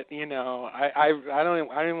about it. You know, I don't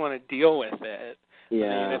even want to deal with it. Yeah.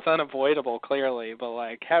 I mean, it's unavoidable, clearly, but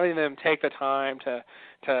like having them take the time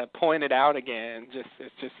to point it out again,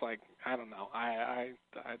 it's just like, I don't know. I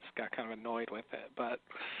just got kind of annoyed with it, but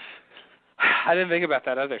I didn't think about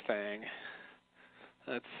that other thing.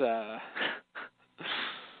 That's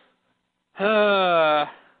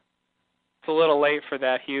it's a little late for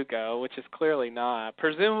that Hugo, which is clearly not.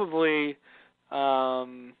 Presumably,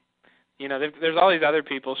 you know, there's all these other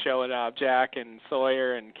people showing up, Jack and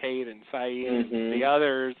Sawyer and Kate and Saeed and the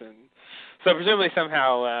others, and so presumably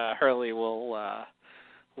somehow Hurley will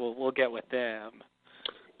get with them.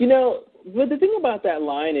 You know, but the thing about that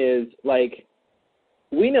line is, like,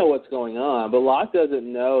 we know what's going on, but Locke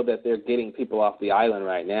doesn't know that they're getting people off the island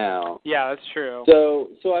right now. Yeah, that's true. So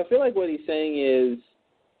I feel like what he's saying is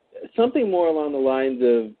something more along the lines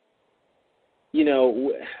of, you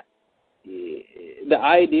know, the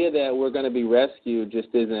idea that we're going to be rescued just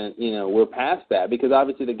isn't, you know, we're past that, because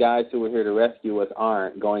obviously the guys who were here to rescue us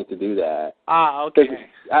aren't going to do that. Ah, okay.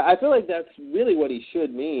 I feel like that's really what he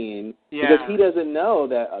should mean, because he doesn't know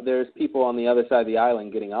that there's people on the other side of the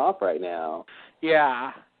island getting off right now.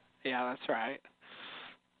 Yeah, that's right.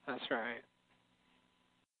 That's right.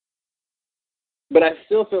 But I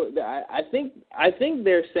still feel I think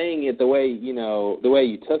they're saying it the way, you know, the way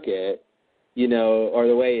you took it, you know, or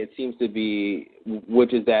the way it seems to be,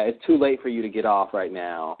 which is that it's too late for you to get off right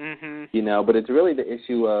now. Mm-hmm. You know, but it's really the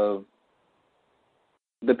issue of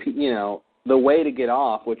the way to get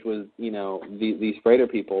off, which was, you know, these freighter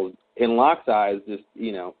people. In Locke's eyes, just,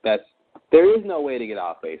 you know, there is no way to get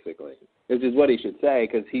off, basically, which is what he should say,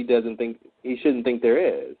 because he shouldn't think there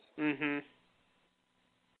is. Mhm.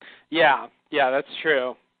 Yeah, that's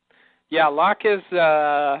true. Yeah, Locke is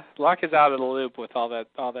out of the loop with all that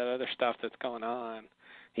other stuff that's going on.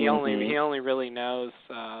 He only really knows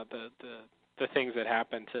the things that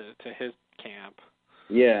happen to his camp.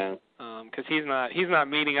 Yeah. Because he's not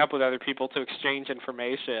meeting up with other people to exchange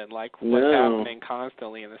information like what's happening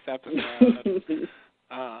constantly in this episode.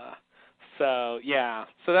 So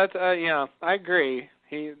that's I agree.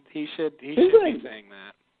 He should be saying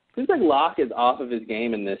that. Seems like Locke is off of his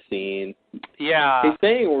game in this scene. Yeah. He's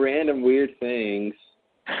saying random weird things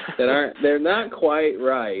they're not quite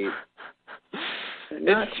right.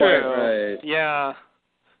 Not it's quite true. Right. Yeah.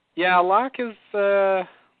 Yeah, Locke is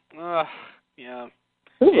yeah.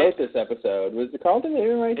 Who wrote this episode? Was it Carlton that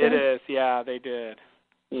even write that? It is, yeah, they did.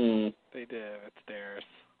 They did. It's theirs.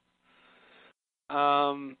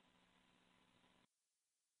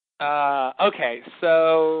 Okay,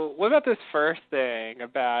 so what about this first thing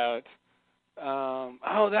about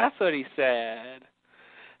that's what he said.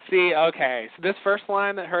 See, okay, so this first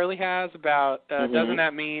line that Hurley has about doesn't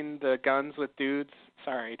that mean the guns with dudes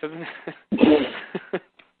doesn't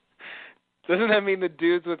that mean the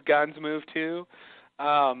dudes with guns move too?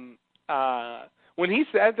 When he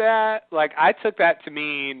said that, like, I took that to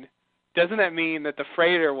mean, doesn't that mean that the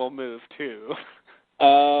freighter will move too?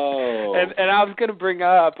 Oh. And I was going to bring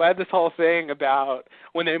up, I had this whole thing about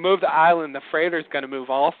when they move the island, the freighter's going to move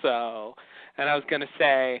also. And I was going to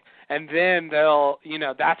say, and then they'll, you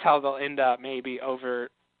know, that's how they'll end up maybe over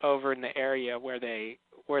in the area where they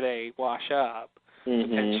wash up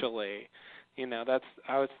potentially. You know, that's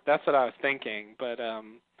what I was thinking, but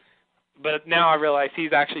now I realize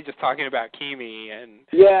he's actually just talking about Kimi and.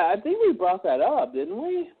 Yeah, I think we brought that up, didn't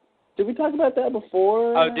we? Did we talk about that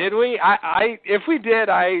before? Oh, did we? If we did,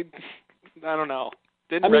 I don't know.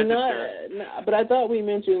 Didn't register. But I thought we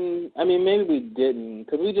mentioned. I mean, maybe we didn't,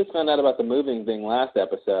 because we just found out about the moving thing last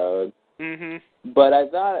episode. But I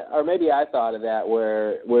thought, or maybe I thought of that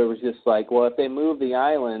where it was just like, well, if they move the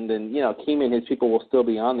island, and, you know, Kimi and his people will still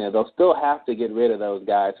be on there. They'll still have to get rid of those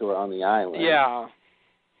guys who are on the island. Yeah.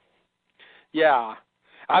 Yeah.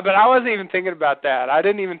 But I wasn't even thinking about that. I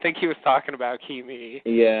didn't even think he was talking about Kimi.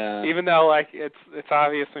 Yeah. Even though, like, it's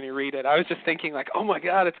obvious when you read it. I was just thinking, like, oh my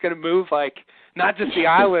God, it's going to move, like, not just the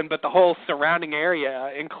island, but the whole surrounding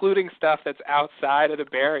area, including stuff that's outside of the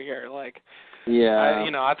barrier. Like, yeah.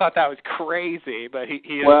 I thought that was crazy, but he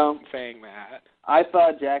isn't saying that. I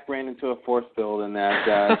thought Jack ran into a force field in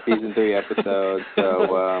that season 3 episode.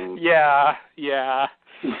 So. Yeah.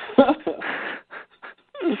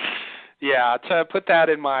 Yeah, to put that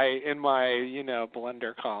in my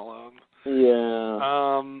blunder column.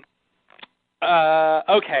 Yeah.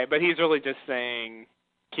 Okay, but he's really just saying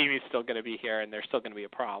Kimi's still going to be here and there's still going to be a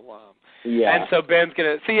problem. Yeah. And so Ben's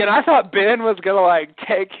going to... See, and I thought Ben was going to, like,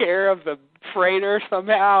 take care of the freighter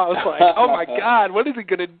somehow. I was like, oh, my God, what is he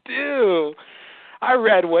going to do? I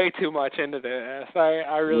read way too much into this.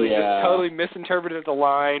 I really just totally misinterpreted the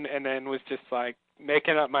line and then was just, like,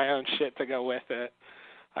 making up my own shit to go with it.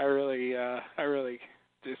 I really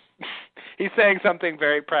just, he's saying something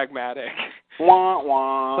very pragmatic. Wah,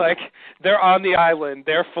 wah. Like, they're on the island,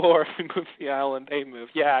 therefore, if we move the island, they move.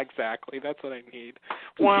 Yeah, exactly. That's what I need.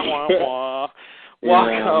 Wah, wah, wah.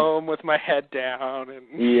 Walk home with my head down. And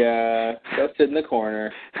yeah, go sit in the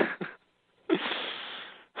corner.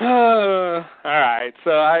 All right,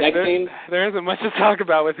 so there isn't much to talk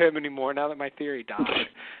about with him anymore now that my theory died.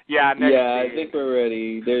 Yeah, next scene. I think we're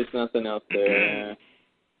ready. There's nothing else there.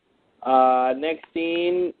 Next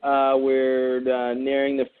scene, we're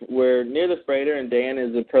near the freighter, and Dan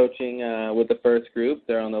is approaching with the first group.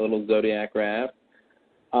 They're on the little Zodiac raft.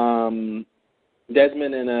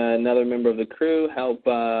 Desmond and another member of the crew help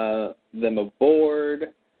them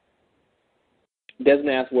aboard. Desmond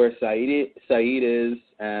asks where Saeed is.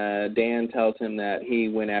 Dan tells him that he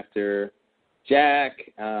went after Jack,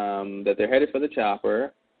 that they're headed for the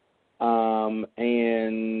chopper.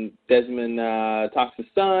 And Desmond talks to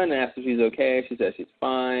Sun and asks if she's okay. She says she's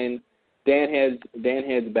fine. Dan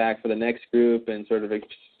heads back for the next group and sort of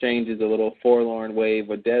exchanges a little forlorn wave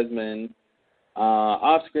with Desmond.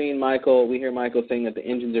 Off screen, we hear Michael saying that the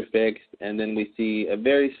engines are fixed, and then we see a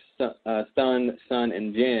very stunned Sun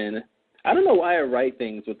and Jen. I don't know why I write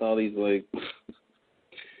things with all these, like,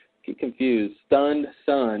 get confused. Stunned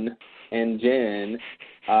Sun and Jen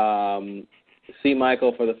see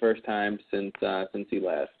Michael for the first time since he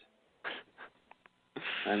left.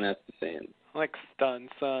 And that's the saying. Like stunned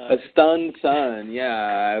Sun. A stunned Sun,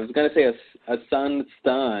 yeah. I was going to say a sun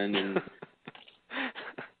stun. And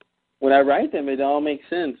when I write them, it all makes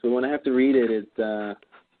sense. But when I have to read it, it's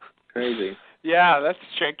crazy. Yeah, that's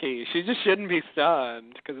tricky. She just shouldn't be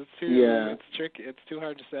stunned because it's tricky. It's too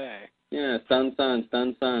hard to say. Yeah, stun sun,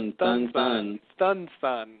 stun sun, stun sun. Stun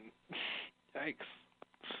sun. Yikes.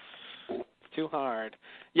 It's too hard.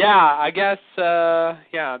 Yeah, I guess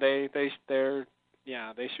they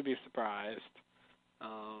should be surprised.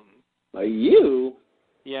 Are you?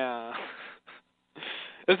 Yeah.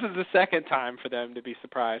 This is the second time for them to be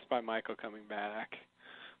surprised by Michael coming back.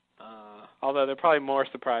 Although they're probably more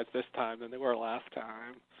surprised this time than they were last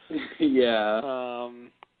time. Yeah.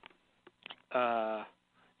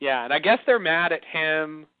 Yeah, and I guess they're mad at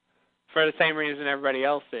him for the same reason everybody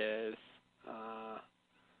else is.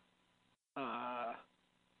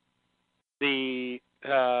 The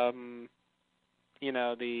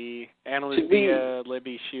Ana Lucia,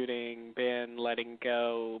 Libby shooting, Ben letting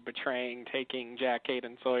go, betraying, taking Jack, Kate,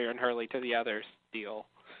 and Sawyer and Hurley to the others deal.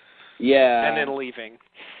 Yeah. And then leaving.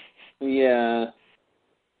 Yeah.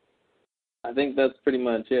 I think that's pretty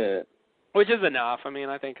much it. Which is enough. I mean,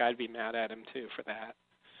 I think I'd be mad at him, too, for that.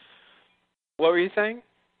 What were you saying?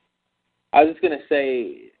 I was just going to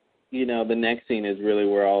say, the next scene is really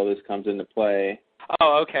where all this comes into play.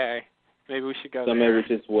 Oh, okay. Maybe we should go there. So maybe we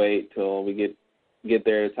just wait till we get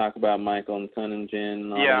there to talk about Michael and Sun and Jen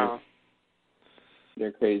and all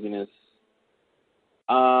their craziness.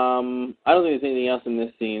 I don't think there's anything else in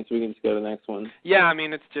this scene, so we can just go to the next one. Yeah, I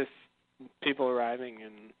mean, it's just people arriving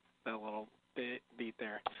and that little beat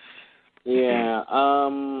there. Yeah.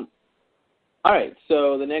 All right.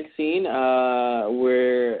 So the next scene,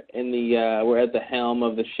 we're at the helm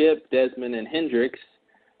of the ship. Desmond and Hendricks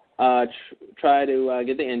try to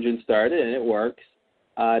get the engine started, and it works.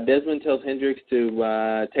 Desmond tells Hendricks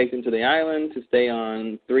to take them to the island to stay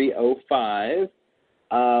on 305,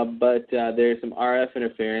 but there's some RF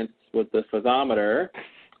interference with the photometer.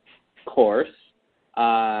 Of course,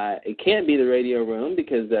 it can't be the radio room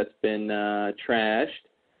because that's been trashed.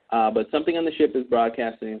 But something on the ship is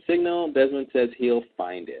broadcasting a signal. Desmond says he'll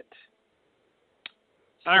find it.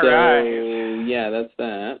 All right. Yeah, that's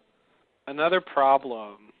that. Another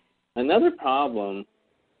problem.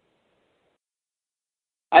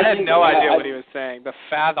 I had no idea what he was saying. The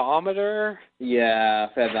fathometer? Yeah,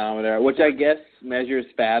 fathometer, which I guess measures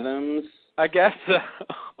fathoms. I guess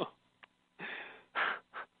so.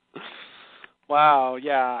 Wow,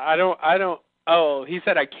 yeah. I don't. Oh, he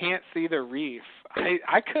said I can't see the reef.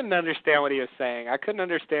 I couldn't understand what he was saying. I couldn't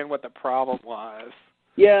understand what the problem was.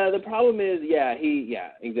 Yeah, the problem is,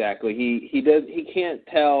 exactly. He can't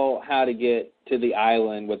tell how to get to the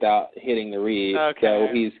island without hitting the reef. Okay. So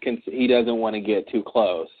he doesn't want to get too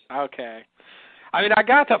close. Okay. I mean, I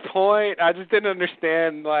got the point. I just didn't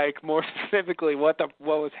understand, like, more specifically what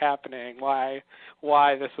was happening, why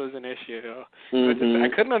this was an issue. Mm-hmm. I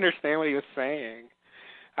couldn't understand what he was saying.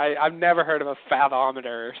 I've never heard of a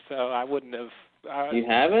fathometer, so I wouldn't have. You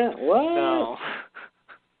haven't? What? No.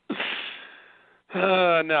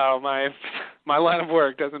 No, my line of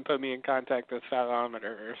work doesn't put me in contact with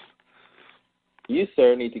fathometers. You,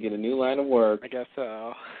 sir, need to get a new line of work. I guess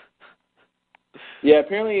so. Yeah,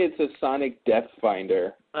 apparently it's a sonic depth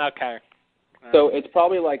finder. Okay. So it's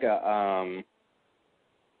probably like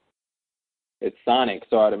it's sonic,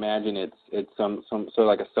 so I'd imagine it's some sort of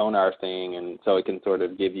like a sonar thing, and so it can sort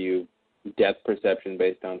of give you depth perception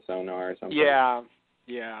based on sonar or something. Yeah.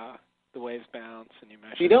 The waves bounce and you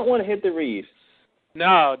measure. You don't want to hit the reef.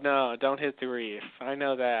 No, don't hit the reef. I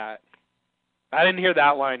know that. I didn't hear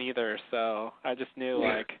that line either, so I just knew,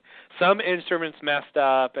 like, some instruments messed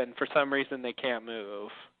up and for some reason they can't move.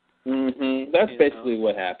 Mm-hmm. That's basically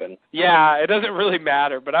what happened. Yeah, it doesn't really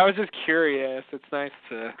matter, but I was just curious. It's nice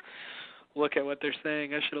to look at what they're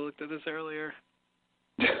saying. I should have looked at this earlier.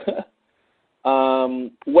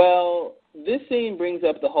 Well, this scene brings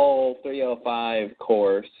up the whole 305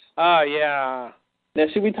 course. Oh, yeah. Now,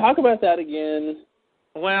 should we talk about that again?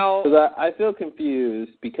 Well, Because I feel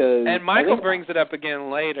confused because... And Michael brings it up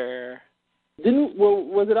again later.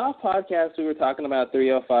 Was it off podcast we were talking about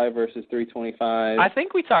 305 versus 325? I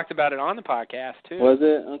think we talked about it on the podcast, too. Was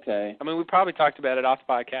it? Okay. I mean, we probably talked about it off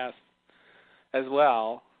the podcast as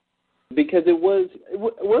well. Because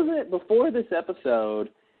wasn't it before this episode,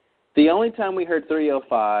 the only time we heard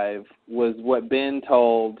 305 was what Ben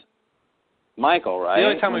told Michael, right? The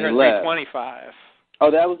only time we heard 325.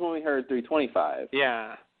 Oh, that was when we heard 325.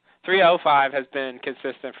 Yeah. 305 has been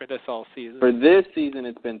consistent for this whole season. For this season,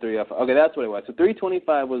 it's been 305. Okay, that's what it was. So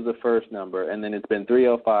 325 was the first number, and then it's been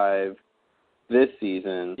 305 this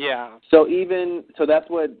season. Yeah. So that's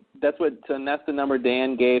the number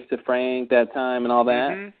Dan gave to Frank that time and all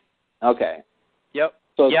that? Mm-hmm. Okay. Yep.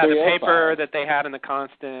 So yeah, the 305. paper that they had in the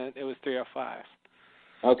constant, it was 305.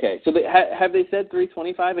 Okay. So have they said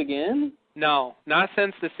 325 again? No, not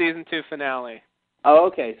since the season 2 finale. Oh,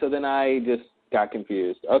 okay. So then I just got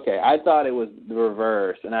confused. Okay. I thought it was the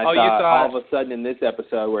reverse, and I thought all of a sudden in this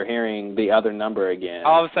episode we're hearing the other number again.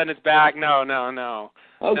 All of a sudden it's back. No.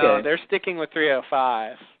 Okay. No, they're sticking with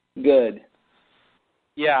 305. Good.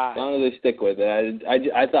 Yeah. As long as they stick with it.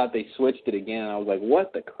 I thought they switched it again. I was like,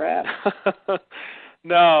 what the crap?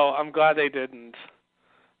 No, I'm glad they didn't.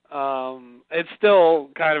 It's still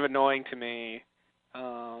kind of annoying to me.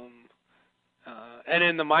 And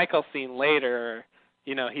in the Michael scene later,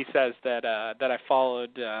 he says that I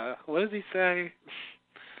followed. What does he say?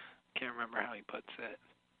 Can't remember how he puts it.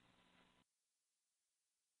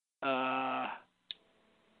 I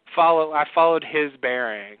followed his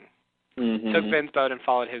bearing. Mm-hmm. Took Ben's boat and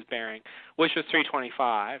followed his bearing, which was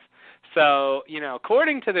 325. So,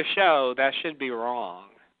 according to the show, that should be wrong.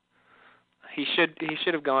 He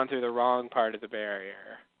should have gone through the wrong part of the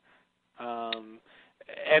barrier.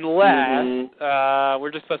 Unless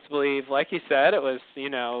we're just supposed to believe, like he said, it was, he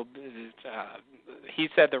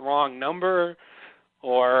said the wrong number,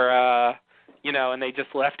 or, and they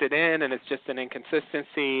just left it in, and it's just an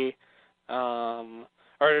inconsistency,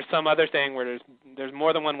 or there's some other thing where there's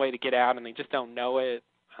more than one way to get out, and they just don't know it.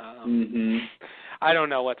 I don't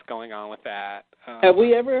know what's going on with that. Have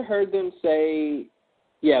we ever heard them say,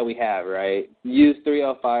 yeah, we have, right, use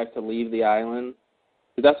 305 to leave the island?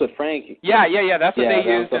 That's what Frank... Yeah, that's what they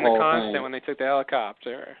used in the constant when they took the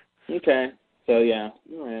helicopter. Okay, so yeah,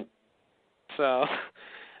 all right. So,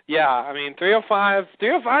 yeah, I mean, 305's,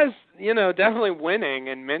 definitely winning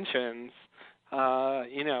in mentions, by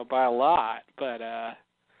a lot. But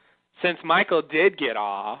since Michael did get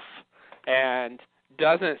off and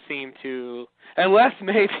doesn't seem to, unless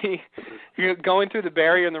maybe going through the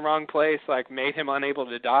barrier in the wrong place, made him unable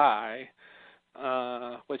to die,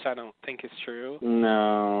 which I don't think is true.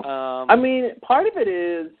 No. I mean, part of it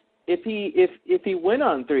is if he went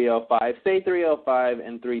on 305, say 305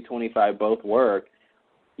 and 325 both work,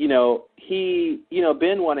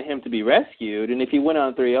 Ben wanted him to be rescued, and if he went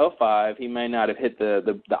on 305, he may not have hit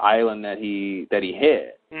the island that he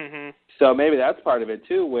hit. Mm-hmm. So maybe that's part of it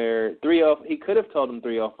too, where he could have told him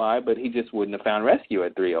 305, but he just wouldn't have found rescue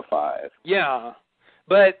at 305. Yeah,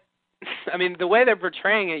 but I mean, the way they're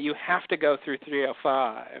portraying it, you have to go through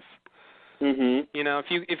 305. Mm-hmm.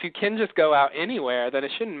 If you can just go out anywhere, then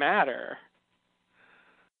it shouldn't matter.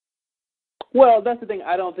 Well, that's the thing.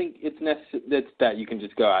 I don't think it's necessary that you can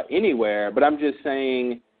just go out anywhere, but I'm just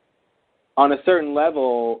saying on a certain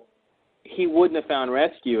level, he wouldn't have found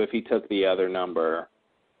rescue if he took the other number,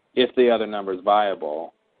 if the other number is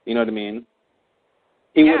viable. You know what I mean?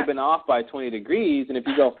 He would have been off by 20 degrees, and if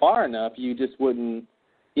you go far enough, you just wouldn't,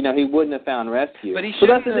 he wouldn't have found rescue. But he so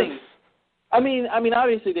that's shouldn't the thing. I mean,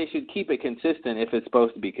 obviously they should keep it consistent if it's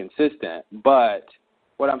supposed to be consistent. But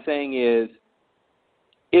what I'm saying is,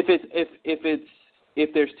 if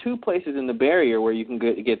there's two places in the barrier where you can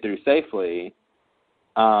get through safely,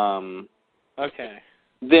 okay.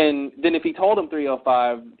 Then if he told him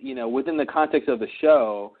 305, within the context of the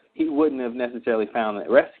show, he wouldn't have necessarily found that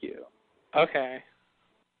rescue. Okay.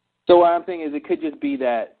 So what I'm saying is, it could just be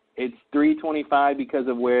that it's 325 because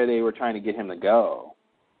of where they were trying to get him to go.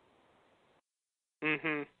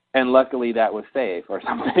 Mhm. And luckily that was safe or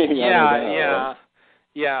something. Yeah.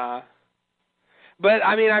 But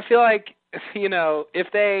I mean, I feel like,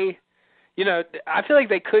 if they, I feel like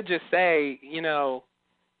they could just say,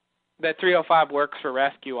 that 305 works for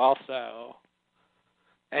rescue also,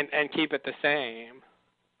 and keep it the same.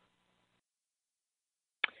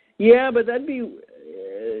 Yeah, but they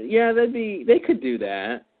could do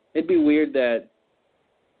that. It'd be weird that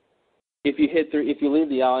if you leave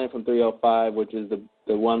the island from 305, which is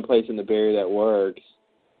the one place in the barrier that works,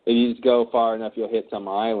 if you just go far enough, you'll hit some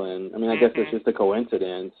island. I mean, I guess it's just a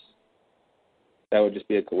coincidence. That would just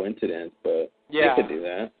be a coincidence, but yeah, they could do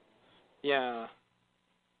that. Yeah.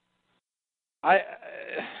 I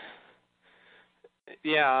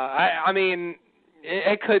mean,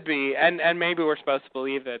 it could be, and maybe we're supposed to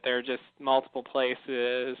believe that there are just multiple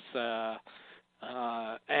places, and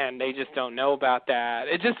they just don't know about that.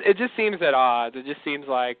 It just seems at odds. It just seems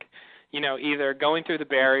like, either going through the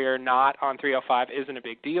barrier not on 305 isn't a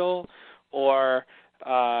big deal, or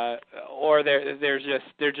there's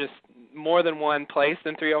just more than one place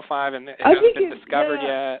in 305 and it hasn't been discovered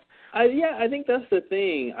yet. I think that's the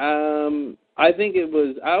thing. I think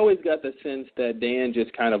I always got the sense that Dan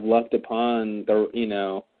just kind of lucked upon the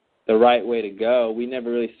right way to go. We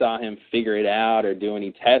never really saw him figure it out or do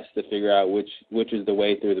any tests to figure out which is the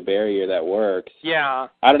way through the barrier that works. Yeah.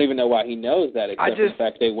 I don't even know why he knows that, except for the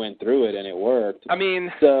fact they went through it and it worked. I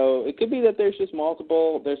mean, so it could be that there's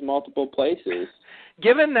multiple places.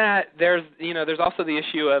 Given that there's also the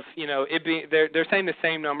issue of, it being they're saying the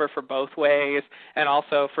same number for both ways and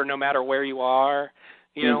also for no matter where you are,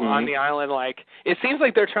 on the island. Like, it seems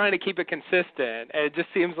like they're trying to keep it consistent. And it just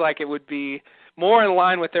seems like it would be more in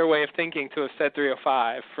line with their way of thinking to have said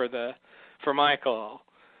 305 for Michael.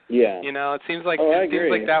 Yeah. It seems like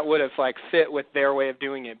that would have fit with their way of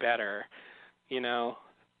doing it better, than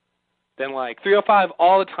 305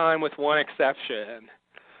 all the time with one exception.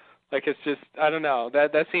 It's just, I don't know.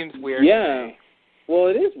 That seems weird. Yeah. To me. Well,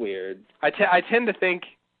 it is weird. I tend to think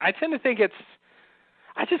it's.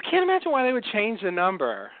 I just can't imagine why they would change the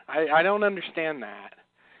number. I don't understand that,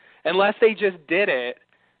 unless they just did it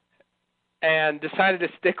and decided to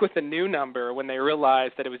stick with the new number when they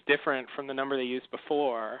realized that it was different from the number they used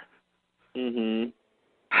before. Mhm.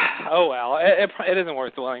 Oh well, it isn't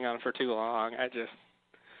worth dwelling on for too long.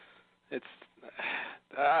 It's.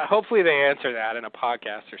 Hopefully they answer that in a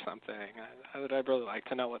podcast or something. I'd really like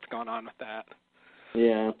to know what's going on with that.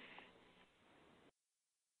 Yeah.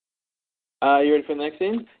 You ready for the next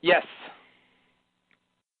scene? Yes.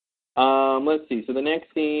 Let's see. So the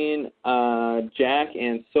next scene, Jack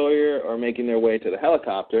and Sawyer are making their way to the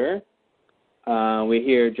helicopter. We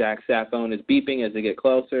hear Jack's sat phone is beeping as they get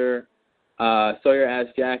closer. Sawyer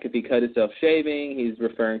asks Jack if he cut himself shaving. He's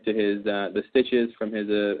referring to his the stitches from his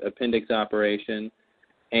appendix operation.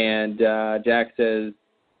 And Jack tells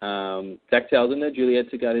him that Juliet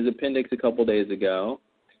took out his appendix a couple days ago.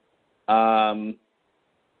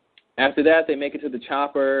 After that, they make it to the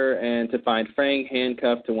chopper and to find Frank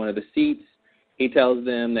handcuffed to one of the seats. He tells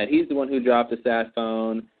them that he's the one who dropped the sat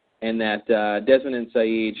phone and that Desmond and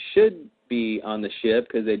Saeed should be on the ship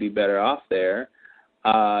because they'd be better off there.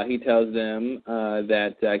 He tells them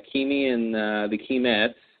that Kimi and the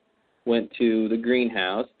Kemettes went to the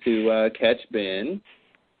greenhouse to catch Ben.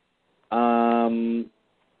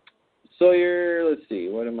 Sawyer, let's see,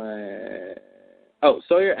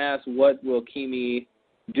 Sawyer asks what will Kimi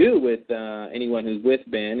do with anyone who's with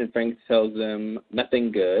Ben, and Frank tells them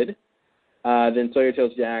nothing good. Then Sawyer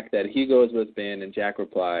tells Jack that Hugo is with Ben, and Jack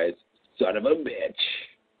replies, "Son of a bitch."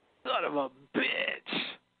 Son of a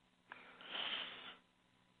bitch.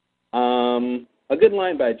 A good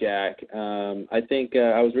line by Jack. I think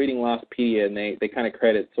I was reading Lostpedia, and they kind of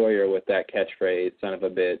credit Sawyer with that catchphrase, "Son of a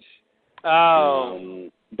bitch." Oh.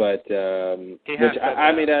 But which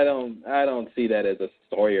I mean, I don't see that as a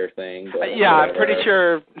Sawyer thing. But yeah, I'm pretty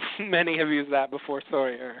sure many have used that before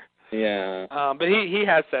Sawyer. Yeah. But he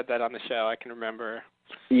has said that on the show. I can remember.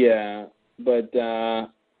 Yeah, but I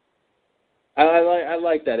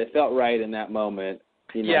like that. It felt right in that moment.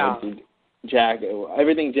 Yeah. Jack,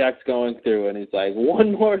 everything Jack's going through, and he's like,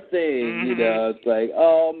 one more thing. Mm-hmm. It's like,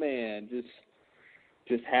 oh man, just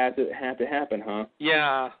had to happen, huh?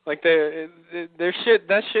 Yeah, they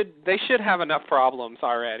should have enough problems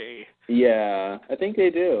already. Yeah, I think they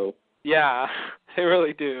do. Yeah, they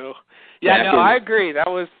really do. Yeah, no, I agree. That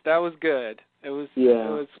was good. It was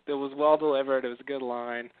well delivered. It was a good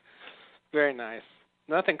line. Very nice.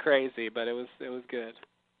 Nothing crazy, but it was good.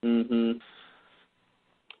 Mhm.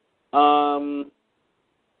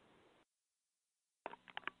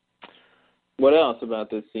 What else about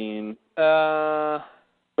this scene?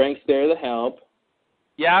 Frank's there to help.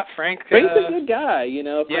 Yeah, Frank's a good guy,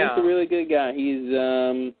 Frank's a really good guy. He's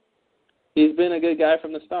been a good guy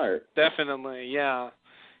from the start. Definitely, yeah.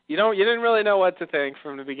 You didn't really know what to think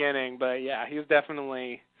from the beginning, but yeah, he was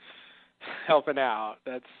definitely helping out.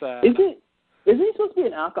 That's Isn't he supposed to be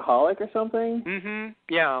an alcoholic or something? Mhm.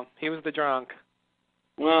 Yeah, he was the drunk.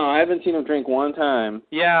 Well, I haven't seen him drink one time.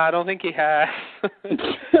 Yeah, I don't think he has.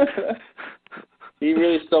 He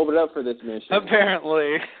really sobered up for this mission.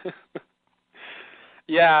 Apparently.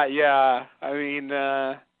 Yeah. I mean,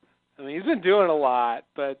 he's been doing a lot,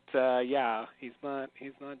 but yeah, he's not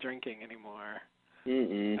drinking anymore.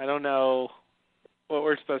 Mm-mm. I don't know what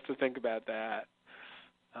we're supposed to think about that.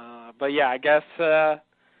 But yeah, I guess.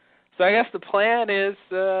 So I guess the plan is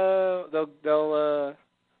they'll go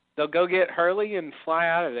get Hurley and fly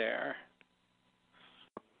out of there.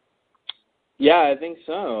 Yeah, I think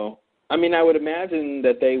so. I mean, I would imagine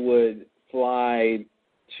that they would fly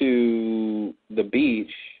to the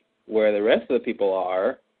beach where the rest of the people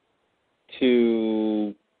are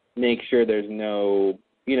to make sure there's no,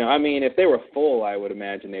 I mean, if they were full, I would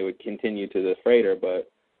imagine they would continue to the freighter,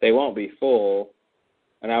 but they won't be full.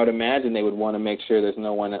 And I would imagine they would want to make sure there's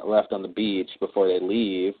no one left on the beach before they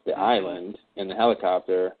leave the island in the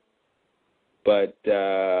helicopter. But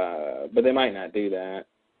they might not do that.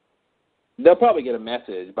 They'll probably get a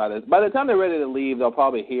message by the time they're ready to leave. They'll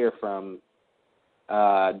probably hear from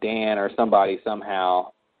Dan or somebody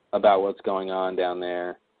somehow about what's going on down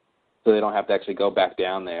there, so they don't have to actually go back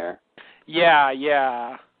down there.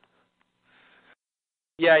 Yeah.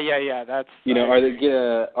 That's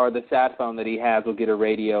or the sat phone that he has will get a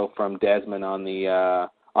radio from Desmond on the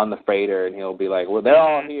freighter, and he'll be like, "Well, they're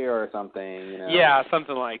all here" or something. Yeah,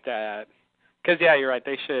 something like that. Because yeah, you're right.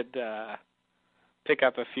 They should pick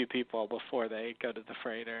up a few people before they go to the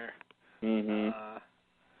freighter. Mhm.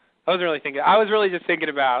 I was really just thinking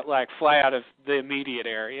about like fly out of the immediate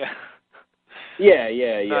area. Yeah.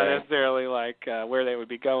 Not necessarily like where they would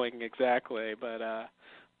be going exactly, but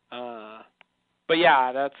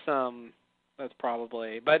yeah, that's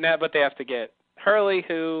probably. But they have to get Hurley,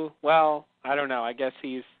 who, well, I don't know. I guess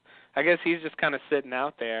he's just kind of sitting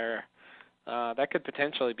out there. That could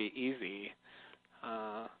potentially be easy.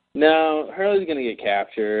 No, Hurley's gonna get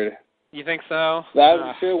captured. You think so?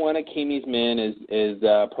 I'm sure one of Kimmy's men is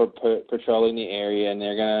patrolling the area, and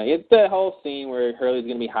they're gonna. It's the whole scene where Hurley's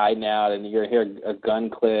gonna be hiding out, and you're gonna hear a gun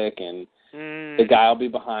click, and the guy will be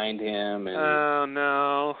behind him. And oh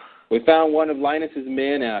no! We found one of Linus's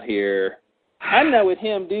men out here. I know with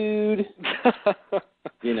him, dude.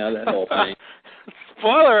 That whole thing.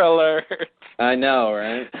 Spoiler alert! I know,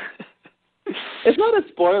 right? It's not a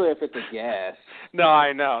spoiler if it's a guess. No,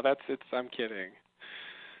 I know. I'm kidding.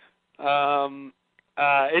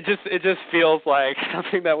 It just feels like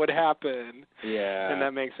something that would happen. Yeah. And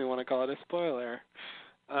that makes me want to call it a spoiler.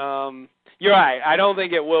 You're right. I don't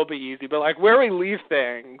think it will be easy, but like where we leave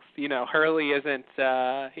things, Hurley isn't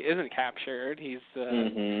captured. He's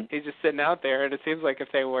just sitting out there, and it seems like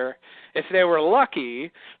if they were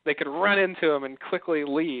lucky, they could run into him and quickly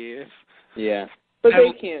leave. Yeah. But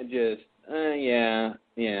they can't just yeah.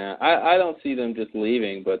 I don't see them just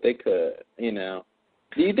leaving, but they could, Do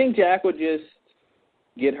you think Jack would just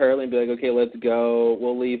get Hurley and be like, okay, let's go,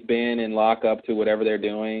 we'll leave Ben and lock up to whatever they're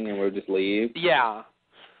doing, and we'll just leave? Yeah,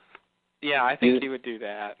 I think he would do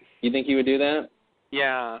that. You think he would do that?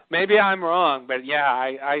 Yeah, maybe I'm wrong, but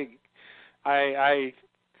yeah, I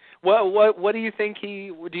what do you think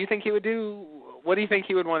he would do? What do you think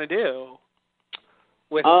he would want to do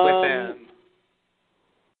with them?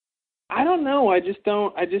 I don't know. I just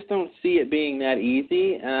don't see it being that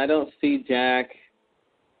easy, and I don't see Jack.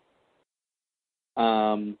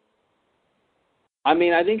 I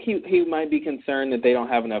mean, I think he might be concerned that they don't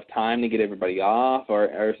have enough time to get everybody off,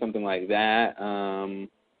 or something like that. I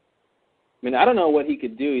mean, I don't know what he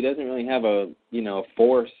could do. He doesn't really have a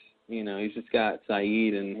force. He's just got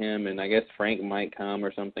Saeed and him, and I guess Frank might come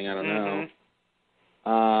or something. I don't know.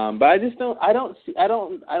 But I just don't. I don't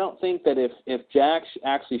think that if Jack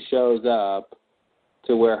actually shows up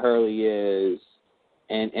to where Hurley is,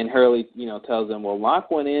 and Hurley, tells them, well, Locke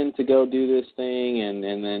went in to go do this thing, and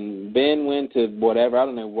then Ben went to whatever. I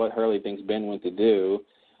don't know what Hurley thinks Ben went to do.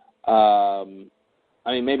 I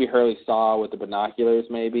mean, maybe Hurley saw with the binoculars,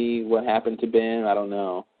 maybe what happened to Ben. I don't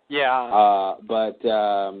know. Yeah. But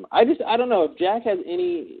I don't know if Jack has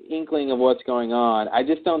any inkling of what's going on. I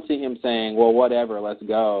just don't see him saying, well, whatever, let's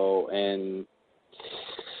go. And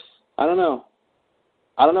I don't know.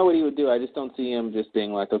 I don't know what he would do. I just don't see him just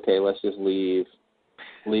being like, okay, let's just leave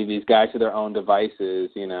these guys to their own devices,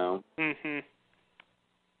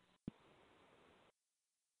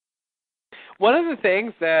 One of the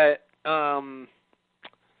things that I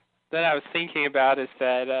was thinking about is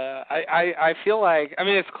that I feel like, I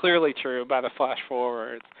mean, it's clearly true by the flash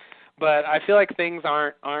forwards, but I feel like things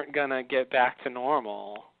aren't gonna get back to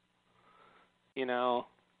normal.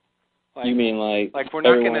 Like, you mean like we're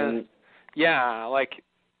not gonna, yeah, like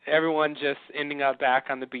everyone just ending up back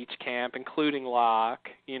on the beach camp, including Locke.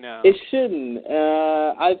 It shouldn't.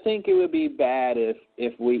 I think it would be bad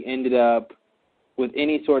if we ended up with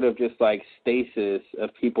any sort of just like stasis of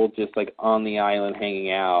people just like on the island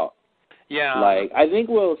hanging out. Yeah. Like, I think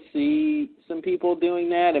we'll see some people doing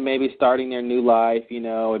that and maybe starting their new life, you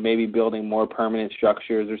know, and maybe building more permanent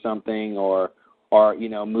structures or something, or you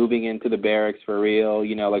know, moving into the barracks for real,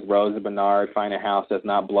 you know, like Rose and Bernard find a house that's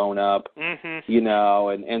not blown up, you know,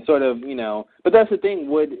 and sort of, you know, but that's the thing,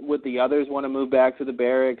 would the others want to move back to the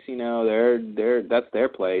barracks? You know, that's their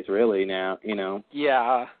place really now, you know.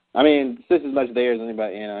 Yeah. I mean, it's just as much theirs as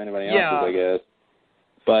anybody else's, I guess.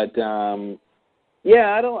 But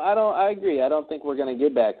yeah, I agree. I don't think we're going to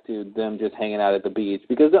get back to them just hanging out at the beach,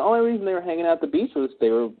 because the only reason they were hanging out at the beach was they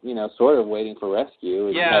were, you know, sort of waiting for rescue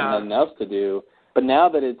and had nothing else to do. But now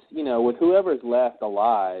that it's, you know, with whoever's left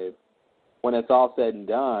alive, when it's all said and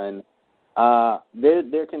done,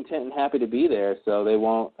 they're content and happy to be there, so they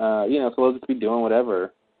won't, you know, so they'll just be doing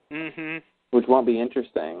whatever, which won't be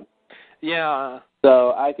interesting. Yeah.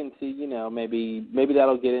 So I can see, you know, maybe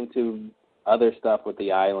that'll get into other stuff with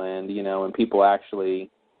the island, you know, and people actually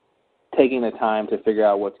taking the time to figure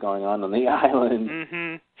out what's going on the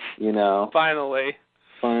island, you know. Finally.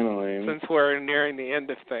 Since we're nearing the end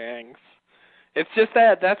of things. It's just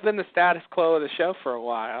that's been the status quo of the show for a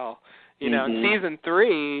while. You know, in season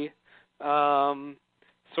 3,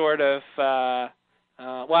 sort of,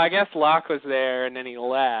 well, I guess Locke was there and then he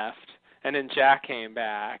left, and then Jack came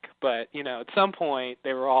back. But, you know, at some point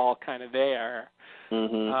they were all kind of there.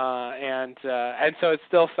 And so it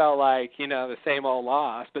still felt like, you know, the same old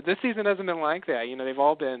Lost. But this season hasn't been like that. You know, they've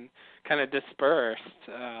all been kind of dispersed.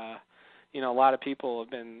 You know, a lot of people have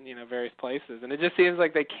been, you know, various places. And it just seems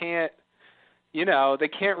like they can't, you know, they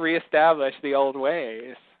can't reestablish the old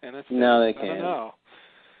ways. And it's no, they can't. I don't know.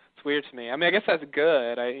 It's weird to me. I mean, I guess that's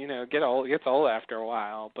good. You know, it gets old after a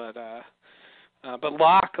while, but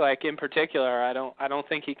Locke, like in particular, I don't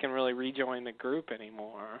think he can really rejoin the group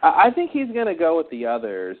anymore. I think he's going to go with the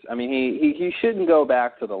others. I mean, he shouldn't go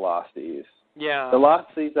back to the Losties. Yeah. The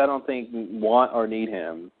Losties, I don't think want or need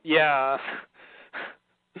him. Yeah.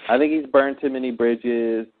 I think he's burned too many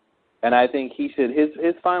bridges, and I think he should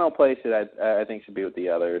his final place I think should be with the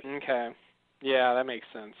others. Okay. Yeah, that makes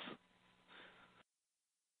sense.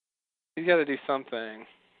 He's got to do something.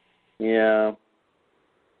 Yeah.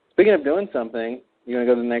 Speaking of doing something, you want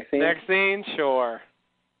to go to the next scene? Next scene? Sure.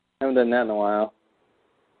 I haven't done that in a while.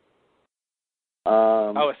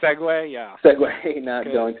 A segue? Yeah. Segue, not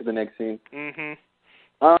Good. going to the next scene. Mm-hmm.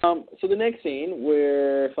 So the next scene,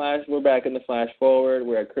 we're back in the flash forward.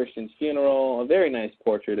 We're at Christian's funeral, a very nice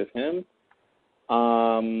portrait of him.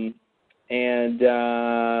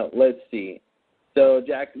 Let's see. So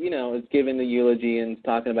Jack, is giving the eulogy and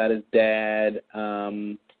talking about his dad.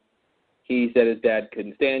 He said his dad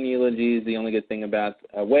couldn't stand eulogies. The only good thing about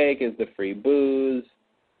Wake is the free booze.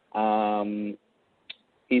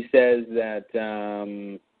 He says that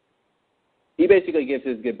he basically gives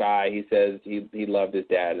his goodbye. He says he loved his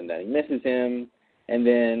dad and that he misses him. And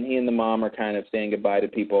then he and the mom are kind of saying goodbye to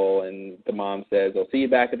people, and the mom says, "I'll see you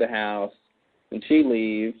back at the house." And she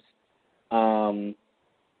leaves.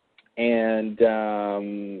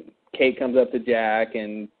 Kate comes up to Jack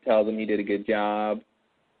and tells him he did a good job.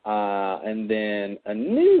 And then a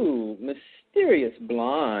new mysterious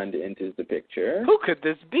blonde enters the picture. Who could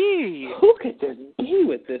this be? Who could this be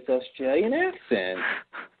with this Australian accent?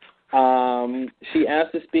 She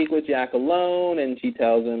asks to speak with Jack alone, and she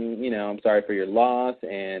tells him, I'm sorry for your loss.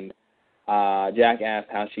 And Jack asks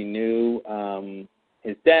how she knew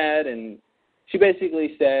his dad, and she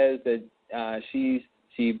basically says that she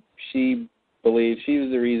believes she was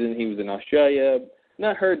the reason he was in Australia.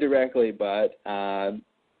 Not her directly, but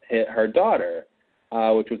her daughter,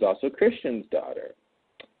 which was also Christian's daughter.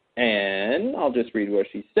 And I'll just read what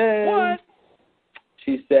she says. What?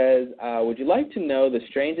 She says, would you like to know the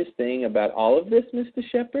strangest thing about all of this, Mr.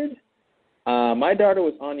 Shepard? My daughter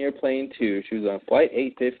was on your plane, too. She was on Flight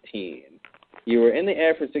 815. You were in the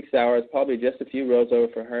air for 6 hours, probably just a few rows over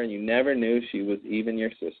for her, and you never knew she was even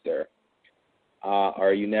your sister.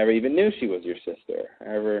 Or you never even knew she was your sister,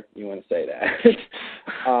 however you want to say that.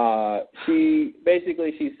 She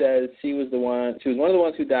says she was one of the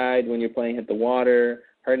ones who died when your plane hit the water.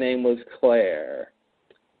 Her name was Claire.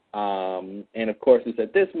 And of course it's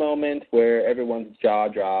at this moment where everyone's jaw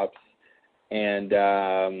drops, and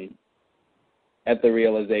at the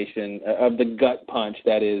realization of the gut punch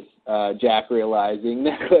that is Jack realizing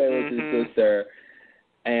that Claire was his sister.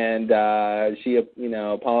 And she,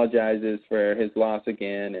 apologizes for his loss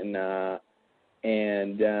again,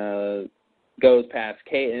 and goes past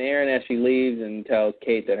Kate and Aaron as she leaves, and tells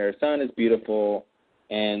Kate that her son is beautiful,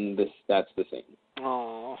 and that's the scene.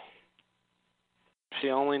 Oh, She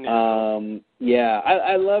only knew. Yeah,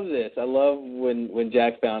 I love this. I love when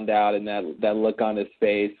Jack found out and that look on his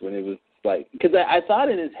face when it was like, because I thought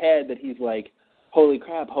in his head that he's like, holy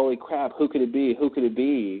crap, who could it be?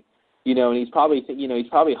 You know, and he's probably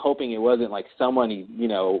hoping it wasn't like someone he,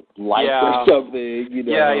 liked or something,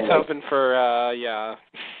 Yeah, he's like, hoping for,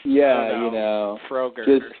 Frogurt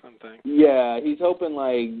or something. Yeah, he's hoping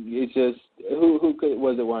like it's just, who could,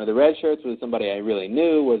 was it one of the red shirts? Was it somebody I really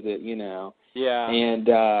knew? Was it, Yeah. And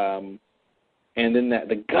then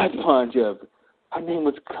the gut punch of, her name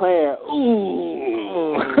was Claire.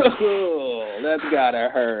 Ooh. That's gotta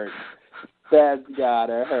hurt.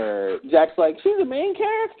 Jack's like, she's the main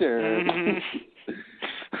character. Mm-hmm.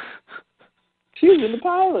 She was in the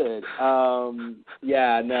pilot.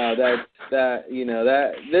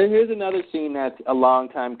 Then here's another scene that's a long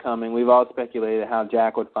time coming. We've all speculated how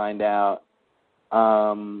Jack would find out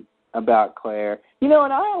about Claire. And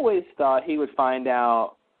I always thought he would find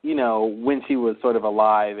out, when she was sort of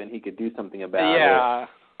alive and he could do something about it.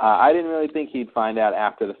 I didn't really think he'd find out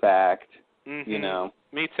after the fact, Mm-hmm.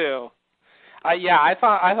 Me too. I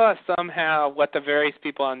thought somehow what the various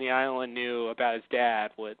people on the island knew about his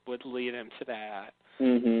dad would lead him to that.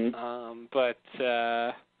 Mm-hmm. But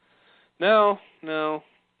no.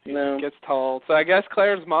 He gets told. So I guess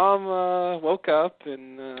Claire's mom woke up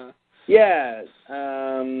and.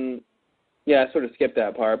 I sort of skipped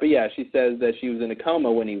that part, but yeah, she says that she was in a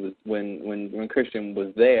coma when Christian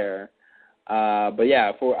was there. But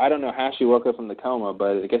yeah, I don't know how she woke up from the coma,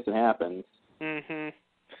 but I guess it happens. Mhm.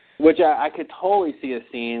 Which I could totally see a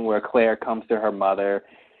scene where Claire comes to her mother.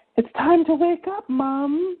 It's time to wake up,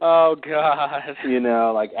 Mom. Oh God.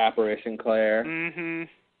 Like apparition Claire. Mhm.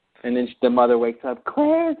 And then the mother wakes up.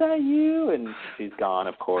 Claire, is that you? And she's gone,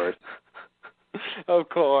 of course. Of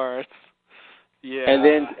course. Yeah. And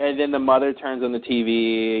then the mother turns on the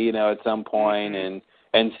TV, at some point and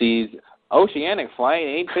sees Oceanic Flight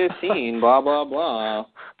 815, blah blah blah.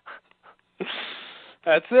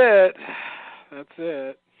 That's it.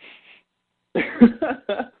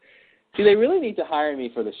 See, they really need to hire me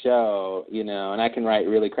for the show, and I can write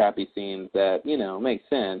really crappy scenes that, make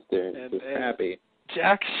sense. They're just crappy.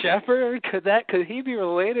 Jack Shepherd? Could he be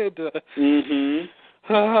related to? Mm-hmm.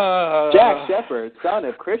 Jack Shepherd, son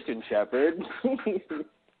of Christian Shepherd.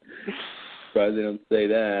 Surprised they don't say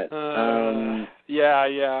that.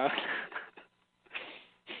 Yeah.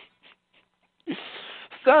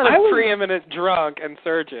 Son of preeminent drunk and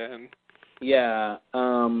surgeon. Yeah.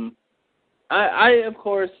 I of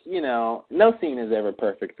course, no scene is ever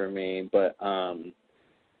perfect for me, but I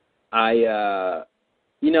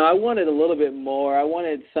wanted a little bit more. I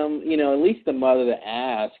wanted some, at least the mother to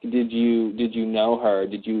ask, did you know her?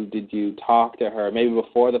 Did you talk to her maybe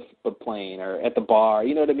before the plane or at the bar?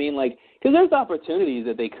 You know what I mean? Like, because there's opportunities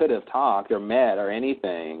that they could have talked or met or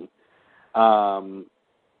anything.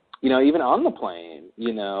 Even on the plane,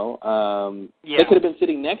 they could have been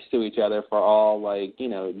sitting next to each other for all,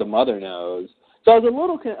 the mother knows. So I was a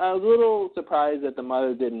little surprised that the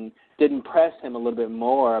mother didn't press him a little bit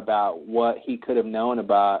more about what he could have known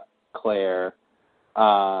about Claire.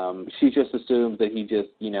 She just assumes that he just,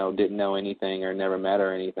 didn't know anything or never met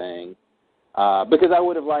her or anything. Because I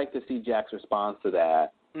would have liked to see Jack's response to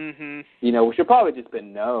that. Mm-hmm. Which would probably just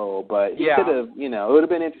been no, but he could have, it would have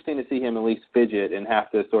been interesting to see him at least fidget and have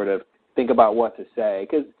to sort of think about what to say.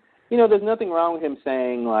 Because, there's nothing wrong with him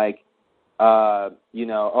saying, like, oh,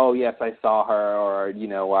 yes, I saw her, or, she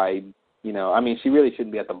really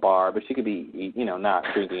shouldn't be at the bar, but she could be, not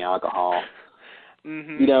drinking alcohol.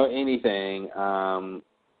 Mm-hmm. Anything.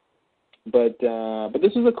 But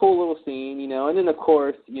this was a cool little scene, and then of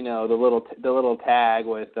course, the little tag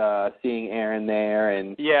with seeing Aaron there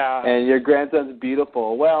and your grandson's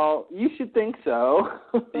beautiful. Well, you should think so.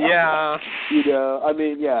 Yeah. Your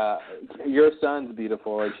son's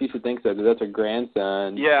beautiful, and she should think so because that's her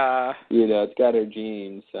grandson. Yeah. It's got her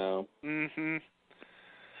genes, so. Mhm.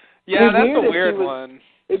 Yeah, that's a weird one.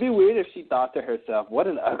 It'd be weird if she thought to herself, "What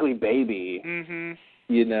an ugly baby." Mhm.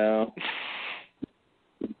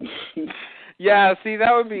 Yeah, see,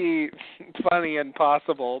 that would be funny and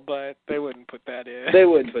possible, but they wouldn't put that in. They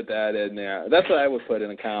wouldn't put that in there. That's what I would put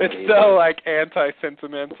in a comedy. It's so,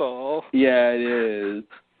 anti-sentimental. Yeah, it is.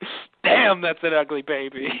 Damn, that's an ugly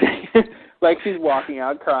baby. Like, she's walking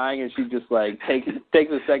out crying, and she just, takes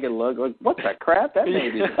a second look, like, what the crap? That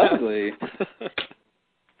baby's ugly.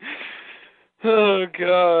 Oh,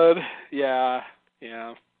 God. Yeah.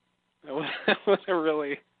 That was a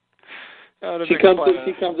really... She comes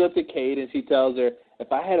up to Kate and she tells her,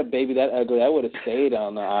 if I had a baby that ugly, I would have stayed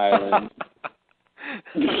on the island.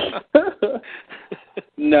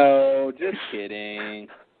 No, just kidding.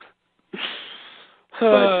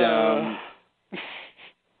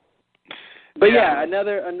 But yeah,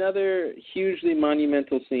 another hugely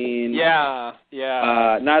monumental scene. Yeah.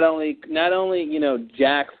 Not only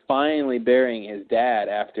Jack finally burying his dad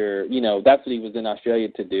after that's what he was in Australia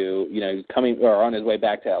to do. He's coming or on his way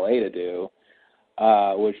back to LA to do,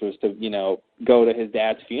 which was to go to his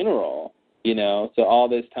dad's funeral. So all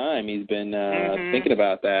this time he's been thinking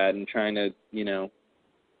about that and trying to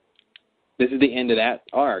This is the end of that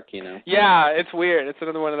arc, Yeah, it's weird. It's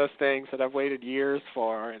another one of those things that I've waited years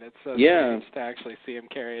for, and it's so strange to actually see him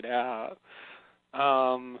carry it out.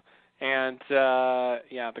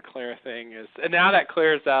 The Claire thing is, and now that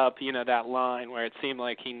clears up, that line where it seemed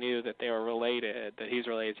like he knew that they were related, that he's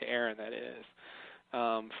related to Aaron, that is,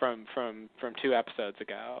 from 2 episodes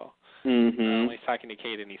ago. Mm-hmm. He's talking to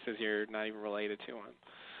Kate, and he says you're not even related to him.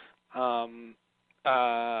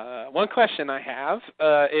 One question I have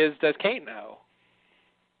is, does Kate know?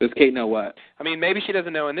 Does Kate know what? I mean, maybe she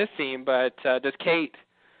doesn't know in this scene, but does Kate,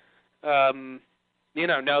 know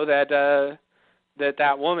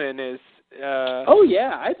that woman is? Oh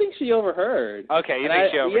yeah, I think she overheard. Okay, you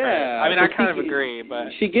think she overheard? Yeah, I mean, I kind of agree,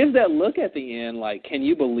 but she gives that look at the end, like, can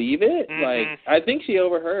you believe it? Mm-hmm. Like, I think she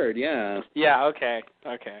overheard. Yeah. Yeah. Okay.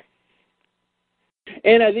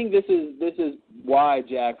 And I think this is why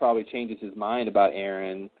Jack probably changes his mind about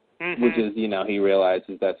Aaron, mm-hmm. which is, he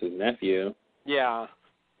realizes that's his nephew. Yeah.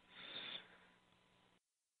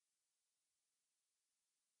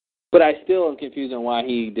 But I still am confused on why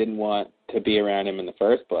he didn't want to be around him in the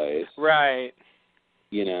first place. Right.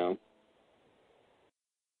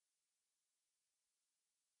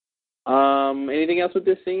 Anything else with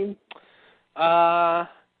this scene?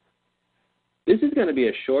 This is going to be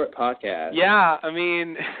a short podcast. Yeah, I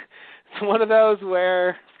mean, it's one of those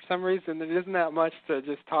where, for some reason, there isn't that much to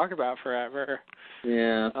just talk about forever.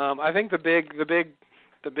 Yeah. I think the big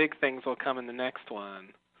things will come in the next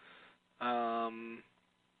one.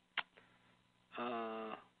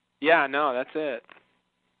 That's it.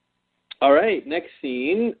 All right, next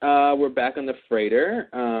scene. We're back on the freighter.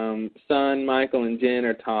 Son, Michael, and Jen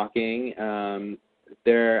are talking.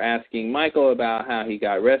 They're asking Michael about how he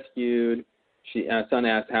got rescued. Son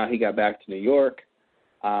asked how he got back to New York.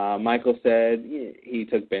 Michael said he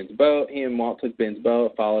took Ben's boat. He and Walt took Ben's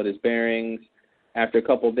boat, followed his bearings. After a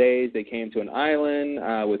couple of days, they came to an island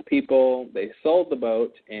with people. They sold the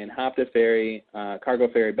boat and hopped a ferry, cargo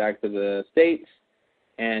ferry, back to the States,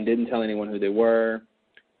 and didn't tell anyone who they were.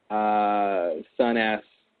 Son asks,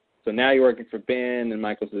 so now you're working for Ben? And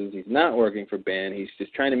Michael says he's not working for Ben. He's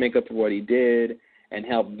just trying to make up for what he did and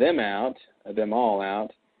help them all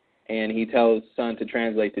out. And he tells Son to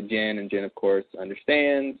translate to Jen, and Jen, of course,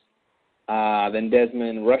 understands. Then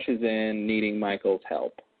Desmond rushes in, needing Michael's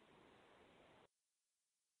help.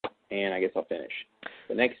 And I guess I'll finish.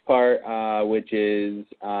 The next part, which is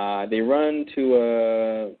they run to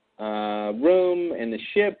a room in the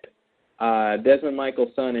ship. Desmond,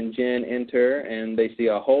 Michael, Son, and Jen enter, and they see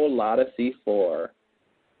a whole lot of C4.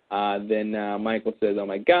 Then Michael says, oh,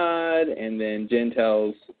 my God. And then Jen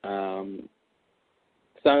tells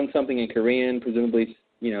Son something in Korean, presumably,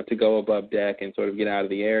 to go above deck and sort of get out of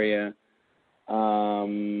the area.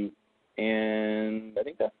 And I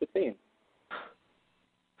think that's the scene.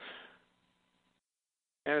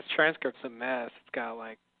 And his transcript's a mess. It's got,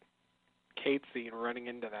 Kate scene running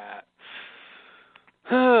into that.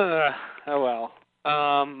 Oh, well.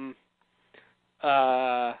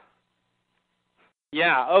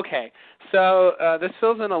 Okay. So this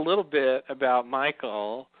fills in a little bit about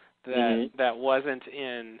Michael that wasn't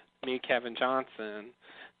in Meet Kevin Johnson.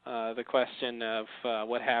 The question of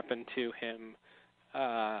what happened to him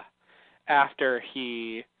after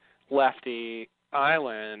he left the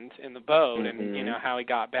island in the boat, and how he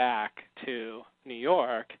got back to New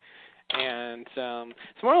York. And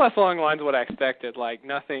it's more or less along the lines of what I expected,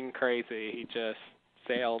 nothing crazy. He just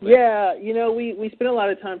sailed. Yeah, we spent a lot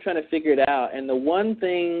of time trying to figure it out, and the one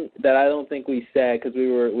thing that I don't think we said, because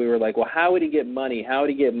we were like, well, how would he get money? How would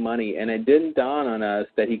he get money? And it didn't dawn on us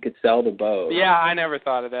that he could sell the boat. Yeah, I never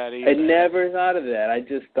thought of that either. I never thought of that. I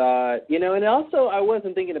just thought, and also I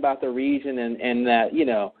wasn't thinking about the region and that,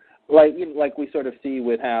 like we sort of see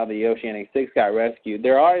with how the Oceanic 6 got rescued.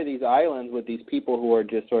 There are these islands with these people who are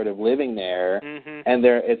just sort of living there, and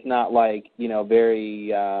it's not very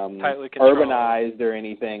urbanized or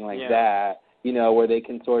anything like that. Where they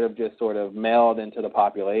can sort of meld into the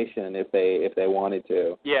population if they wanted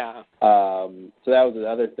to. Yeah. So that was the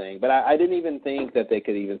other thing. But I didn't even think that they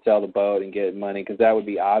could even sell the boat and get money, because that would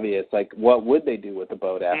be obvious. Like, what would they do with the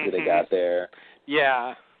boat after they got there?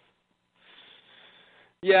 Yeah.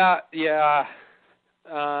 Yeah.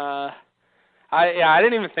 I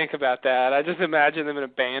didn't even think about that. I just imagined them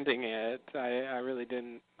abandoning it. I really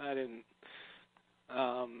didn't. I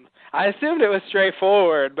assumed it was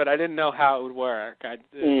straightforward, but I didn't know how it would work. But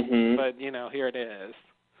here it is.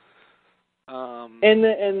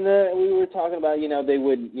 We were talking about, they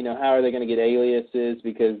would, how are they going to get aliases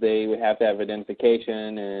because they would have to have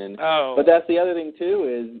identification But that's the other thing too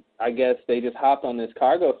is I guess they just hopped on this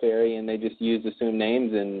cargo ferry and they just used assumed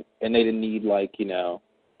names and they didn't need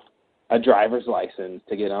a driver's license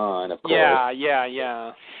to get on, of course. Yeah.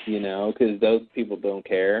 Because those people don't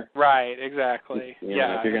care. Right, exactly.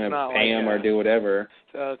 If you're going to pay them or do whatever.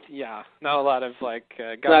 So, not a lot of,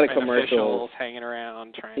 government officials hanging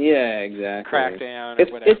around trying to crack down or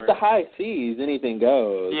whatever. It's the high seas. Anything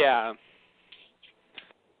goes. Yeah.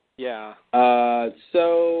 But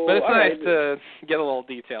it's nice to get a little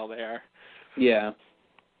detail there. Yeah.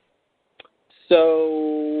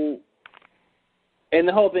 So... And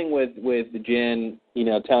the whole thing with Jen,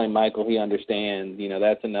 telling Michael he understands,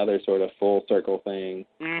 that's another sort of full circle thing.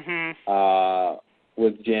 Mm-hmm.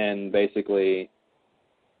 With Jen, basically,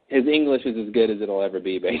 his English is as good as it'll ever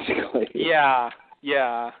be, basically. Yeah.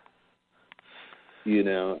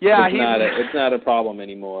 It's not a problem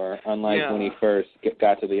anymore, unlike when he first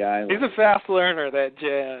got to the island. He's a fast learner, that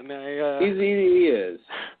Jen. He is.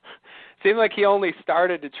 Seemed like he only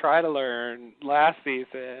started to try to learn last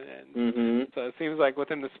season, and so it seems like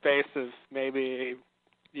within the space of maybe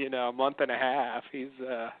a month and a half, he's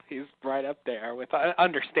right up there with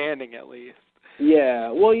understanding at least.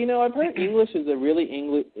 Yeah, well, I've heard English is a really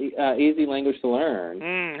easy language to learn.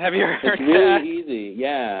 Have you heard it's that? Really easy.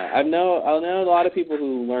 Yeah, I know a lot of people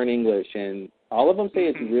who learn English, and all of them say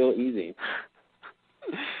it's real easy.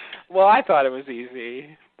 Well, I thought it was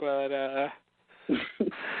easy, but.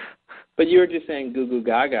 But you were just saying goo goo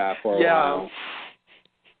gaga for a while.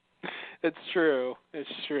 It's true.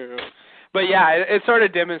 But it sort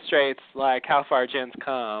of demonstrates how far Jen's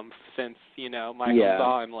come since Michael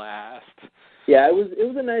saw him last. Yeah, it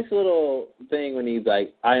was a nice little thing when he's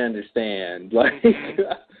like, I understand.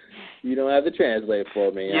 You don't have to translate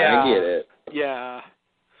for me. Yeah. I get it. Yeah,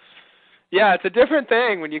 it's a different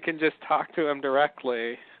thing when you can just talk to him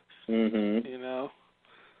directly.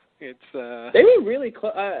 It's They were really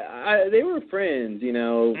close. They were friends,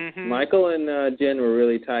 Michael and Jen were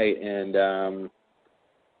really tight, and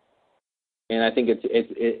I think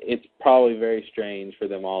it's probably very strange for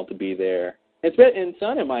them all to be there. And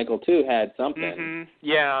Son and Michael too had something.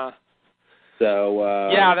 Yeah. So.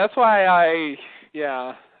 That's why I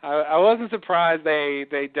wasn't surprised they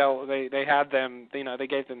had them. They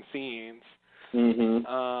gave them scenes.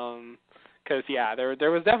 Because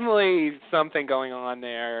there was definitely something going on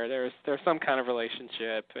there. There's some kind of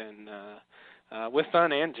relationship and with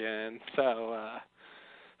Son and Jen. So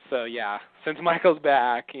since Michael's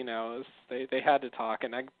back, they had to talk,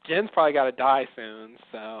 and Jen's probably got to die soon.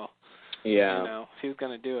 So if he's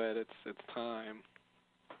gonna do it, it's time.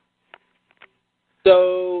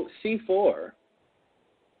 So C4.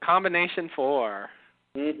 Combination 4.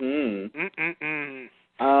 So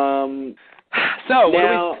now, what do we?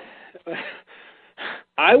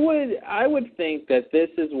 I would think that this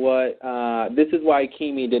is why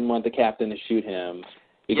Kimi didn't want the captain to shoot him,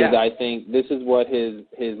 because I think this is what his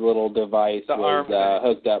little device was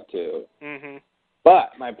hooked up to.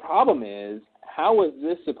 But my problem is, how was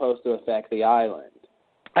this supposed to affect the island?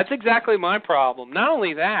 That's exactly my problem. Not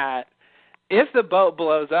only that, if the boat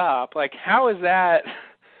blows up, how is that?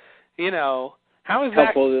 How is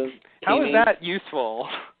that useful?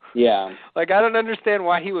 Yeah. I don't understand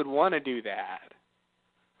why he would want to do that.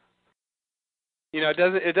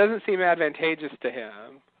 It doesn't seem advantageous to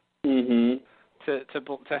him to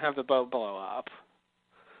have the boat blow up.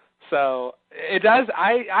 So it does.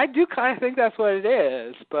 I do kind of think that's what it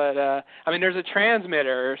is. But there's a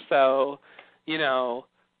transmitter, so it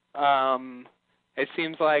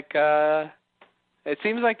seems like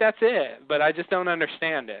that's it. But I just don't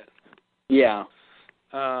understand it. Yeah.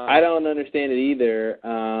 I don't understand it either.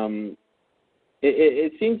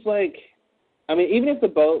 It seems like, even if the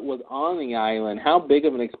boat was on the island, how big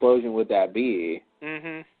of an explosion would that be?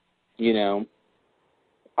 I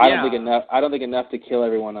don't think enough to kill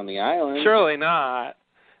everyone on the island. Surely not.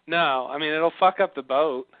 No, it'll fuck up the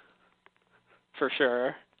boat for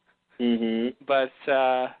sure. But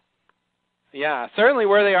certainly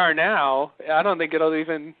where they are now, I don't think it'll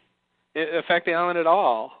even affect the island at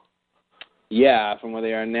all. Yeah, from where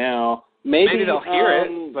they are now. Maybe they'll hear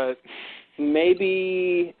it, but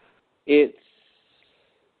maybe it's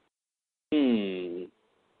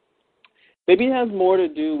maybe it has more to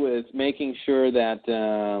do with making sure that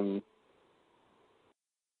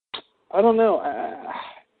I don't know.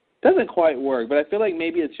 doesn't quite work, but I feel like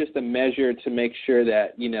maybe it's just a measure to make sure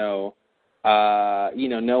that, no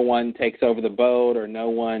one takes over the boat, or no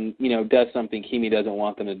one, does something Kimi doesn't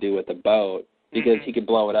want them to do with the boat, because he could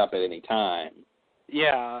blow it up at any time.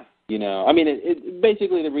 Yeah. I mean, it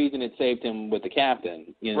basically the reason it saved him with the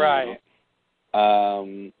captain, Right.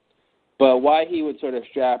 But why he would sort of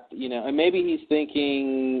strap, and maybe he's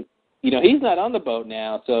thinking, he's not on the boat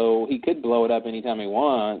now, so he could blow it up anytime he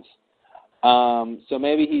wants. So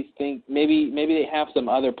maybe maybe they have some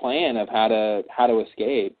other plan of how to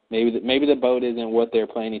escape. Maybe the boat isn't what they're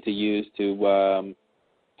planning to use to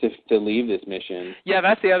leave this mission. Yeah,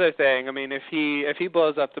 that's the other thing. I mean, if he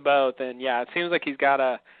blows up the boat, then yeah, it seems like he's got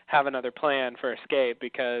to have another plan for escape,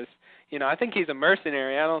 because I think he's a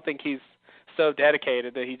mercenary. I don't think he's so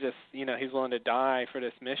dedicated that he just he's willing to die for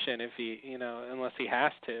this mission if he unless he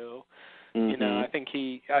has to. Mm-hmm.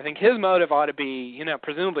 I think his motive ought to be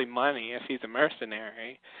presumably money if he's a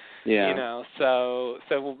mercenary. Yeah. So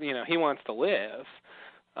he wants to live,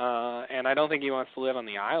 and I don't think he wants to live on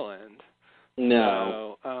the island.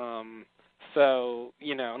 No. So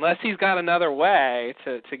unless he's got another way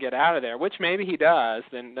to get out of there, which maybe he does,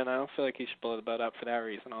 then I don't feel like he should blow the boat up for that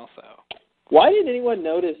reason also. Why didn't anyone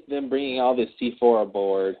notice them bringing all this C4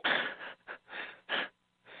 aboard?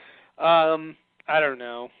 I don't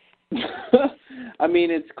know. I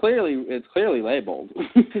mean, it's clearly labeled.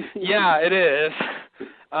 Yeah, it is.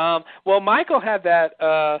 Well, Michael had that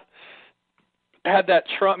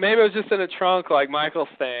trunk. Maybe it was just in a trunk like Michael's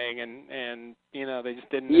thing, and they just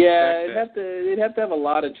didn't. Yeah, they'd have to have a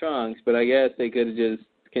lot of trunks, but I guess they could have just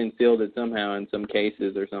concealed it somehow in some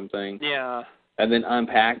cases or something. Yeah. And then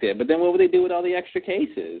unpacked it. But then what would they do with all the extra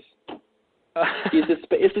cases?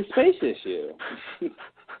 It's a space issue.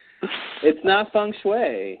 It's not feng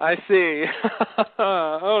shui. I see.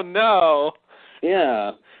 Oh, no.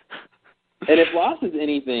 Yeah. And if loss is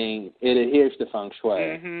anything, it adheres to feng shui.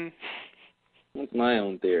 Mm-hmm. That's my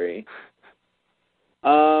own theory.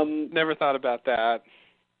 Never thought about that.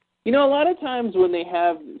 A lot of times when they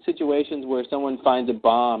have situations where someone finds a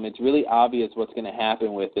bomb, it's really obvious what's going to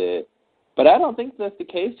happen with it. But I don't think that's the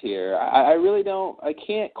case here. I really don't. I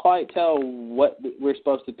can't quite tell what we're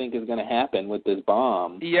supposed to think is going to happen with this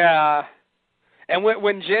bomb. Yeah. And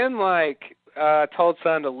when Jin, told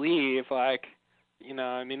Sun to leave, I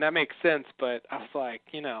mean, that makes sense, but I was like,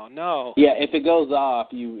 no. Yeah, if it goes off,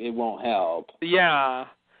 it won't help. Yeah.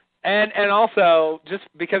 And also, just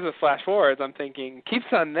because of flash forwards, I'm thinking, keep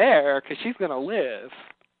Sun there, because she's going to live.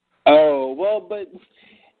 Oh, well, but...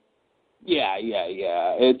 Yeah.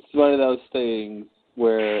 It's one of those things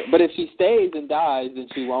where... But if she stays and dies, then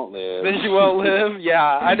she won't live. Then she won't live?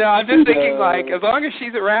 Yeah, I know. I'm just thinking, as long as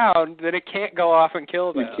she's around, then it can't go off and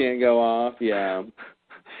kill them. It can't go off, yeah.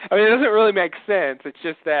 I mean, it doesn't really make sense. It's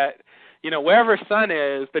just that, wherever Sun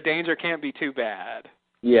is, the danger can't be too bad.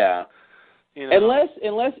 Yeah. Unless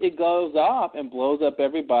it goes off and blows up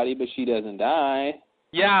everybody, but she doesn't die.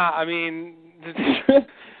 Yeah, I mean...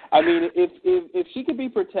 I mean, if she could be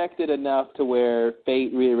protected enough to where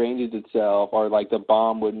fate rearranges itself, or the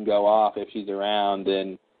bomb wouldn't go off if she's around,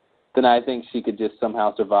 then I think she could just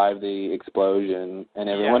somehow survive the explosion and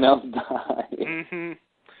everyone else die. Mhm.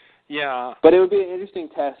 Yeah. But it would be an interesting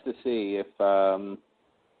test to see if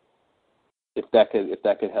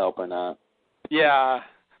that could help or not. Yeah.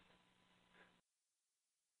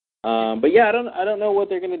 But yeah, I don't know what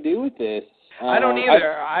they're going to do with this. I don't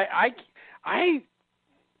either. I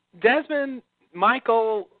Desmond,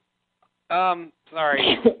 Michael,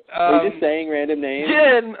 sorry. Are you just saying random names?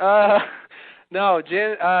 Jin, no,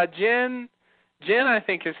 Jin, I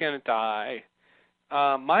think is going to die.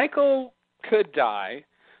 Michael could die.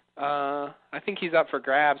 I think he's up for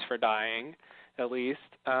grabs for dying, at least.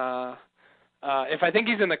 If I think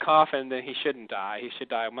he's in the coffin, then he shouldn't die. He should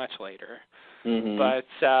die much later. Mm-hmm.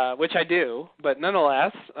 But which I do. But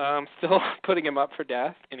nonetheless, still putting him up for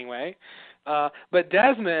death anyway. But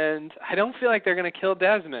Desmond, I don't feel like they're going to kill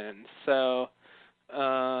Desmond. So,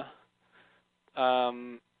 of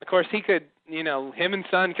course, he could, him and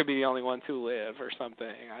Sun could be the only ones who live or something.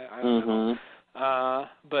 I don't know.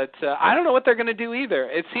 But I don't know what they're going to do either.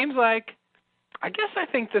 It seems like, I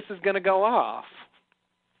think this is going to go off.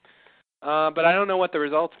 But I don't know what the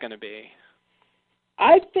result's going to be.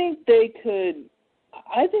 I think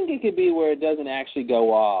it could be where it doesn't actually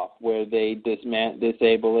go off, where they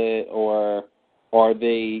disable it, or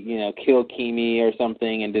they, kill Kimi or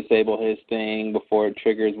something and disable his thing before it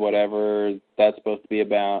triggers whatever that's supposed to be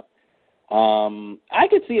about. I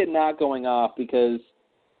could see it not going off because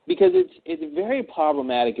it's very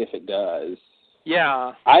problematic if it does.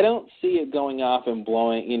 Yeah. I don't see it going off and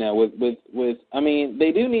blowing, with I mean,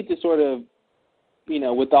 they do need to sort of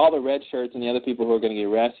with all the red shirts and the other people who are going to get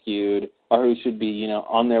rescued or who should be,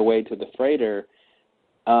 on their way to the freighter,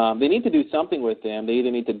 they need to do something with them. They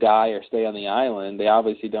either need to die or stay on the island. They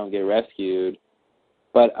obviously don't get rescued.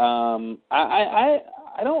 But I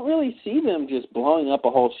don't really see them just blowing up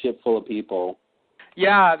a whole ship full of people.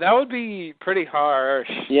 Yeah, that would be pretty harsh.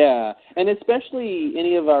 Yeah, and especially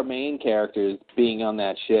any of our main characters being on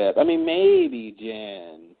that ship. I mean, maybe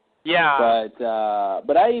Jen. Yeah.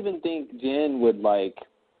 But I even think Jen would,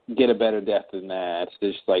 get a better death than that.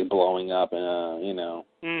 Just, blowing up in a,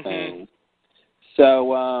 thing.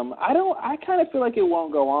 So, I kind of feel like it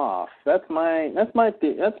won't go off. That's my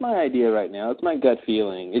idea right now. That's my gut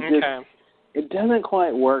feeling. It doesn't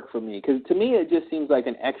quite work for me, because to me it just seems like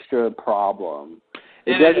an extra problem.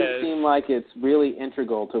 It doesn't seem like it's really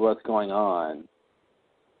integral to what's going on.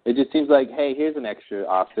 It just seems like, hey, here's an extra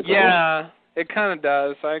obstacle. Yeah, it kind of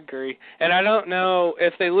does. I agree. And I don't know,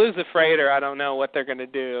 if they lose the freighter, I don't know what they're going to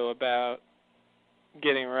do about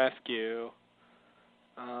getting rescue.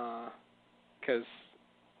 Because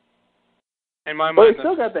in my mind... Well, they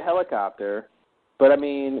still got the helicopter. But, I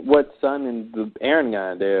mean, what's Sun and Aaron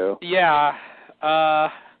going to do? Yeah.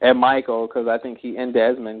 And Michael, because I think and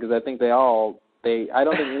Desmond, because I think I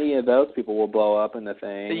don't think any of those people will blow up in the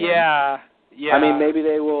thing. Yeah. I mean, maybe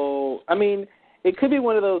they will. I mean, it could be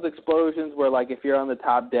one of those explosions where, if you're on the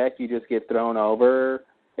top deck, you just get thrown over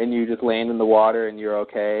and you just land in the water and you're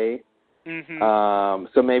okay. Mm-hmm.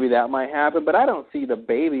 So maybe that might happen. But I don't see the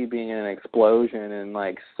baby being in an explosion and,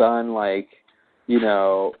 Sun,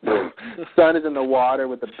 Sun is in the water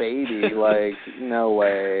with the baby. No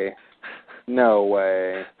way. No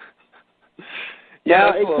way.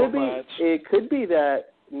 Yeah, it could be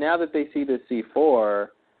that now that they see the C4,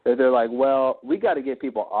 that they're like, well, we got to get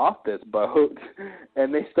people off this boat,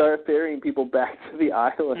 and they start ferrying people back to the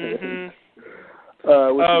island. Which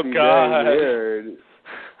would be very weird.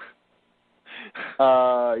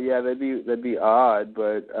 Yeah, that'd be odd,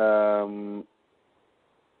 but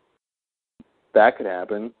that could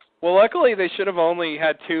happen. Well, luckily they should have only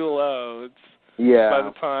had 2 loads. Yeah. By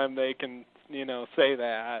the time they can, say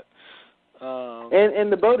that.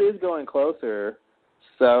 And the boat is going closer,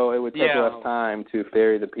 so it would take less time to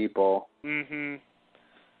ferry the people.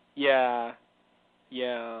 Yeah.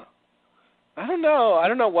 Yeah. I don't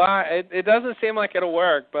know why. It doesn't seem like it'll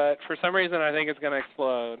work, but for some reason I think it's going to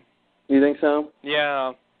explode. You think so?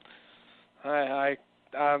 Yeah. I'm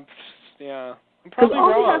Because probably all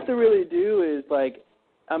wrong. you have to really do is,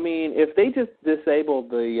 if they just disable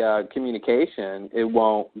the communication, it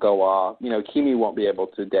won't go off. Kimi won't be able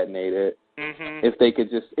to detonate it. If they could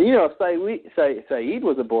just, if Saeed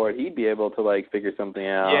was aboard, he'd be able to, figure something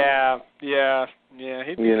out. Yeah,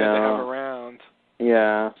 he'd be good to have around.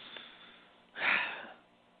 Yeah.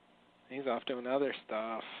 He's off doing other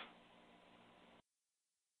stuff.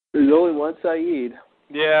 There's only one Saeed.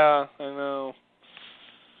 Yeah, I know.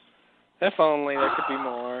 If only there could be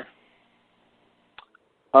more.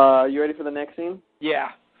 You ready for the next scene? Yeah.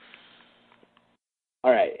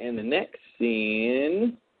 All right, and the next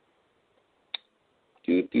scene...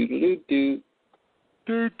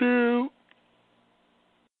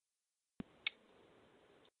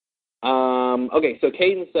 Okay, so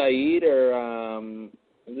Kate and Saeed are,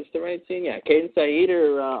 is this the right scene? Yeah, Kate and Saeed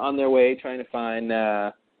are on their way trying to find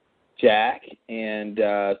Jack and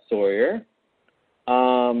Sawyer.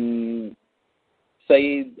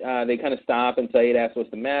 Saeed, they kind of stop, and Saeed asks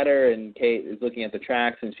what's the matter, and Kate is looking at the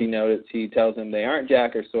tracks, and she tells him they aren't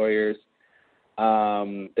Jack or Sawyer's.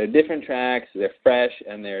 They're different tracks, they're fresh,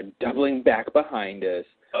 and they're doubling back behind us.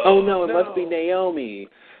 Oh no, it must be Naomi.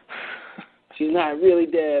 She's not really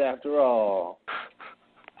dead after all.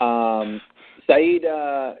 Saeed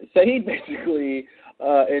basically,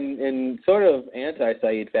 in sort of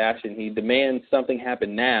anti-Saeed fashion, he demands something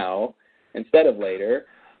happen now instead of later,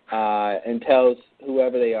 and tells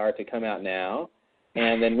whoever they are to come out now.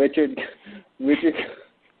 And then Richard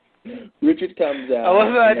comes out. I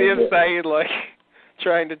love the idea of Saeed,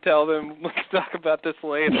 trying to tell them, let's talk about this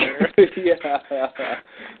later. Yeah.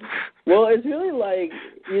 Well, it's really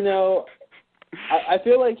I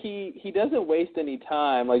feel like he doesn't waste any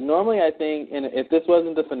time. Normally I think, if this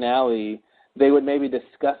wasn't the finale, they would maybe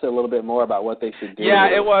discuss a little bit more about what they should do. Yeah,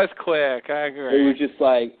 it was quick. I agree. It was just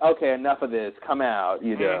okay, enough of this. Come out,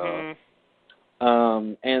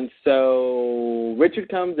 And so Richard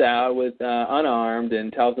comes out with unarmed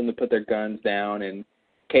and tells them to put their guns down, and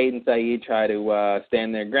Kate and Saeed try to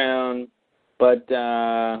stand their ground, but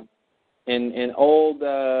in old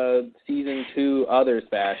season 2 Others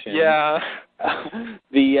fashion. Yeah.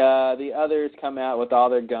 The Others come out with all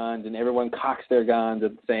their guns, and everyone cocks their guns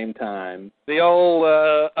at the same time. The old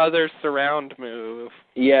Others surround move.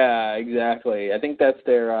 Yeah, exactly. I think that's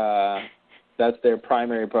their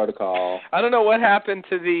primary protocol. I don't know what happened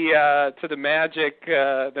to the magic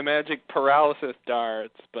paralysis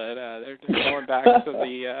darts, but they're just going back to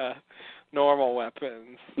the normal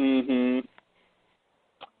weapons. Mhm.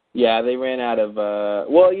 Yeah, they ran out of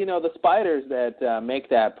the spiders that make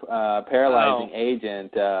that paralyzing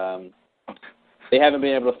agent. They haven't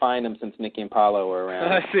been able to find them since Nikki and Paulo were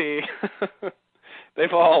around. I see.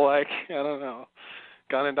 They've all I don't know,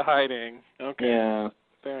 gone into hiding. Okay. Yeah.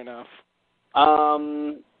 Fair enough. All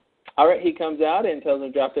right, he comes out and tells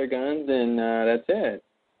them to drop their guns, and that's it.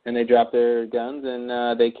 And they drop their guns, and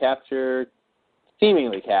they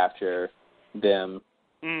seemingly capture them.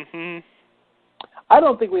 Mhm. I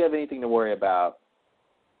don't think we have anything to worry about.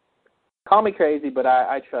 Call me crazy, but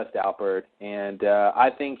I trust Alpert, and I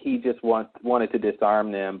think he just wanted to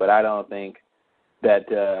disarm them, but I don't think that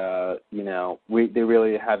they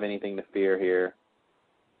really have anything to fear here.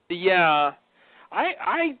 Yeah,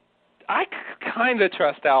 I kind of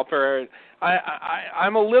trust Alpert.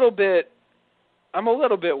 I'm a little bit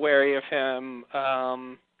wary of him,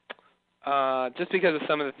 just because of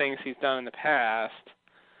some of the things he's done in the past.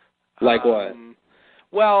 Like what?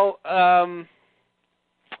 Well,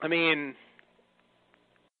 I mean,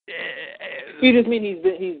 you just mean he's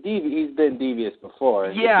been devious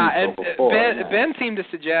before. Yeah, and Ben seemed to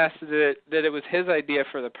suggest that it was his idea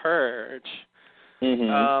for the purge.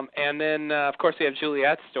 Mm-hmm. And then, of course, we have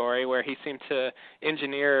Juliet's story where he seemed to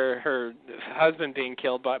engineer her husband being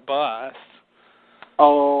killed by bus.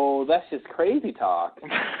 Oh, that's just crazy talk.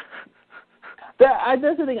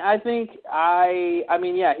 That's the thing. I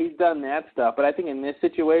mean, yeah, he's done that stuff, but I think in this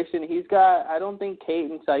situation, I don't think Kate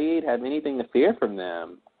and Sayid have anything to fear from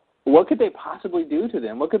them. What could they possibly do to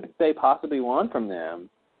them? What could they possibly want from them?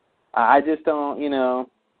 I just don't,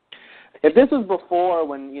 If this was before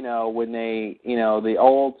when they, the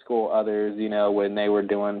old school Others, when they were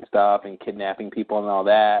doing stuff and kidnapping people and all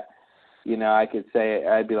that, I could say,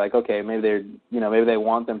 I'd be like, okay, maybe maybe they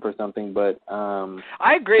want them for something, but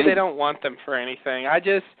I agree they don't want them for anything. I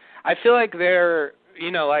feel like they're,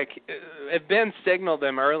 if Ben signaled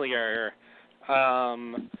them earlier, I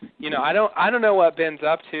don't know what Ben's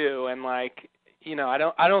up to, and I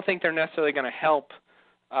don't think they're necessarily going to help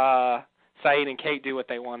Sayid and Kate do what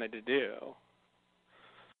they wanted to do.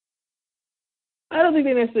 I don't think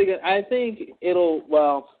they necessarily. I think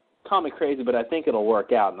call me crazy, but I think it'll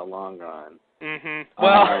work out in the long run. Mhm.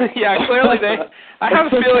 Well, yeah, clearly I have a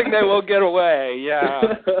feeling they will get away.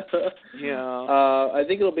 Yeah. I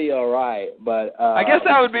think it'll be all right, but I guess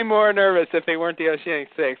I would be more nervous if they weren't the Oceanic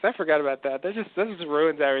Six. I forgot about that. That just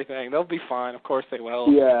ruins everything. They'll be fine. Of course they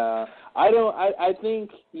will. Yeah. I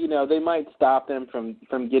think they might stop them from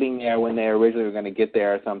getting there when they originally were going to get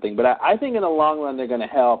there or something. But I think in the long run they're going to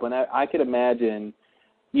help, and I could imagine.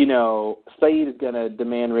 Sayid is going to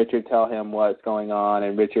demand Richard tell him what's going on,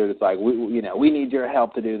 and Richard is like, we need your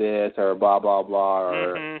help to do this, or blah, blah, blah,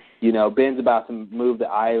 or, Ben's about to move the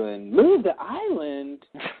island. Move the island?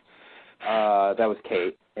 That was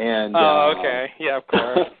Kate. And okay. Yeah, of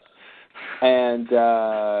course. And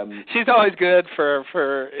she's always good for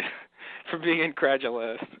being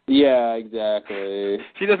incredulous. Yeah, exactly.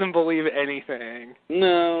 She doesn't believe anything.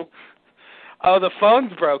 No. Oh, the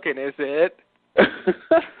phone's broken, is it?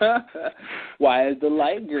 Why is the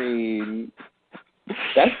light green?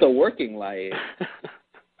 That's the working light.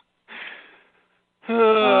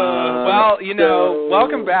 Well,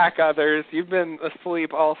 welcome back, Others. You've been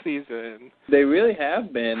asleep all season. They really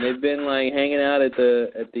have been. They've been hanging out at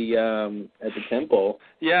the temple.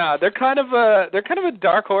 Yeah, they're kind of a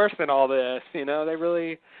dark horse in all this. They've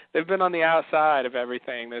been on the outside of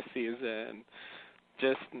everything this season.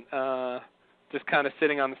 Just kind of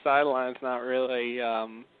sitting on the sidelines, not really.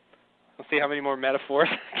 Let's see how many more metaphors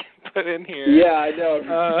I can put in here. Yeah, I know.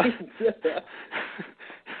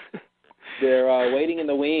 They're waiting in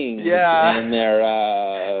the wings. Yeah. And they're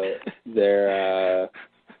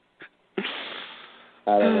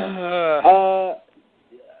I don't know.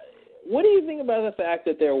 What do you think about the fact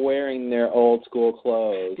that they're wearing their old school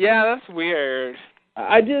clothes? Yeah, that's weird.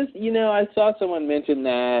 I just, I saw someone mention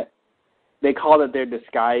that they called it their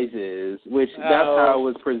disguises, which that's how it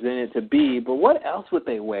was presented to be. But what else would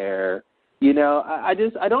they wear? I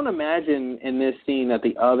don't imagine in this scene that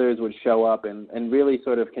the Others would show up in really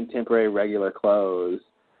sort of contemporary regular clothes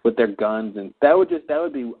with their guns, and that would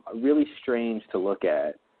be really strange to look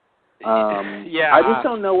at. Yeah. I just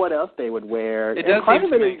don't know what else they would wear. It does seem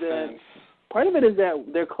to make sense. Part of it is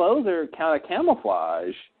that their clothes are kind of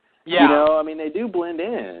camouflage. Yeah. You know, I mean, they do blend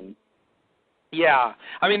in. Yeah,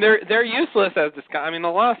 I mean they're useless as this guy. I mean the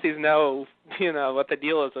Losties know what the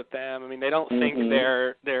deal is with them. I mean they don't think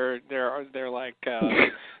they're like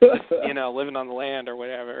living on the land or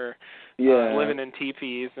whatever. Yeah, living in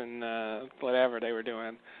teepees and whatever they were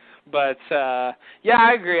doing. But yeah,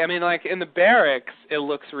 I agree. I mean like in the barracks it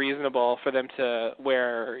looks reasonable for them to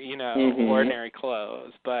wear ordinary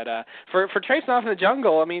clothes. But for tracing off in the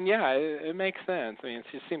jungle, I mean yeah, it makes sense. I mean it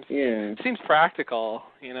just seems practical.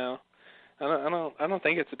 I don't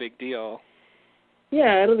think it's a big deal.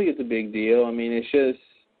 Yeah, I don't think it's a big deal. I mean, it's just,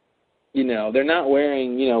 they're not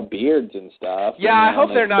wearing, beards and stuff. Yeah, I hope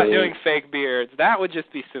they're not doing fake beards. That would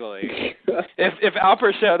just be silly. if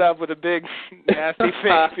Alper showed up with a big, nasty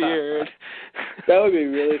fake beard. That would be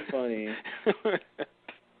really funny.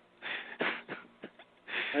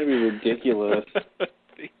 That'd be ridiculous.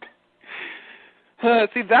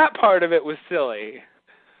 See, that part of it was silly.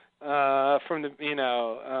 From the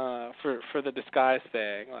for the disguise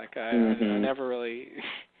thing, like I never really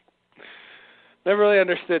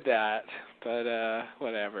understood that, but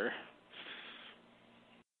whatever.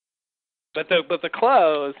 But the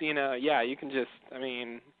clothes, yeah, you can just, I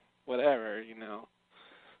mean, whatever,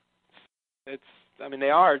 it's, I mean,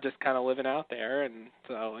 they are just kind of living out there, and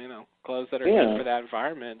so clothes that are good for that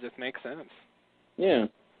environment just make sense. Yeah.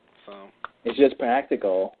 So it's just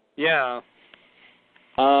practical. Yeah.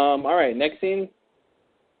 All right, next scene.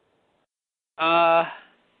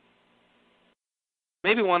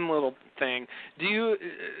 Maybe one little thing. Do you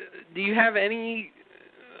have any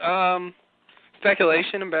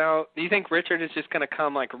speculation about? Do you think Richard is just going to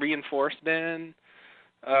come like reinforce Ben?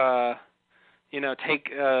 Storm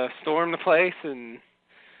the place, and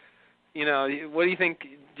what do you think?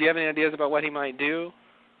 Do you have any ideas about what he might do?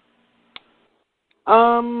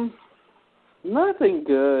 Nothing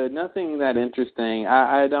good, nothing that interesting.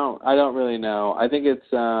 I don't really know. I think it's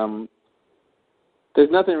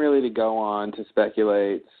there's nothing really to go on to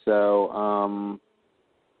speculate. So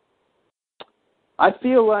I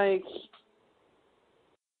feel like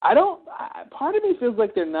part of me feels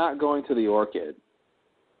like they're not going to the Orchid.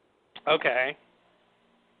 Okay.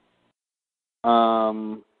 I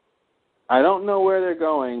don't know where they're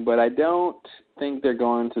going, but I don't think they're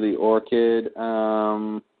going to the Orchid.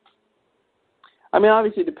 I mean,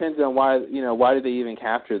 obviously, it depends on why did they even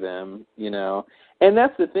capture them, And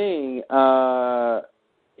that's the thing.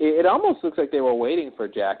 It almost looks like they were waiting for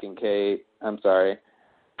Jack and Kate. I'm sorry.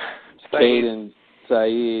 Kate and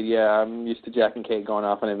Sayid. Yeah, I'm used to Jack and Kate going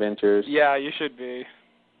off on adventures. Yeah, you should be.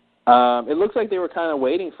 It looks like they were kind of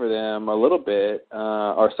waiting for them a little bit,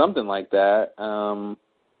 or something like that. The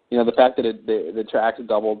fact that the tracks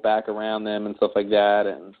doubled back around them and stuff like that,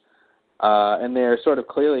 and they're sort of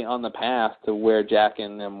clearly on the path to where Jack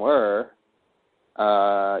and them were.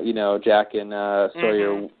 Jack and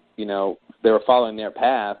Sawyer, they were following their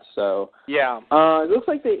path. So yeah, it looks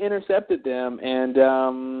like they intercepted them, and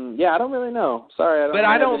I don't really know. Sorry,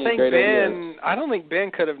 I don't think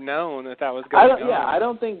Ben could have known that was going on. Yeah, I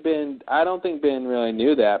don't think Ben really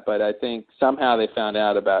knew that, but I think somehow they found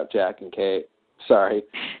out about Jack and Kate. Sorry,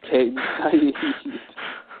 Kate and Sayid.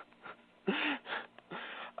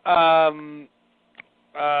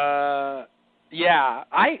 Yeah,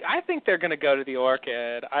 I think they're going to go to the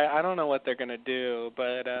Orchid. I don't know what they're going to do,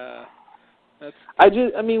 but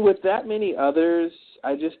with that many others,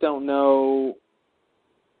 I just don't know.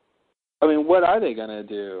 I mean, what are they going to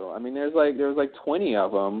do? I mean, there's like 20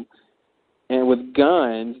 of them, and with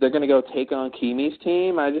guns, they're going to go take on Kimi's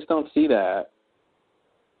team. I just don't see that.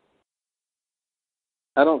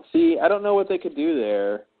 I don't know what they could do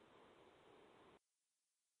there.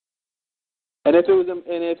 And if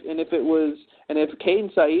Kate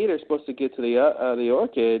and Sayid are supposed to get to the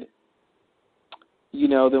Orchid,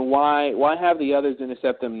 then why have the others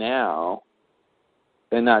intercept them now,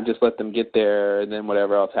 and not just let them get there and then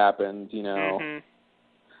whatever else happens, Mm-hmm.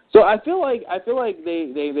 So I feel like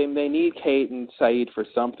they need Kate and Sayid for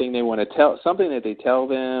something. They want to tell something that they tell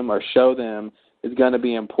them or show them is going to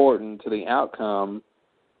be important to the outcome.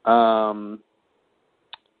 I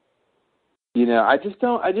just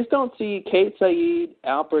don't see Kate, Sayid,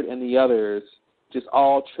 Alpert, and the others just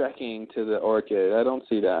all trekking to the Orchid. I don't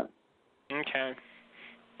see that. Okay.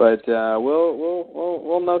 But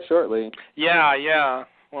we'll know shortly. Yeah.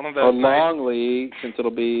 One of those. Or longly, since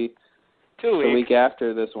it'll be 2 weeks. The week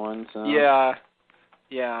after this one. So. Yeah.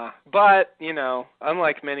 But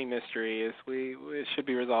unlike many mysteries, it should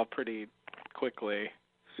be resolved pretty quickly.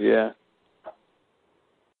 Yeah.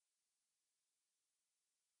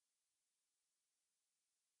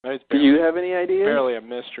 It's Do you have any ideas? barely a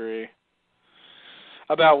mystery.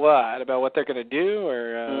 About what? About what they're going to do?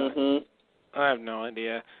 Or I have no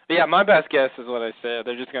idea. But yeah, my best guess is what I said.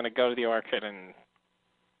 They're just going to go to the Orchid and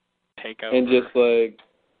take over. And just, like,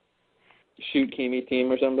 shoot Kimi's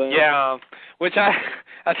team or something? Yeah, which I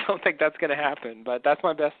don't think that's going to happen, but that's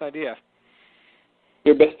my best idea.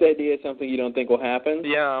 Your best idea is something you don't think will happen?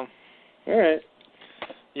 Yeah. All right.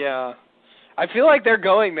 Yeah. I feel like they're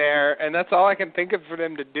going there, and that's all I can think of for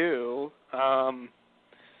them to do.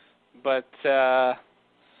 But yeah,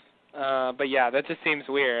 that just seems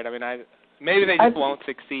weird. I mean, maybe they just won't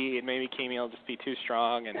succeed. Maybe Kimi will just be too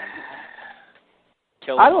strong and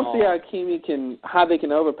kill them I don't all. see how they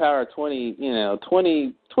can overpower 20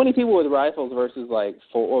 people with rifles versus like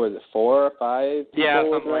 4 or 5 people. Yeah,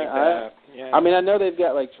 with something like that. Yeah. I mean, I know they've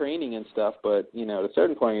got like training and stuff, but at a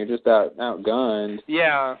certain point you're just outgunned.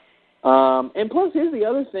 Yeah. And plus, here's the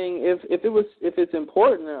other thing: if it's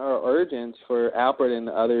important or urgent for Alfred and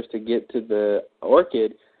the others to get to the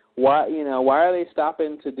Orchid, why are they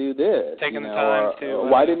stopping to do this? Taking the time to.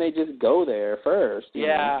 Why didn't they just go there first?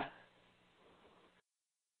 Yeah.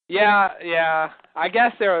 Yeah. I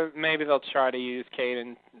guess maybe they'll try to use Kate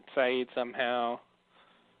and Saeed somehow.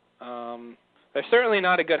 They're certainly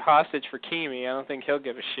not a good hostage for Kimi. I don't think he'll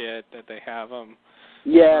give a shit that they have him.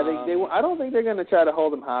 Yeah, they I don't think they're going to try to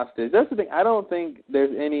hold him hostage. That's the thing. I don't think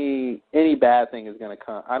there's any bad thing is going to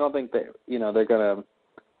come. I don't think that they're going to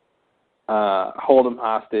hold him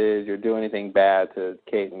hostage or do anything bad to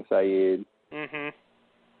Kate and Saeed. Mhm.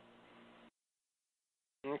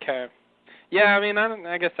 Okay. Yeah, I mean,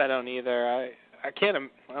 I guess I don't either. I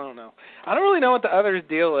don't know. I don't really know what the other's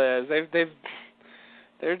deal is. They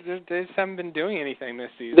just haven't been doing anything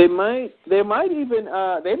this season. They might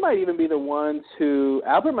even be the ones who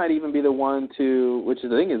Albert might even be the one to, which I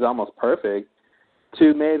think is almost perfect,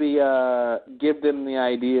 to maybe give them the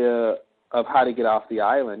idea of how to get off the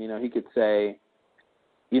island. He could say,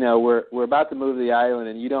 we're about to move the island,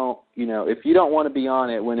 and if you don't want to be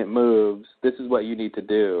on it when it moves, this is what you need to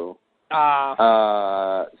do.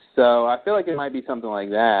 So I feel like it might be something like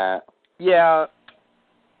that. Yeah.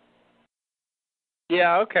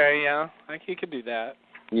 Yeah, okay, yeah. He could do that.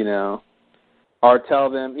 Or tell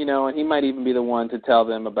them, and he might even be the one to tell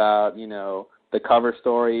them about, the cover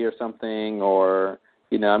story or something, or,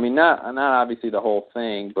 I mean, not obviously the whole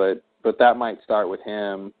thing, but that might start with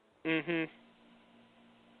him. Mhm.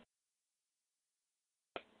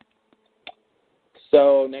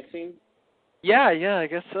 So, next scene? Yeah, I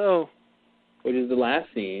guess so. Which is the last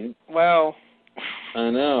scene. Well,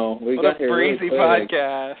 I know. We what got a here breezy really quick.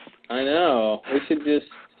 podcast. I know. We should just...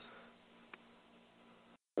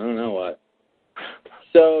 I don't know what.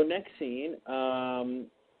 So, next scene,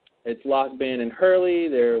 it's Locke, Ben, and Hurley.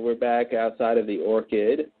 We're back outside of the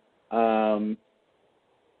Orchid. And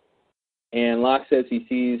Locke says he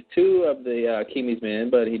sees 2 of the Kimi's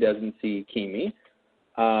men, but he doesn't see Kimi.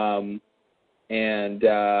 And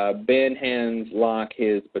Ben hands Locke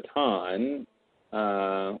his baton,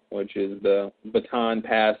 which is the baton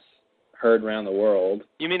pass heard around the world.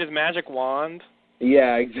 You mean his magic wand?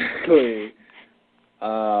 Yeah, exactly.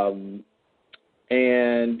 And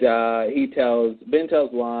Ben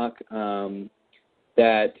tells Locke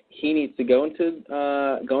that he needs to go into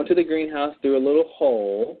the greenhouse through a little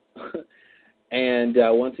hole, and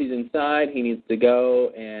once he's inside, he needs to go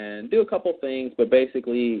and do a couple things, but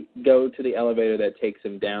basically go to the elevator that takes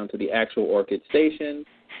him down to the actual Orchid station.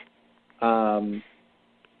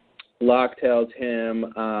 Locke tells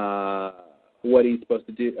him what he's supposed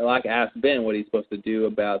to do. Locke asks Ben what he's supposed to do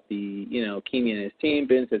about the, Kimi and his team.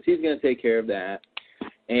 Ben says he's going to take care of that.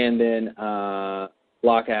 And then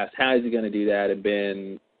Locke asks how is he going to do that, and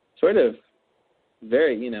Ben sort of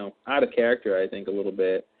very, out of character, I think, a little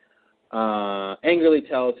bit, angrily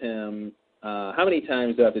tells him, how many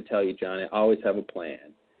times do I have to tell you, John? I always have a plan.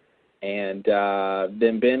 And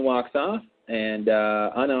then Ben walks off and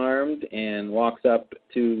unarmed and walks up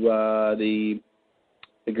to the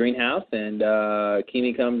greenhouse, and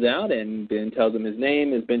Kimi comes out, and Ben tells him his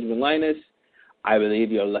name is Benjamin Linus. I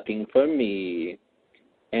believe you're looking for me.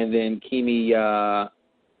 And then Kimi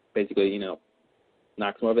basically,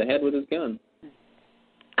 knocks him over the head with his gun.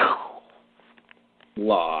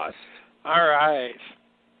 Lost. All right.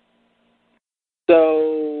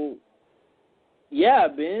 So, yeah,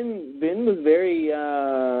 Ben was very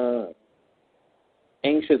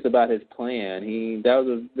anxious about his plan. That was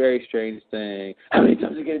a very strange thing. How many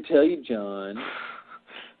times am I going to tell you, John?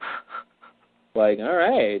 Like, all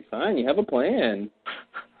right, fine, you have a plan.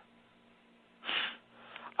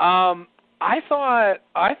 I thought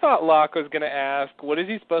Locke was going to ask, what is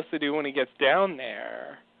he supposed to do when he gets down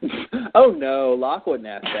there? Oh no, Locke wouldn't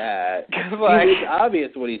ask that. It's obvious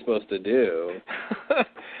what he's supposed to do.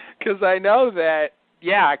 Because I know that,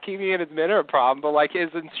 yeah, keeping it admitted a problem, but like his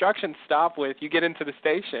instructions stop with you get into the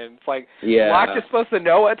station. It's like Locke is supposed to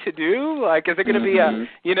know what to do. Like, is it going to be a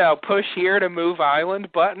push here to move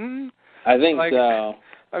island button? I think so.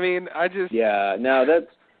 I mean,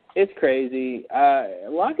 it's crazy.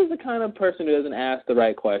 Locke is the kind of person who doesn't ask the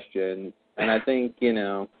right questions, and I think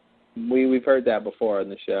we've heard that before in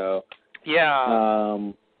the show. Yeah.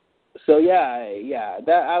 So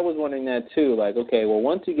that I was wondering that too. Like, okay, well,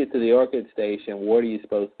 once you get to the Orchid Station, what are you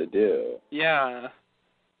supposed to do? Yeah.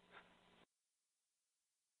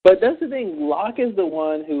 But that's the thing. Locke is the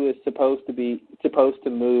one who is supposed to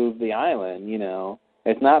move the island.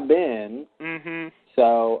 It's not Ben. Mhm.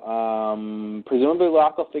 So presumably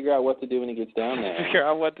Locke will figure out what to do when he gets down there. Figure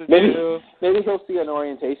out what to do. Maybe he'll see an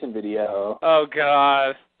orientation video. Oh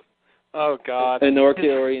God. An Orchid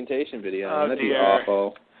orientation video. Oh, that'd dear. be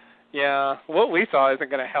awful. Yeah, what we saw isn't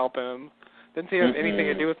going to help him. Didn't seem to have anything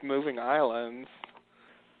to do with moving islands.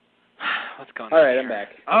 What's going on? All right, here? I'm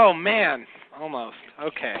back. Oh man, almost.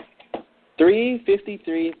 Okay.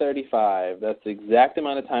 3:53:35. That's the exact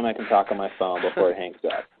amount of time I can talk on my phone before it hangs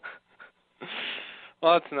up.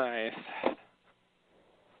 Well, that's nice.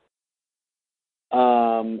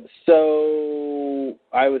 So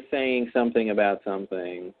I was saying something about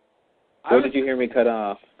something. Or did you hear me cut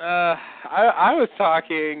off? I was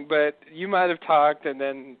talking, but you might have talked and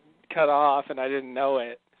then cut off, and I didn't know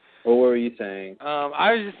it. Well, what were you saying?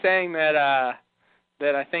 I was just saying that I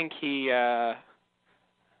think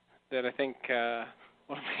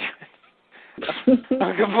what am I doing?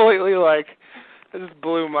 I'm completely it just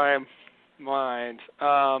blew my mind.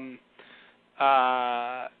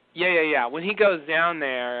 Yeah. When he goes down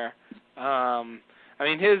there, I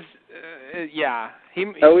mean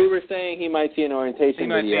we were saying he might see an orientation video. He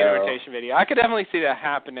might see an orientation video. I could definitely see that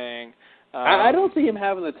happening. I don't see him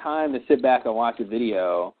having the time to sit back and watch a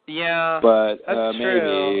video. Yeah, but that's maybe.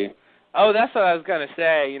 True. Oh, that's what I was gonna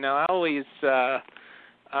say.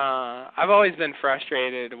 I've always been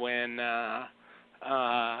frustrated when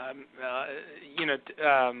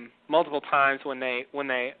multiple times when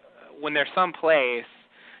they're someplace,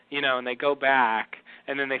 and they go back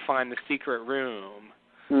and then they find the secret room.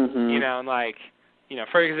 Mm-hmm. And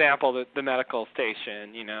for example, the medical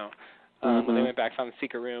station, when they went back, found the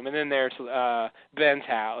secret room, and then there's Ben's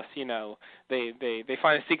house. They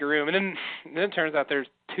find a secret room, and then it turns out there's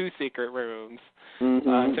two secret rooms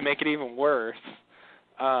to make it even worse.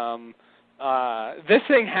 This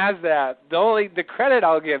thing has that. The credit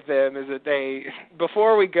I'll give them is that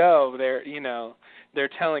before we go, they're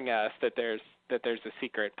telling us that there's a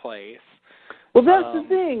secret place. Well, that's the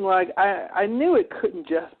thing. I knew it couldn't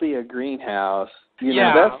just be a greenhouse.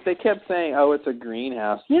 They kept saying, "Oh, it's a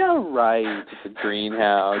greenhouse." Yeah, right. It's a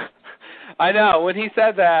greenhouse. I know. When he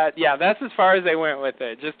said that, that's as far as they went with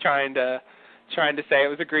it. Just trying to say it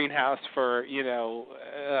was a greenhouse for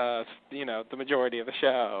the majority of the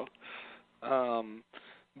show. I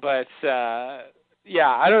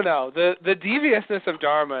don't know. The deviousness of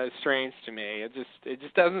Dharma is strange to me. It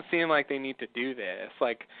just doesn't seem like they need to do this.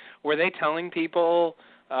 Like, were they telling people,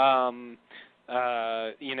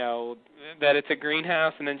 that it's a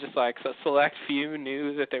greenhouse, and then just a select few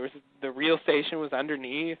knew that the real station was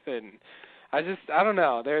underneath? And I don't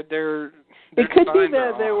know. It could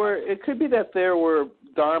be that there were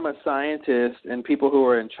Dharma scientists and people who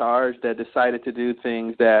were in charge that decided to do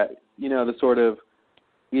things that the sort of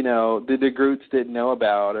the Groots didn't know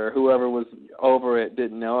about, or whoever was over it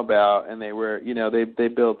didn't know about, and they were, they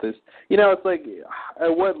built this. It's like,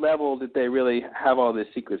 at what level did they really have all this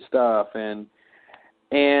secret stuff? And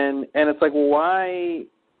it's like, well, why?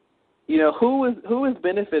 Who is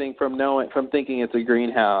benefiting from thinking it's a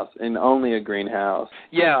greenhouse and only a greenhouse?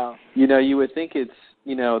 Yeah. You would think it's,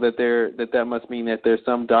 that must mean that there's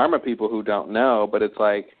some Dharma people who don't know, but it's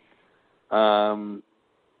like,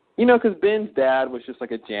 because Ben's dad was just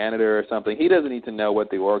like a janitor or something. He doesn't need to know what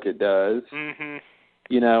the Orchid does. Mm-hmm.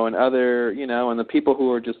 And other, and the people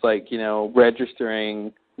who are just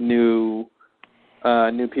registering new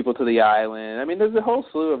people to the island. I mean, there's a whole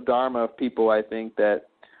slew of Dharma of people, I think, that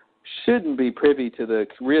shouldn't be privy to the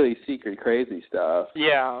really secret, crazy stuff.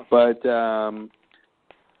 Yeah. But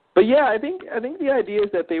yeah, I think the idea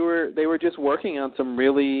is that they were just working on some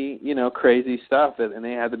really, crazy stuff, and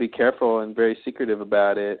they had to be careful and very secretive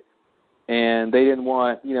about it. And they didn't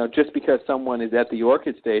want, just because someone is at the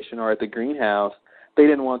Orchid Station or at the greenhouse, they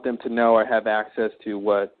didn't want them to know or have access to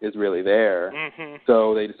what is really there. Mm-hmm.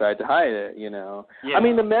 So they decided to hide it, you know. Yeah. I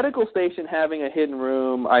mean, the medical station having a hidden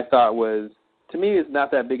room, I thought to me, is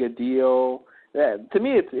not that big a deal. To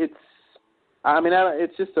me,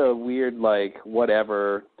 it's just a weird, like,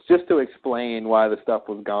 whatever, just to explain why the stuff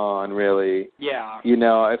was gone, really. Yeah. You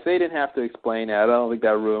know, if they didn't have to explain that, I don't think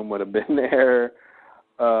that room would have been there.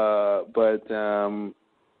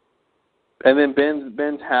 And then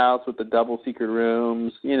Ben's house with the double secret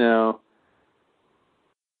rooms, you know.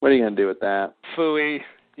 What are you going to do with that? Phooey.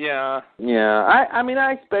 Yeah. Yeah. I mean,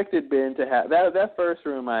 I expected Ben to have that first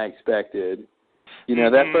room. I expected. You know,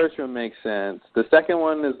 that first room makes sense. The second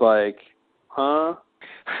one is like, huh?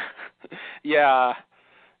 Yeah.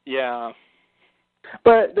 Yeah.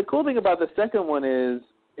 But the cool thing about the second one is,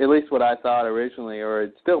 at least what I thought originally, or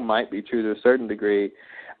it still might be true to a certain degree,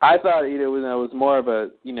 I thought it was more of a,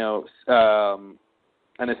 you know,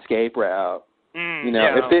 an escape route. You know,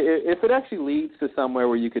 yeah. if it actually leads to somewhere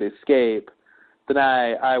where you could escape, then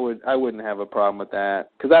I wouldn't have a problem with that,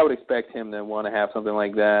 because I would expect him to want to have something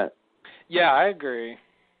like that. Yeah, I agree.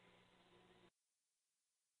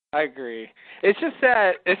 It's just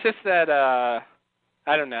that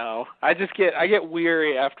I don't know. I get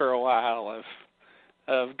weary after a while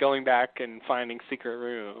of going back and finding secret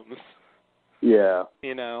rooms. Yeah.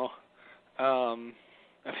 You know, a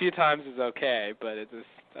few times is okay, but it just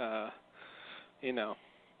you know,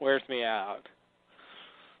 wears me out.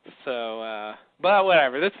 So, but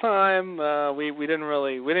whatever. This time we didn't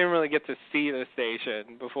really get to see the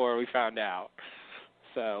station before we found out.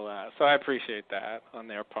 So I appreciate that on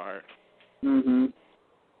their part. Mhm.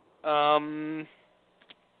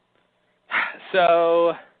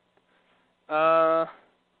 So I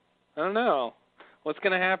don't know what's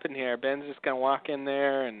going to happen here. Ben's just going to walk in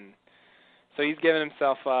there, and so he's giving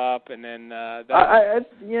himself up, and then I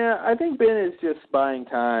think Ben is just buying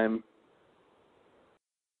time.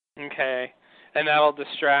 Okay, and that'll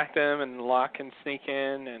distract him, and Locke can sneak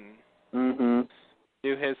in and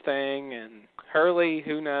do his thing, and Hurley,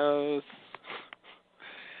 who knows?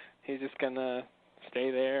 He's just gonna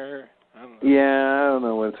stay there. I don't know. Yeah, I don't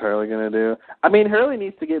know what's Hurley gonna do. I mean, Hurley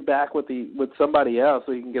needs to get back with somebody else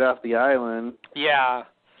so he can get off the island. Yeah,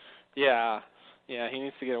 he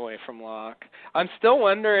needs to get away from Locke. I'm still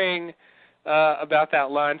wondering about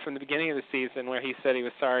that line from the beginning of the season where he said he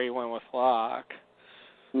was sorry he went with Locke.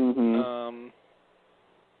 You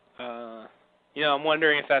know, I'm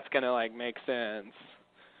wondering if that's gonna like make sense.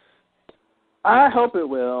 I hope it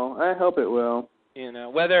will. You know,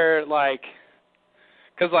 whether like,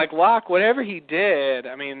 because like Locke, whatever he did,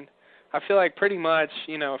 I mean, I feel like pretty much,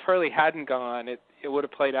 you know, if Hurley hadn't gone, it would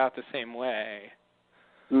have played out the same way.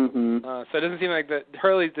 So it doesn't seem like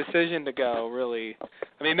Hurley's decision to go really.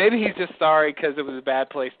 I mean, maybe he's just sorry because it was a bad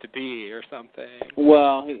place to be or something.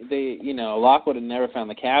 Well, Locke would have never found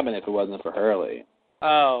the cabin if it wasn't for Hurley.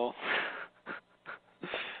 Oh.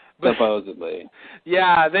 Supposedly.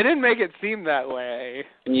 Yeah, they didn't make it seem that way.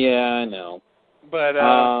 Yeah, I know. But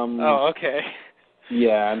oh, okay.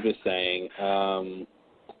 Yeah, I'm just saying.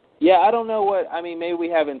 Yeah, I don't know maybe we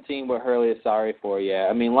haven't seen what Hurley is sorry for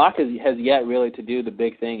yet. I mean, Locke has yet really to do the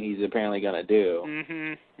big thing he's apparently going to do.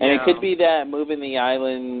 And it could be that moving the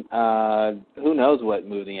island, who knows what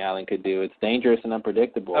moving the island could do. It's dangerous and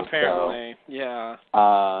unpredictable. Apparently, yeah.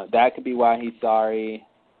 That could be why he's sorry.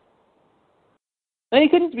 And he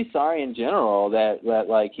couldn't be sorry in general that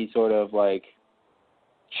like, he sort of, like,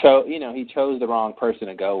 he chose the wrong person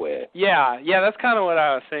to go with. Yeah, that's kind of what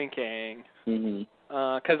I was thinking.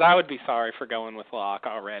 Because I would be sorry for going with Locke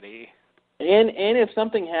already. And if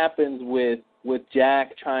something happens with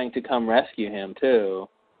Jack trying to come rescue him too,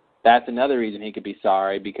 that's another reason he could be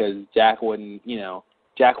sorry, because Jack wouldn't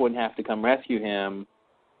have to come rescue him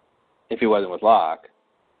if he wasn't with Locke.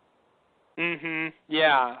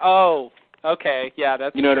 Yeah. Oh, okay. Yeah,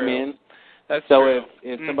 that's You know true. what I mean? That's so true.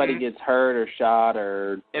 if somebody gets hurt or shot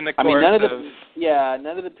or in the course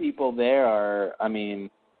none of the people there are. I mean,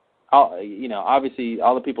 obviously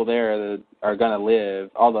all the people there are going to live.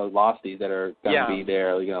 All the losties that are going to be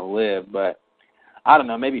there are going to live. But I don't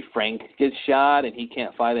know. Maybe Frank gets shot and he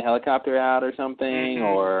can't fly the helicopter out or something,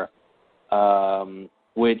 or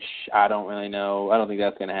which I don't really know. I don't think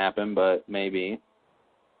that's going to happen, but maybe.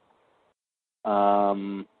 Yeah,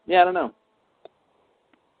 I don't know.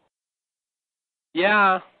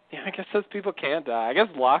 Yeah, I guess those people can't die. I guess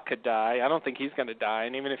Locke could die. I don't think he's going to die,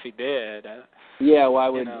 and even if he did... yeah, why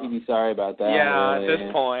would he be sorry about that? Yeah, really? At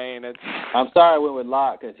this point, it's... I'm sorry I went with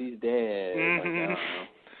Locke because he's dead.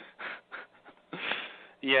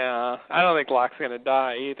 Yeah, I don't think Locke's going to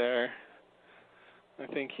die either. I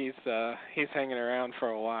think he's hanging around for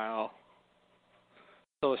a while.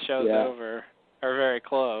 till the show's over, or very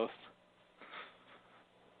close.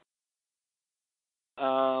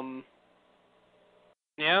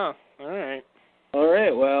 Yeah. All right. All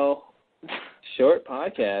right. Well, short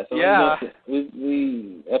podcast. Yeah. I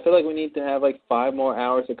feel like we need to have like 5 more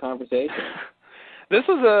hours of conversation. This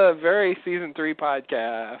was a very season 3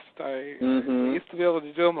 podcast. I used to be able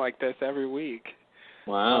to do them like this every week.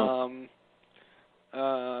 Wow.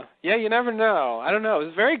 Yeah, you never know. I don't know. It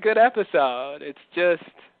was a very good episode. It's just,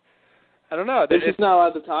 I don't know. There's just not a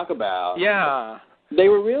lot to talk about. Yeah. They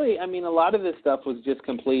were really, I mean, a lot of this stuff was just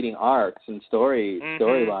completing arcs and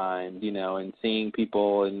storylines, you know, and seeing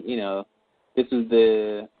people, and, you know, this is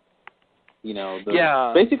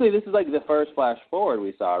basically this is like the first flash forward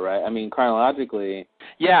we saw, right? I mean, chronologically.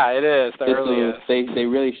 Yeah, it is. The earliest. They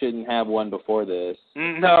really shouldn't have one before this.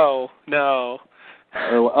 No.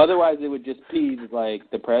 Or otherwise, it would just be like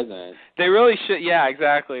the present. They really should. Yeah,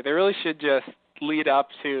 exactly. They really should just lead up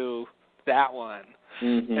to that one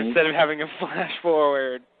instead of having a flash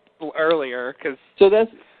forward earlier. So that's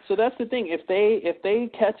the thing. If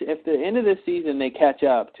the end of this season they catch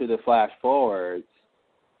up to the flash forwards,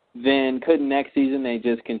 then couldn't next season they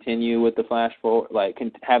just continue with the flash forward, like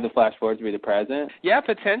have the flash forwards be the present? Yeah,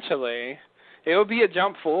 potentially. It would be a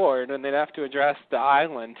jump forward, and they'd have to address the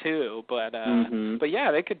island too. But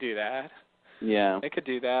yeah, they could do that. Yeah, they could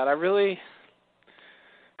do that. I really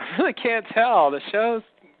can't tell. The show's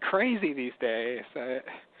crazy these days. I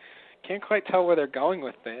can't quite tell where they're going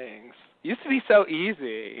with things. Used to be so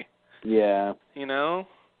easy. Yeah. You know,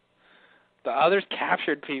 the others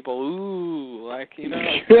captured people. Ooh, like, you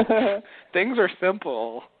know, things are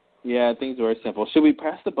simple. Yeah, things were simple. Should we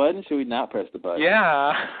press the button? Should we not press the button?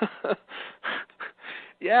 Yeah.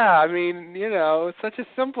 Yeah, I mean, you know, it's such a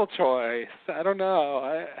simple choice. I don't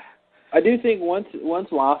know. I do think once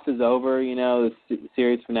Lost is over, you know, the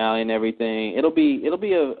series finale and everything, it'll be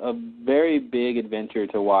a very big adventure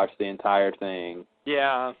to watch the entire thing.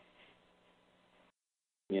 Yeah.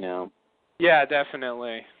 You know. Yeah,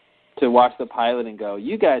 definitely. To watch the pilot and go,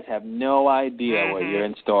 you guys have no idea what you're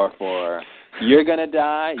in store for. You're going to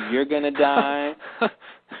die. You're going to die.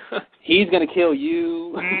 He's going to kill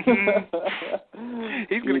you.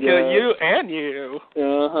 He's going to kill you and you.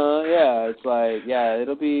 Yeah, it's like, yeah,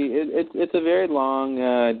 it's a very long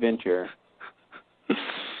adventure.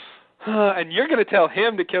 And you're going to tell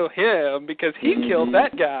him to kill him because he killed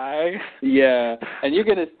that guy. Yeah, and you're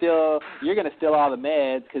going to steal all the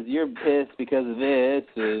meds because you're pissed because of this,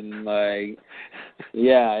 and like,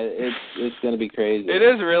 yeah, it's going to be crazy. It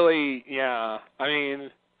is really, yeah. I mean,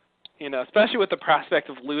 you know, especially with the prospect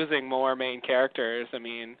of losing more main characters. I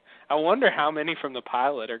mean, I wonder how many from the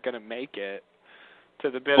pilot are going to make it to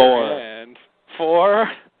the bitter end. 4?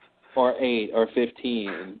 Or 8, or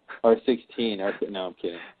 15, or 16, or no, I'm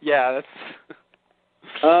kidding. Yeah, that's.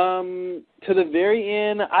 To the very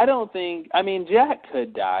end, I don't think. I mean, Jack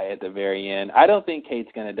could die at the very end. I don't think Kate's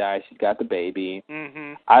gonna die. She's got the baby.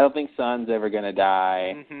 I don't think Son's ever gonna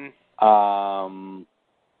die. I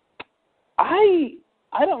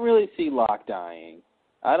don't really see Locke dying.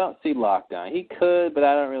 I don't see Locke dying. He could, but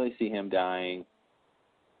I don't really see him dying.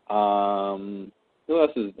 Who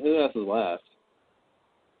else is left?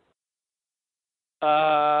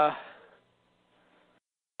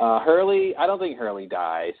 Hurley, I don't think Hurley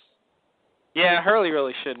dies. Yeah, Hurley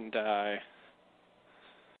really shouldn't die.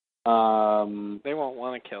 They won't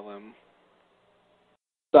want to kill him.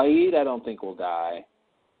 Saeed, I don't think will die.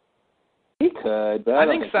 He could, but I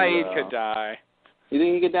don't think Saeed could die. You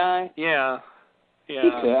think he could die? Yeah. He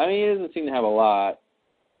could. I mean, he doesn't seem to have a lot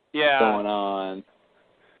going on.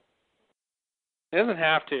 He doesn't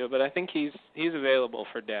have to, but I think he's available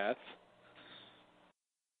for death.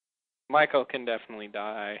 Michael can definitely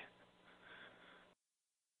die.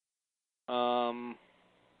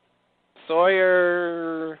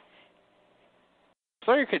 Sawyer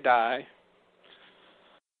could die.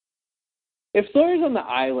 If Sawyer's on the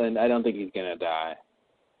island, I don't think he's gonna die.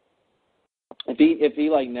 If he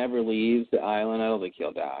like never leaves the island, I don't think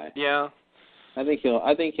he'll die. Yeah. I think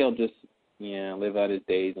he'll just live out his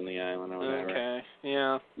days on the island or whatever. Okay.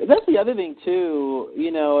 Yeah. That's the other thing too. You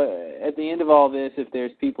know, at the end of all this, if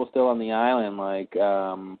there's people still on the island, like,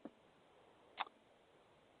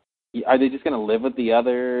 are they just going to live with the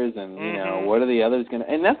others? And you know, what are the others going to?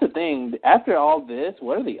 And that's the thing. After all this,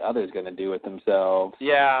 what are the others going to do with themselves?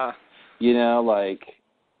 Yeah. You know, like,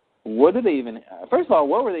 what do they even? First of all,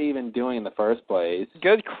 what were they even doing in the first place?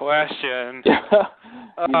 Good question.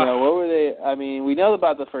 You know, what were they? I mean, we know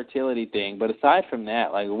about the fertility thing, but aside from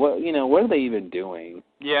that, like, what are they even doing?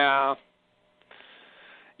 Yeah.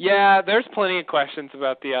 Yeah, there's plenty of questions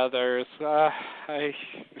about the others.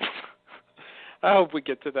 I hope we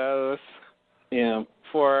get to those. Yeah.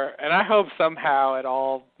 And I hope somehow it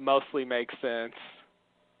all mostly makes sense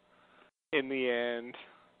in the end.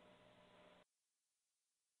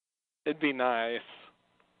 It'd be nice.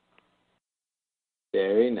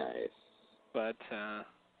 Very nice. But,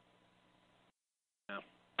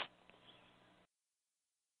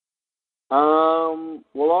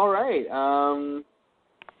 well, all right.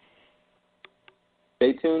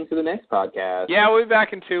 Stay tuned to the next podcast. yeah, we'll be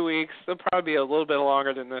back in 2 weeks. It'll probably be a little bit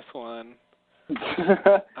longer than this one.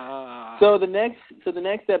 So the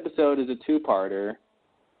next episode is a two-parter.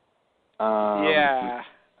 Yeah.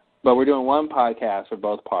 But we're doing one podcast for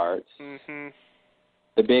both parts. Mm-hmm.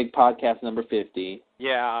 The big podcast number 50.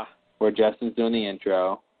 Yeah. Where Justin's doing the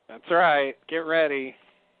intro. That's right. Get ready.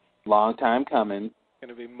 Long time coming. It's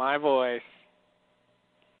gonna be my voice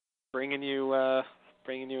bringing you in.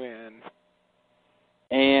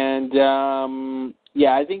 And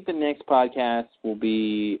yeah, I think the next podcast will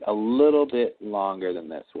be a little bit longer than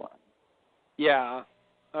this one. Yeah,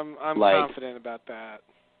 I'm confident about that.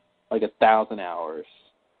 Like 1,000 hours.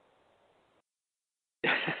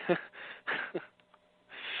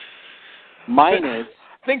 Minus.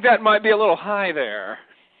 I think that might be a little high there.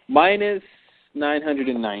 Minus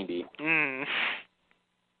 990.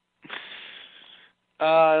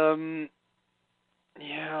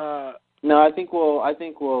 Yeah. No, I think we'll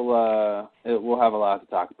have a lot to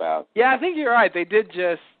talk about. Yeah, I think you're right. They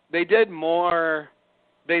did more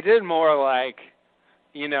like,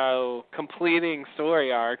 completing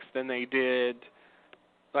story arcs than they did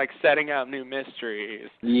like setting out new mysteries.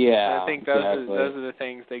 Yeah. And I think those are the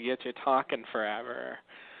things that get you talking forever.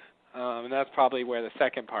 And that's probably where the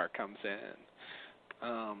second part comes in.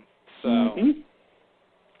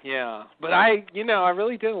 Yeah. But I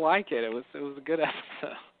really did like it. It was a good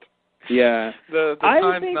episode. Yeah. The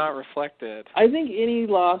time's not reflected. I think any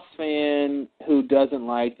Lost fan who doesn't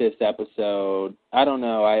like this episode, I don't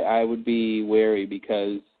know, I would be wary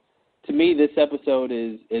because to me this episode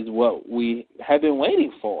is what we have been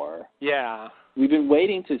waiting for. Yeah. We've been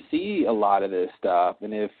waiting to see a lot of this stuff,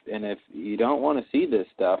 and if you don't want to see this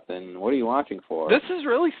stuff, then what are you watching for? This is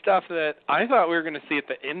really stuff that I thought we were going to see at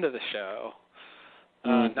the end of the show,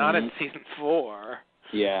 not in season 4.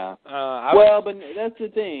 Yeah. But that's the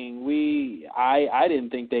thing. I didn't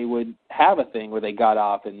think they would have a thing where they got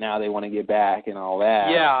off and now they want to get back and all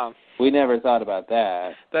that. Yeah. We never thought about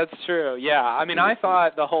that. That's true. Yeah. I mean, I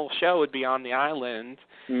thought the whole show would be on the island,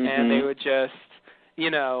 and they would just,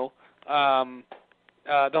 the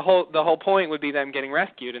whole point would be them getting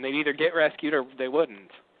rescued, and they'd either get rescued or they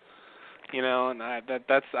wouldn't. And I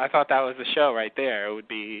thought that was the show right there. It would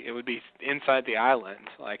be inside the island.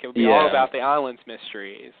 Like it would be all about the island's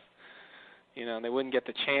mysteries. They wouldn't get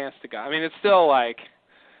the chance to go. I mean, it's still like,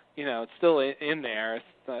 it's still in there. It's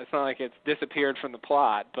not like it's disappeared from the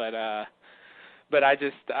plot, but that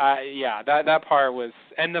part was,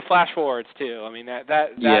 and the flash forwards too. I mean,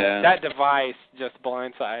 that device just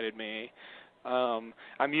blindsided me. I'm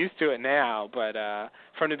used to it now, but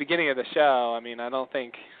from the beginning of the show, I mean, I don't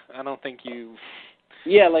think you.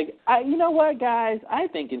 Yeah, like you know what, guys? I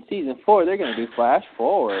think in season 4 they're gonna do flash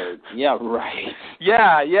forward. Yeah, right.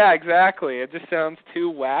 Yeah, exactly. It just sounds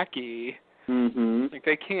too wacky. Mm-hmm. Like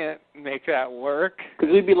they can't make that work.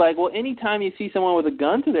 Because we'd be like, well, anytime you see someone with a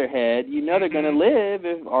gun to their head, they're gonna live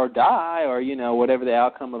or die or whatever the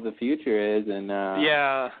outcome of the future is, and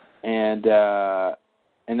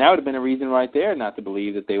and that would have been a reason right there not to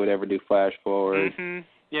believe that they would ever do flash forward. Mm-hmm.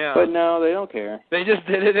 Yeah. But no, they don't care. They just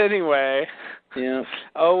did it anyway. Yeah.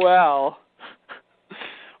 Oh well.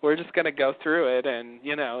 We're just gonna go through it, and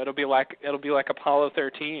it'll be like Apollo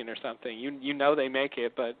 13 or something. They make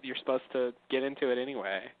it, but you're supposed to get into it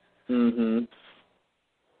anyway. Mhm.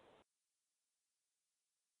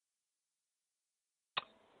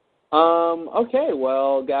 Okay,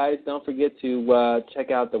 well, guys, don't forget to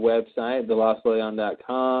check out the website,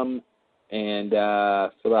 thelostleon.com, and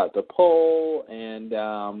fill out the poll, and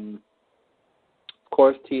of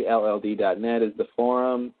course, tllld.net is the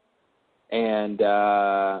forum, and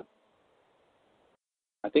I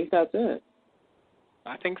think that's it.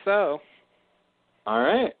 I think so. All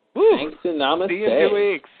right. Woo. Thanks and namaste. See you in 2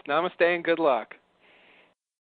 weeks. Namaste and good luck.